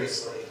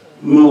seriously.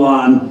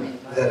 Mulan.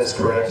 That is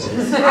correct.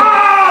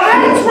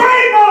 Ah, that's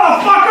right,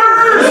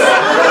 motherfuckers!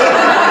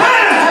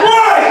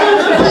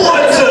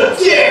 What's a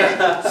dick?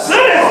 That is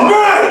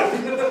right!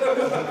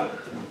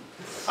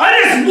 I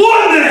just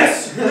won this!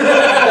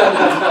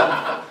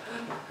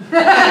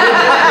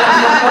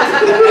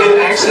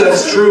 And actually,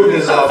 that's true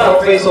because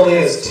Fuckface only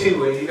has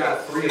 2, and you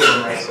got 3 of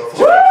them right so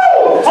far.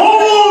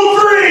 Whole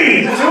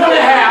 3!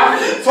 2.5.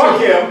 Fuck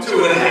him.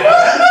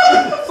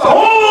 2.5.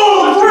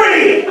 Whole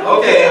 3!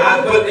 Okay,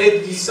 but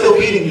he's still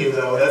beating you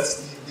though.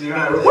 You're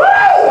not really.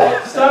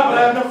 Stop,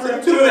 I have no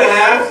friends.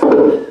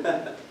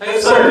 2.5.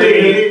 I'm sorry,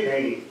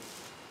 Hey.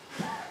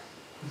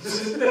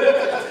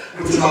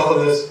 Who's all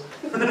of this?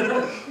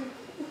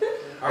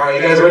 All right,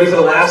 you guys ready for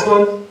the last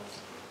one?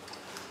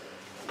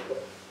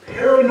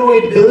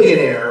 Paranoid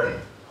billionaire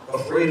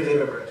afraid of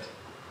immigrant.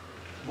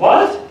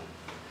 What?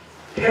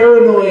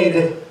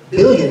 Paranoid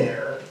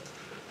billionaire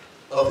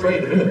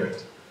afraid of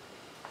immigrant.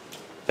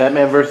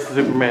 Batman versus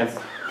Superman.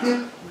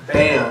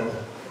 Bam.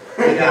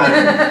 You got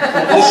it.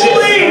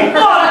 Holy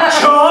fuck,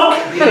 Chunk!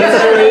 The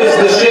answer is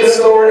the shit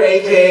store,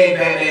 aka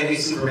Batman v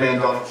Superman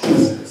Dawn of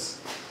Justice.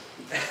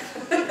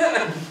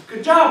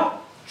 Good job,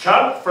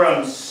 Chunk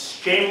from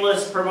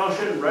Shameless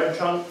Promotion, Red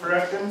Chunk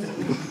Productions.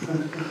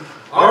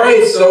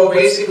 Alright, so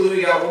basically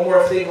we got one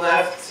more thing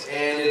left,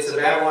 and it's a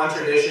Babble-On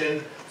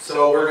tradition,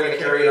 so we're going to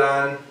carry it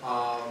on.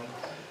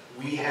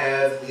 We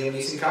have Liam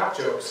Neeson cock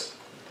jokes.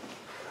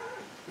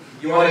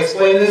 You want to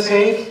explain this,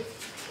 Hank?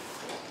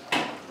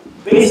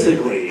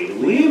 Basically,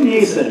 Liam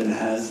Neeson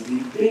has the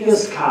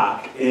biggest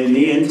cock in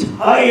the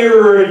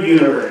entire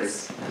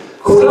universe.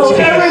 So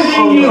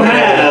everything you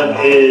have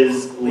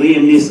is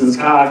Liam Neeson's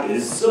cock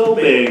is so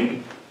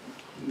big,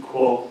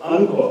 quote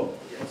unquote.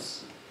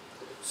 Yes.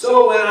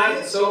 So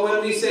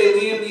when we say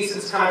Liam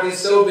Neeson's cock is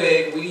so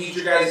big, we need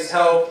your guys'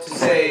 help to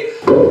say,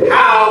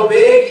 how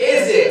big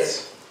is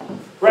it?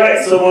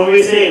 Right, so when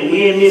we say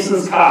Liam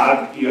Neeson's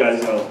cock, you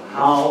guys go,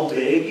 how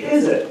big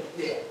is it?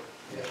 Yeah.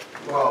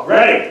 Well,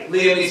 Right.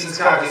 Liam Neeson's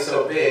cock is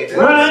so big.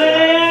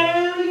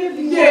 Right.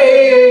 Yeah.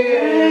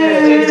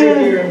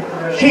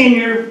 Kane,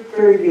 you're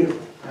very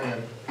beautiful. I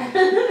am.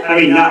 I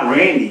mean, not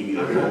Randy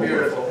beautiful. I'm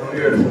beautiful. I'm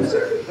beautiful,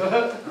 sir.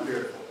 I'm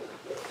beautiful.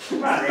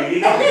 Come on,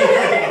 Randy.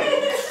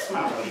 Come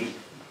on, buddy.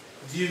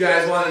 Do you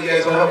guys want to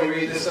help me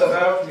read this stuff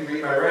out? Can you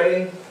read my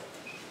writing?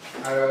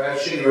 I have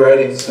shitty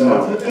writing, so.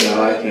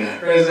 No, I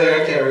can't. Ray's like,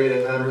 I can't read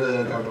it. I'm really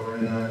uncomfortable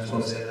right now. I just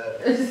want to say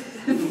that. I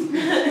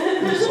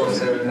just want to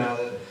say right now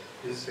that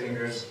his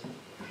fingers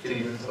get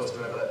even close to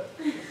my butt.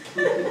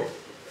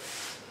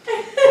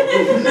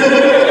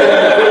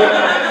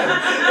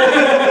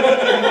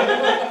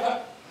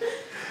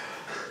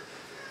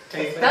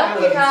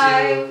 Selfie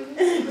time.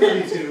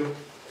 Me too.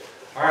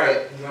 All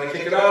right, you want to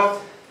kick it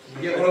off?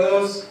 Can you get one of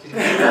those? Can you do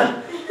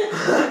that?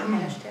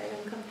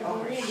 Hashtag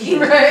uncomfortable reading.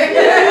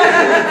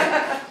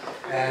 Right.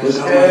 Look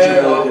how much I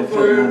can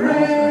fit in my mouth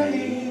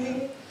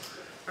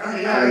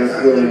Alright, I have a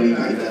feeling we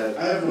can do I that.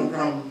 have no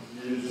problem.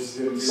 You just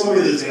some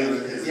of these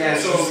hands. Yeah,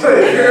 so.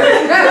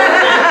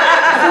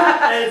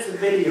 It's a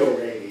video,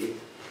 Randy.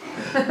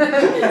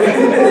 Randy,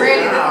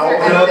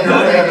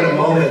 Not having a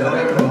moment. Not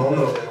having a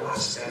moment. Okay, watch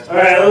this guy. All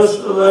right,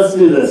 let's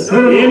do this.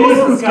 Liam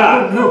Neeson's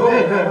cock. No,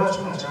 hey, watch.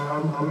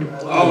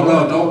 Oh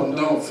no,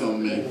 don't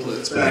film me.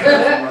 It's back.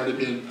 I'm already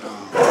being.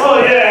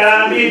 Oh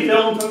yeah, I'm being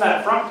filmed from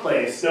that front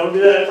place. Don't do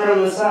that from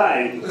the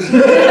side.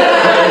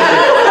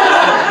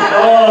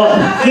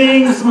 Oh,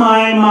 things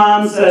my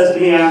mom says to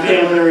me on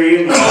family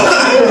reunion.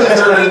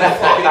 Turn into a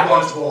fucking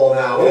punch bowl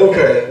now.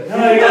 Okay.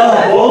 Like,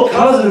 oh, both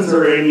cousins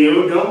are in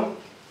you, don't?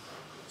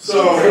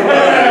 So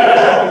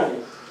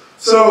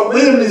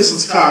Liam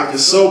Neeson's cock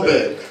is so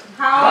big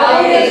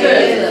How big is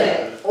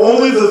it?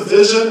 Only the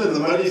Vision and the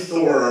Mighty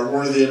Thor are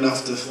worthy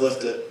enough to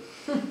lift it.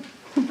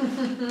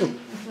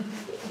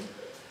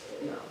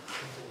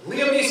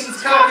 Liam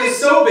Neeson's cock is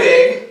so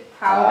big,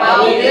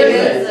 How big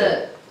is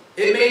it?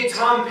 it made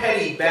Tom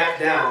Petty back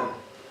down.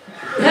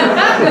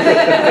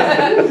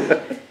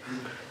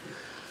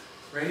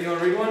 Randy, you want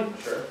to read one?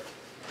 Sure.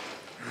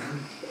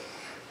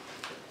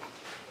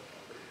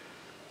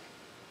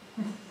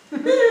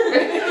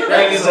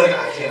 Randy's like,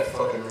 I can't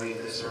fucking read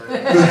this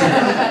right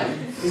now.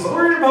 He's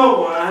worried about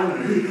what I'm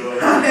going to do. He's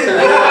like,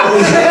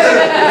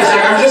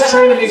 I'm just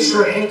trying to make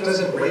sure Hank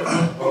doesn't rape me,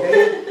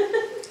 okay?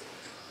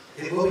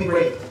 It will be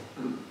rape.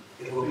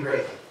 It will be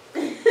rape.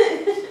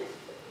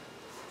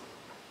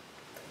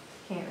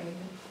 Can't read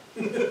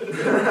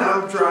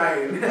I'm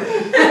trying.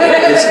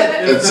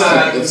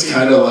 It's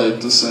kind of like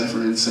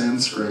deciphering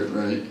Sanskrit,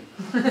 right?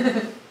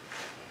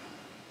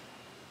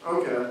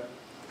 Okay.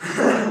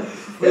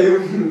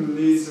 Liam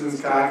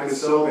Neeson's cock is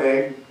so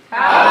big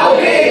How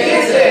big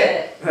is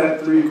it?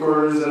 that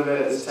 3/4 of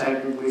it is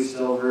technically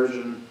still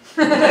virgin.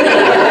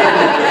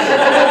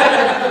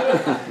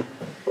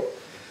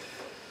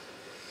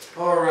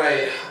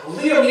 Alright,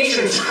 Liam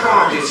Neeson's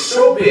cock is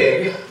so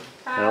big,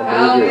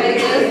 How big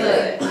is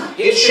it?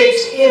 it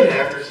shakes him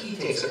after he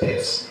takes a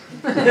piss.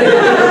 Another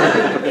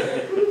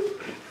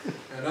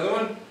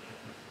one?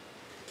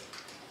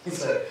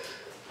 He's like,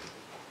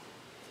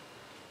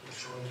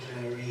 which one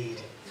can I read?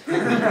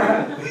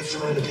 Which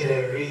one can I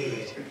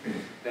read?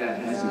 That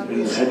hasn't been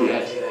Which said one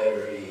yet. can I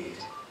read?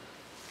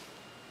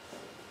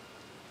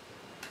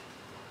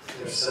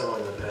 There's some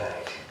on the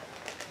back.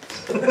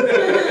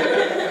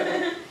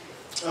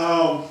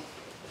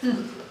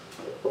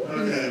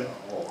 Okay.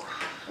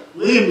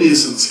 Liam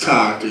Neeson's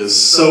cock is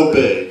so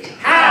big.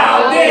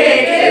 How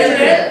big is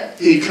it?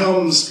 He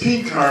comes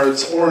pink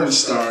hearts, orange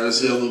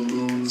stars, yellow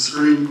moons,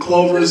 green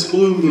clovers,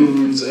 blue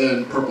moons,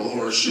 and purple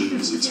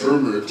horseshoes. It's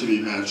rumored to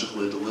be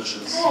magically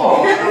delicious.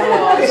 Oh,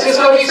 it's just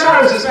Lucky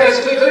Charms. It's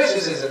magically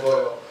delicious, is it,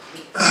 Boyle?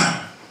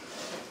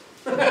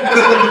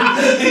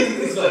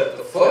 He's like,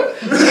 the fuck?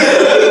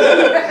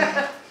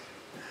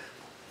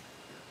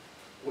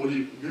 What are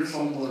you're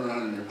fumbling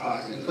around in your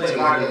pocket. Playing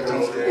pocket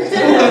over there.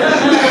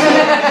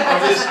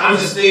 I'm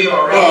just thinking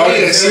about Oh,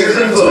 okay, right. so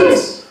you're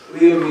influenced.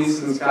 Liam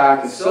Neeson's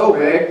cock is so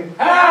big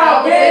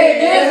How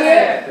big is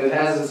it? it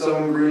has its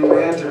own green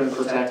lantern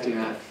protecting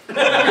it.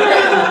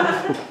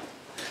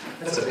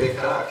 That's a big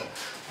cock.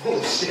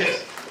 Holy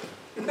shit.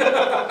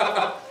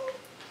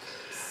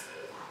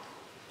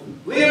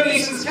 Liam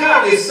Neeson's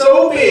cock is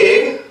so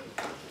big.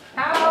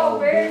 How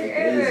big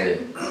is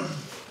it?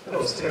 That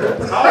was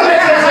terrible. How big is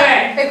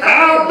it?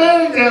 How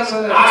big is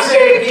it? I'll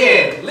say it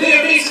again.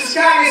 Liam Neeson's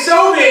cock is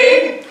so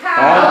big.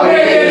 How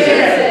big is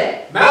it?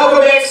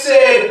 Malcolm X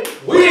said,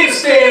 we didn't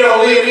stand on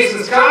Liam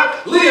Neeson's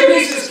cock. Liam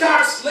Neeson's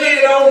cock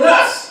landed on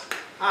us.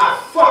 I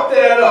fucked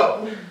that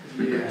up.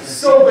 Yeah.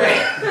 So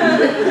bad.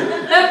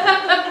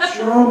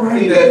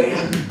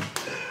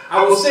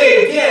 I will say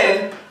it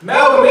again.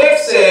 Malcolm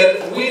X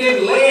said, we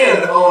didn't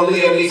land on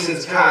Liam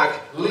Neeson's cock.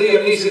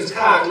 Liam Neeson's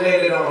cock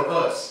landed on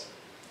us.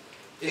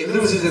 It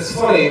loses its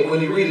funny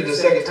when you read it a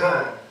second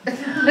time.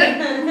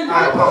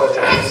 I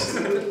apologize.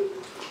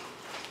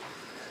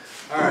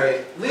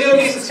 Alright. Liam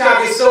Neeson's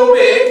cock is so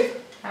big,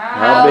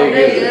 How big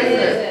is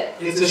it?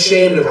 it's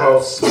ashamed of how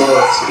small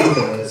its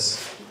human is.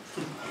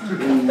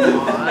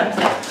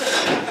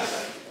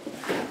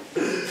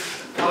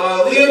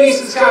 Liam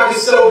Neeson's cock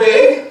is so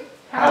big,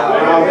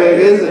 How big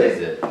is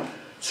it?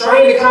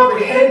 trying to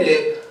comprehend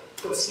it,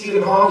 put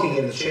Stephen Hawking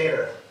in the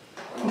chair.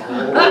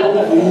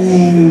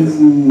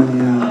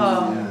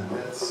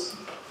 That's,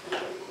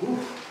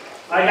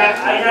 I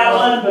got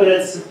one, but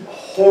it's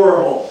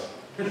horrible.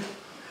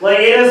 Like,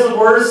 it is the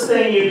worst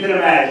thing you can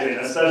imagine,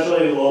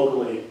 especially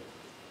locally.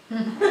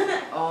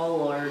 Oh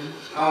Lord.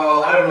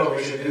 oh, I don't know if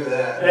we should do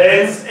that.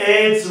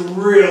 It's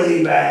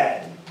really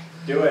bad.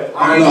 Do it.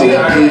 Alright,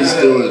 No, please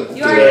do it.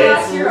 You already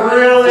It's lost your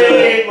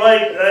really,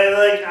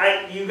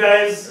 you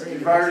guys,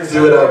 You've already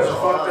Do it up.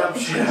 fucked up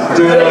shit.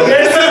 Do it up.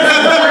 this is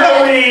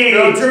really,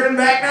 No turning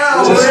back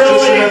now.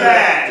 really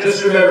bad.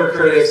 Just remember,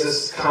 critics,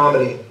 this is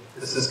comedy.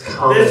 This is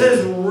comedy. This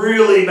is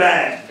really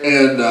bad.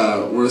 And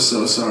we're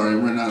so sorry.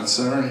 We're not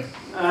sorry.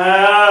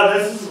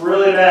 This is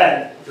really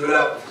bad. Do it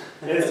up.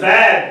 It's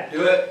bad.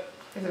 Do it.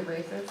 Is it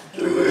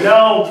racist?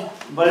 No,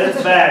 but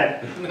it's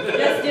bad.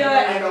 Just do it.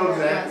 I know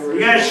exactly. You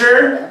guys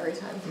sure? Every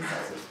time he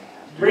says it's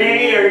bad.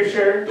 Brandy, are you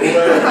sure?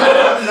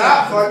 I'm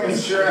not fucking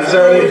sure. Is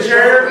there Are you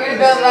sure? You're gonna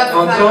build up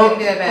On the top? time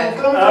to get bad.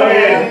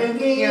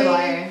 Okay. You're a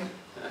liar.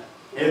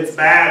 It's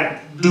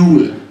bad. Do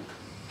it.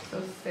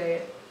 So say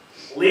it.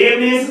 Liam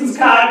Neeson's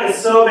cock is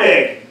so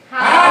big.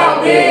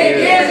 How big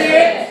is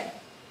it?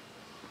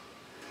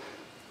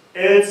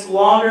 It's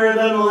longer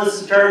than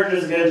Melissa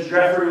charges against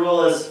Jeffrey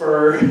Willis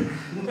for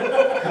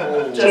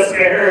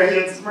Jessica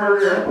Harrigan's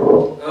murder.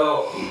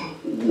 Oh.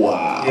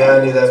 Wow. Yeah, I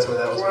knew that's where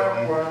that was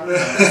going.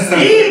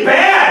 See,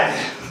 bad.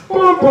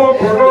 Oh.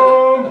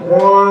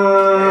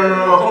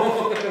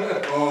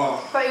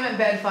 I thought you meant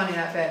bad funny,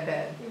 not bad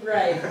bad.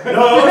 Right.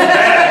 No, it's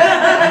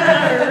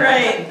bad.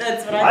 Right,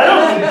 that's what I I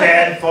don't think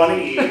bad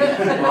funny.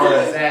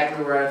 Alright.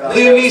 Exactly where I thought.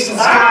 Liam Neeson's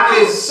cock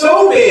is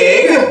so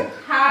big,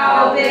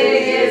 How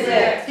big is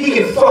it? he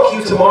can fuck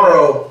you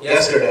tomorrow,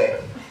 yesterday.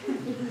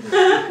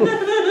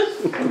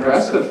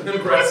 Impressive.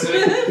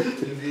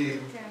 Impressive. Indeed.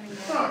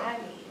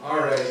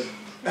 Alright.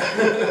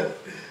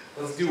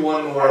 Let's do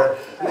one more.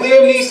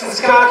 Liam Neeson's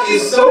cock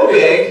is so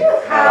big,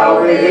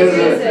 How big is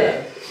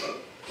it?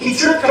 he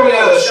tripped coming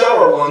out of the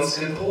shower once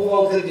and pole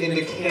vaulted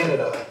into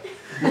Canada.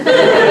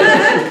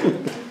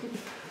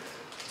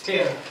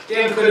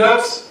 Damn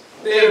Canucks,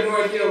 they have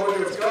no idea what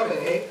was coming,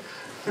 eh?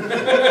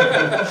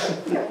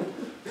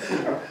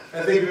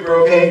 I think we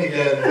broke Hank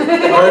again.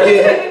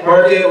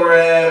 Market, we're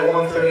at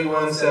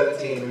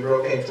 131.17. We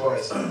broke Hank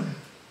twice.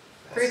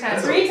 3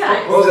 times. 3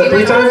 times. What was it,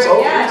 3 times?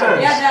 Oh, Yeah, 3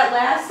 times. yeah, that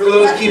last. For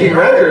those keeping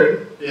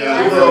record,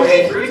 Yeah. we broke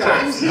Hank 3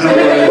 times.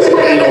 Hemorrhoids,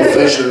 anal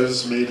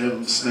fissures made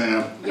him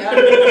snap. Yep. Oh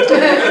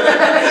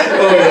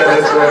yeah,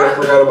 that's right. I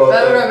forgot about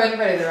That would that. have been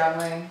pretty the wrong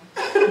way.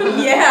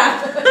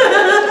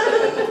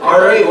 Yeah.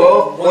 Alright,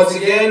 well, once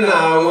again,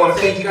 we want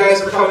to thank you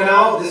guys for coming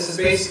out. This is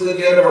basically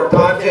the end of our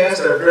podcast,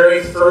 our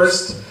very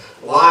first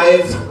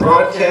live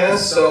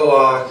broadcast.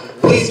 So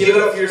please give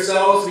it up for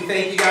yourselves. We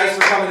thank you guys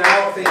for coming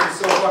out. Thank you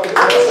so fucking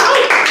much.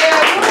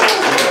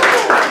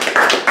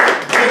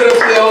 Give it up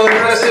to the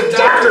all-impressive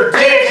Dr.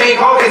 Dick Hank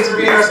Hawkins for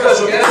being our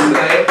special guest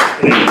tonight.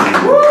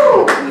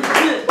 Woo!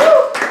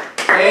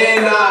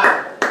 And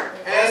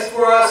as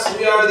for us,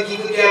 we are the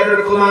Geekly Gab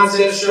Critical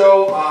Nonsense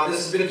Show.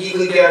 This has been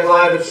Geekly Gab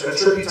Live, a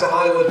tribute to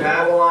Hollywood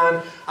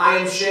Babble-On. I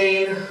am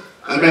Shane.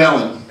 I'm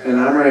Alan. And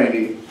I'm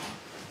Randy.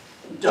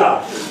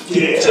 Dr.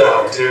 Dick.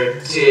 Dr.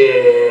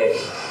 Dick.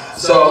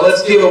 So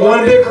let's give it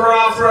one big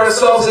hurrah for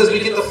ourselves as we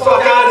get the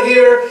fuck out of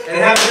here and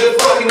have a good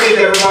fucking week,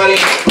 everybody.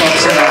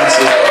 Bucks and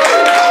Nazis.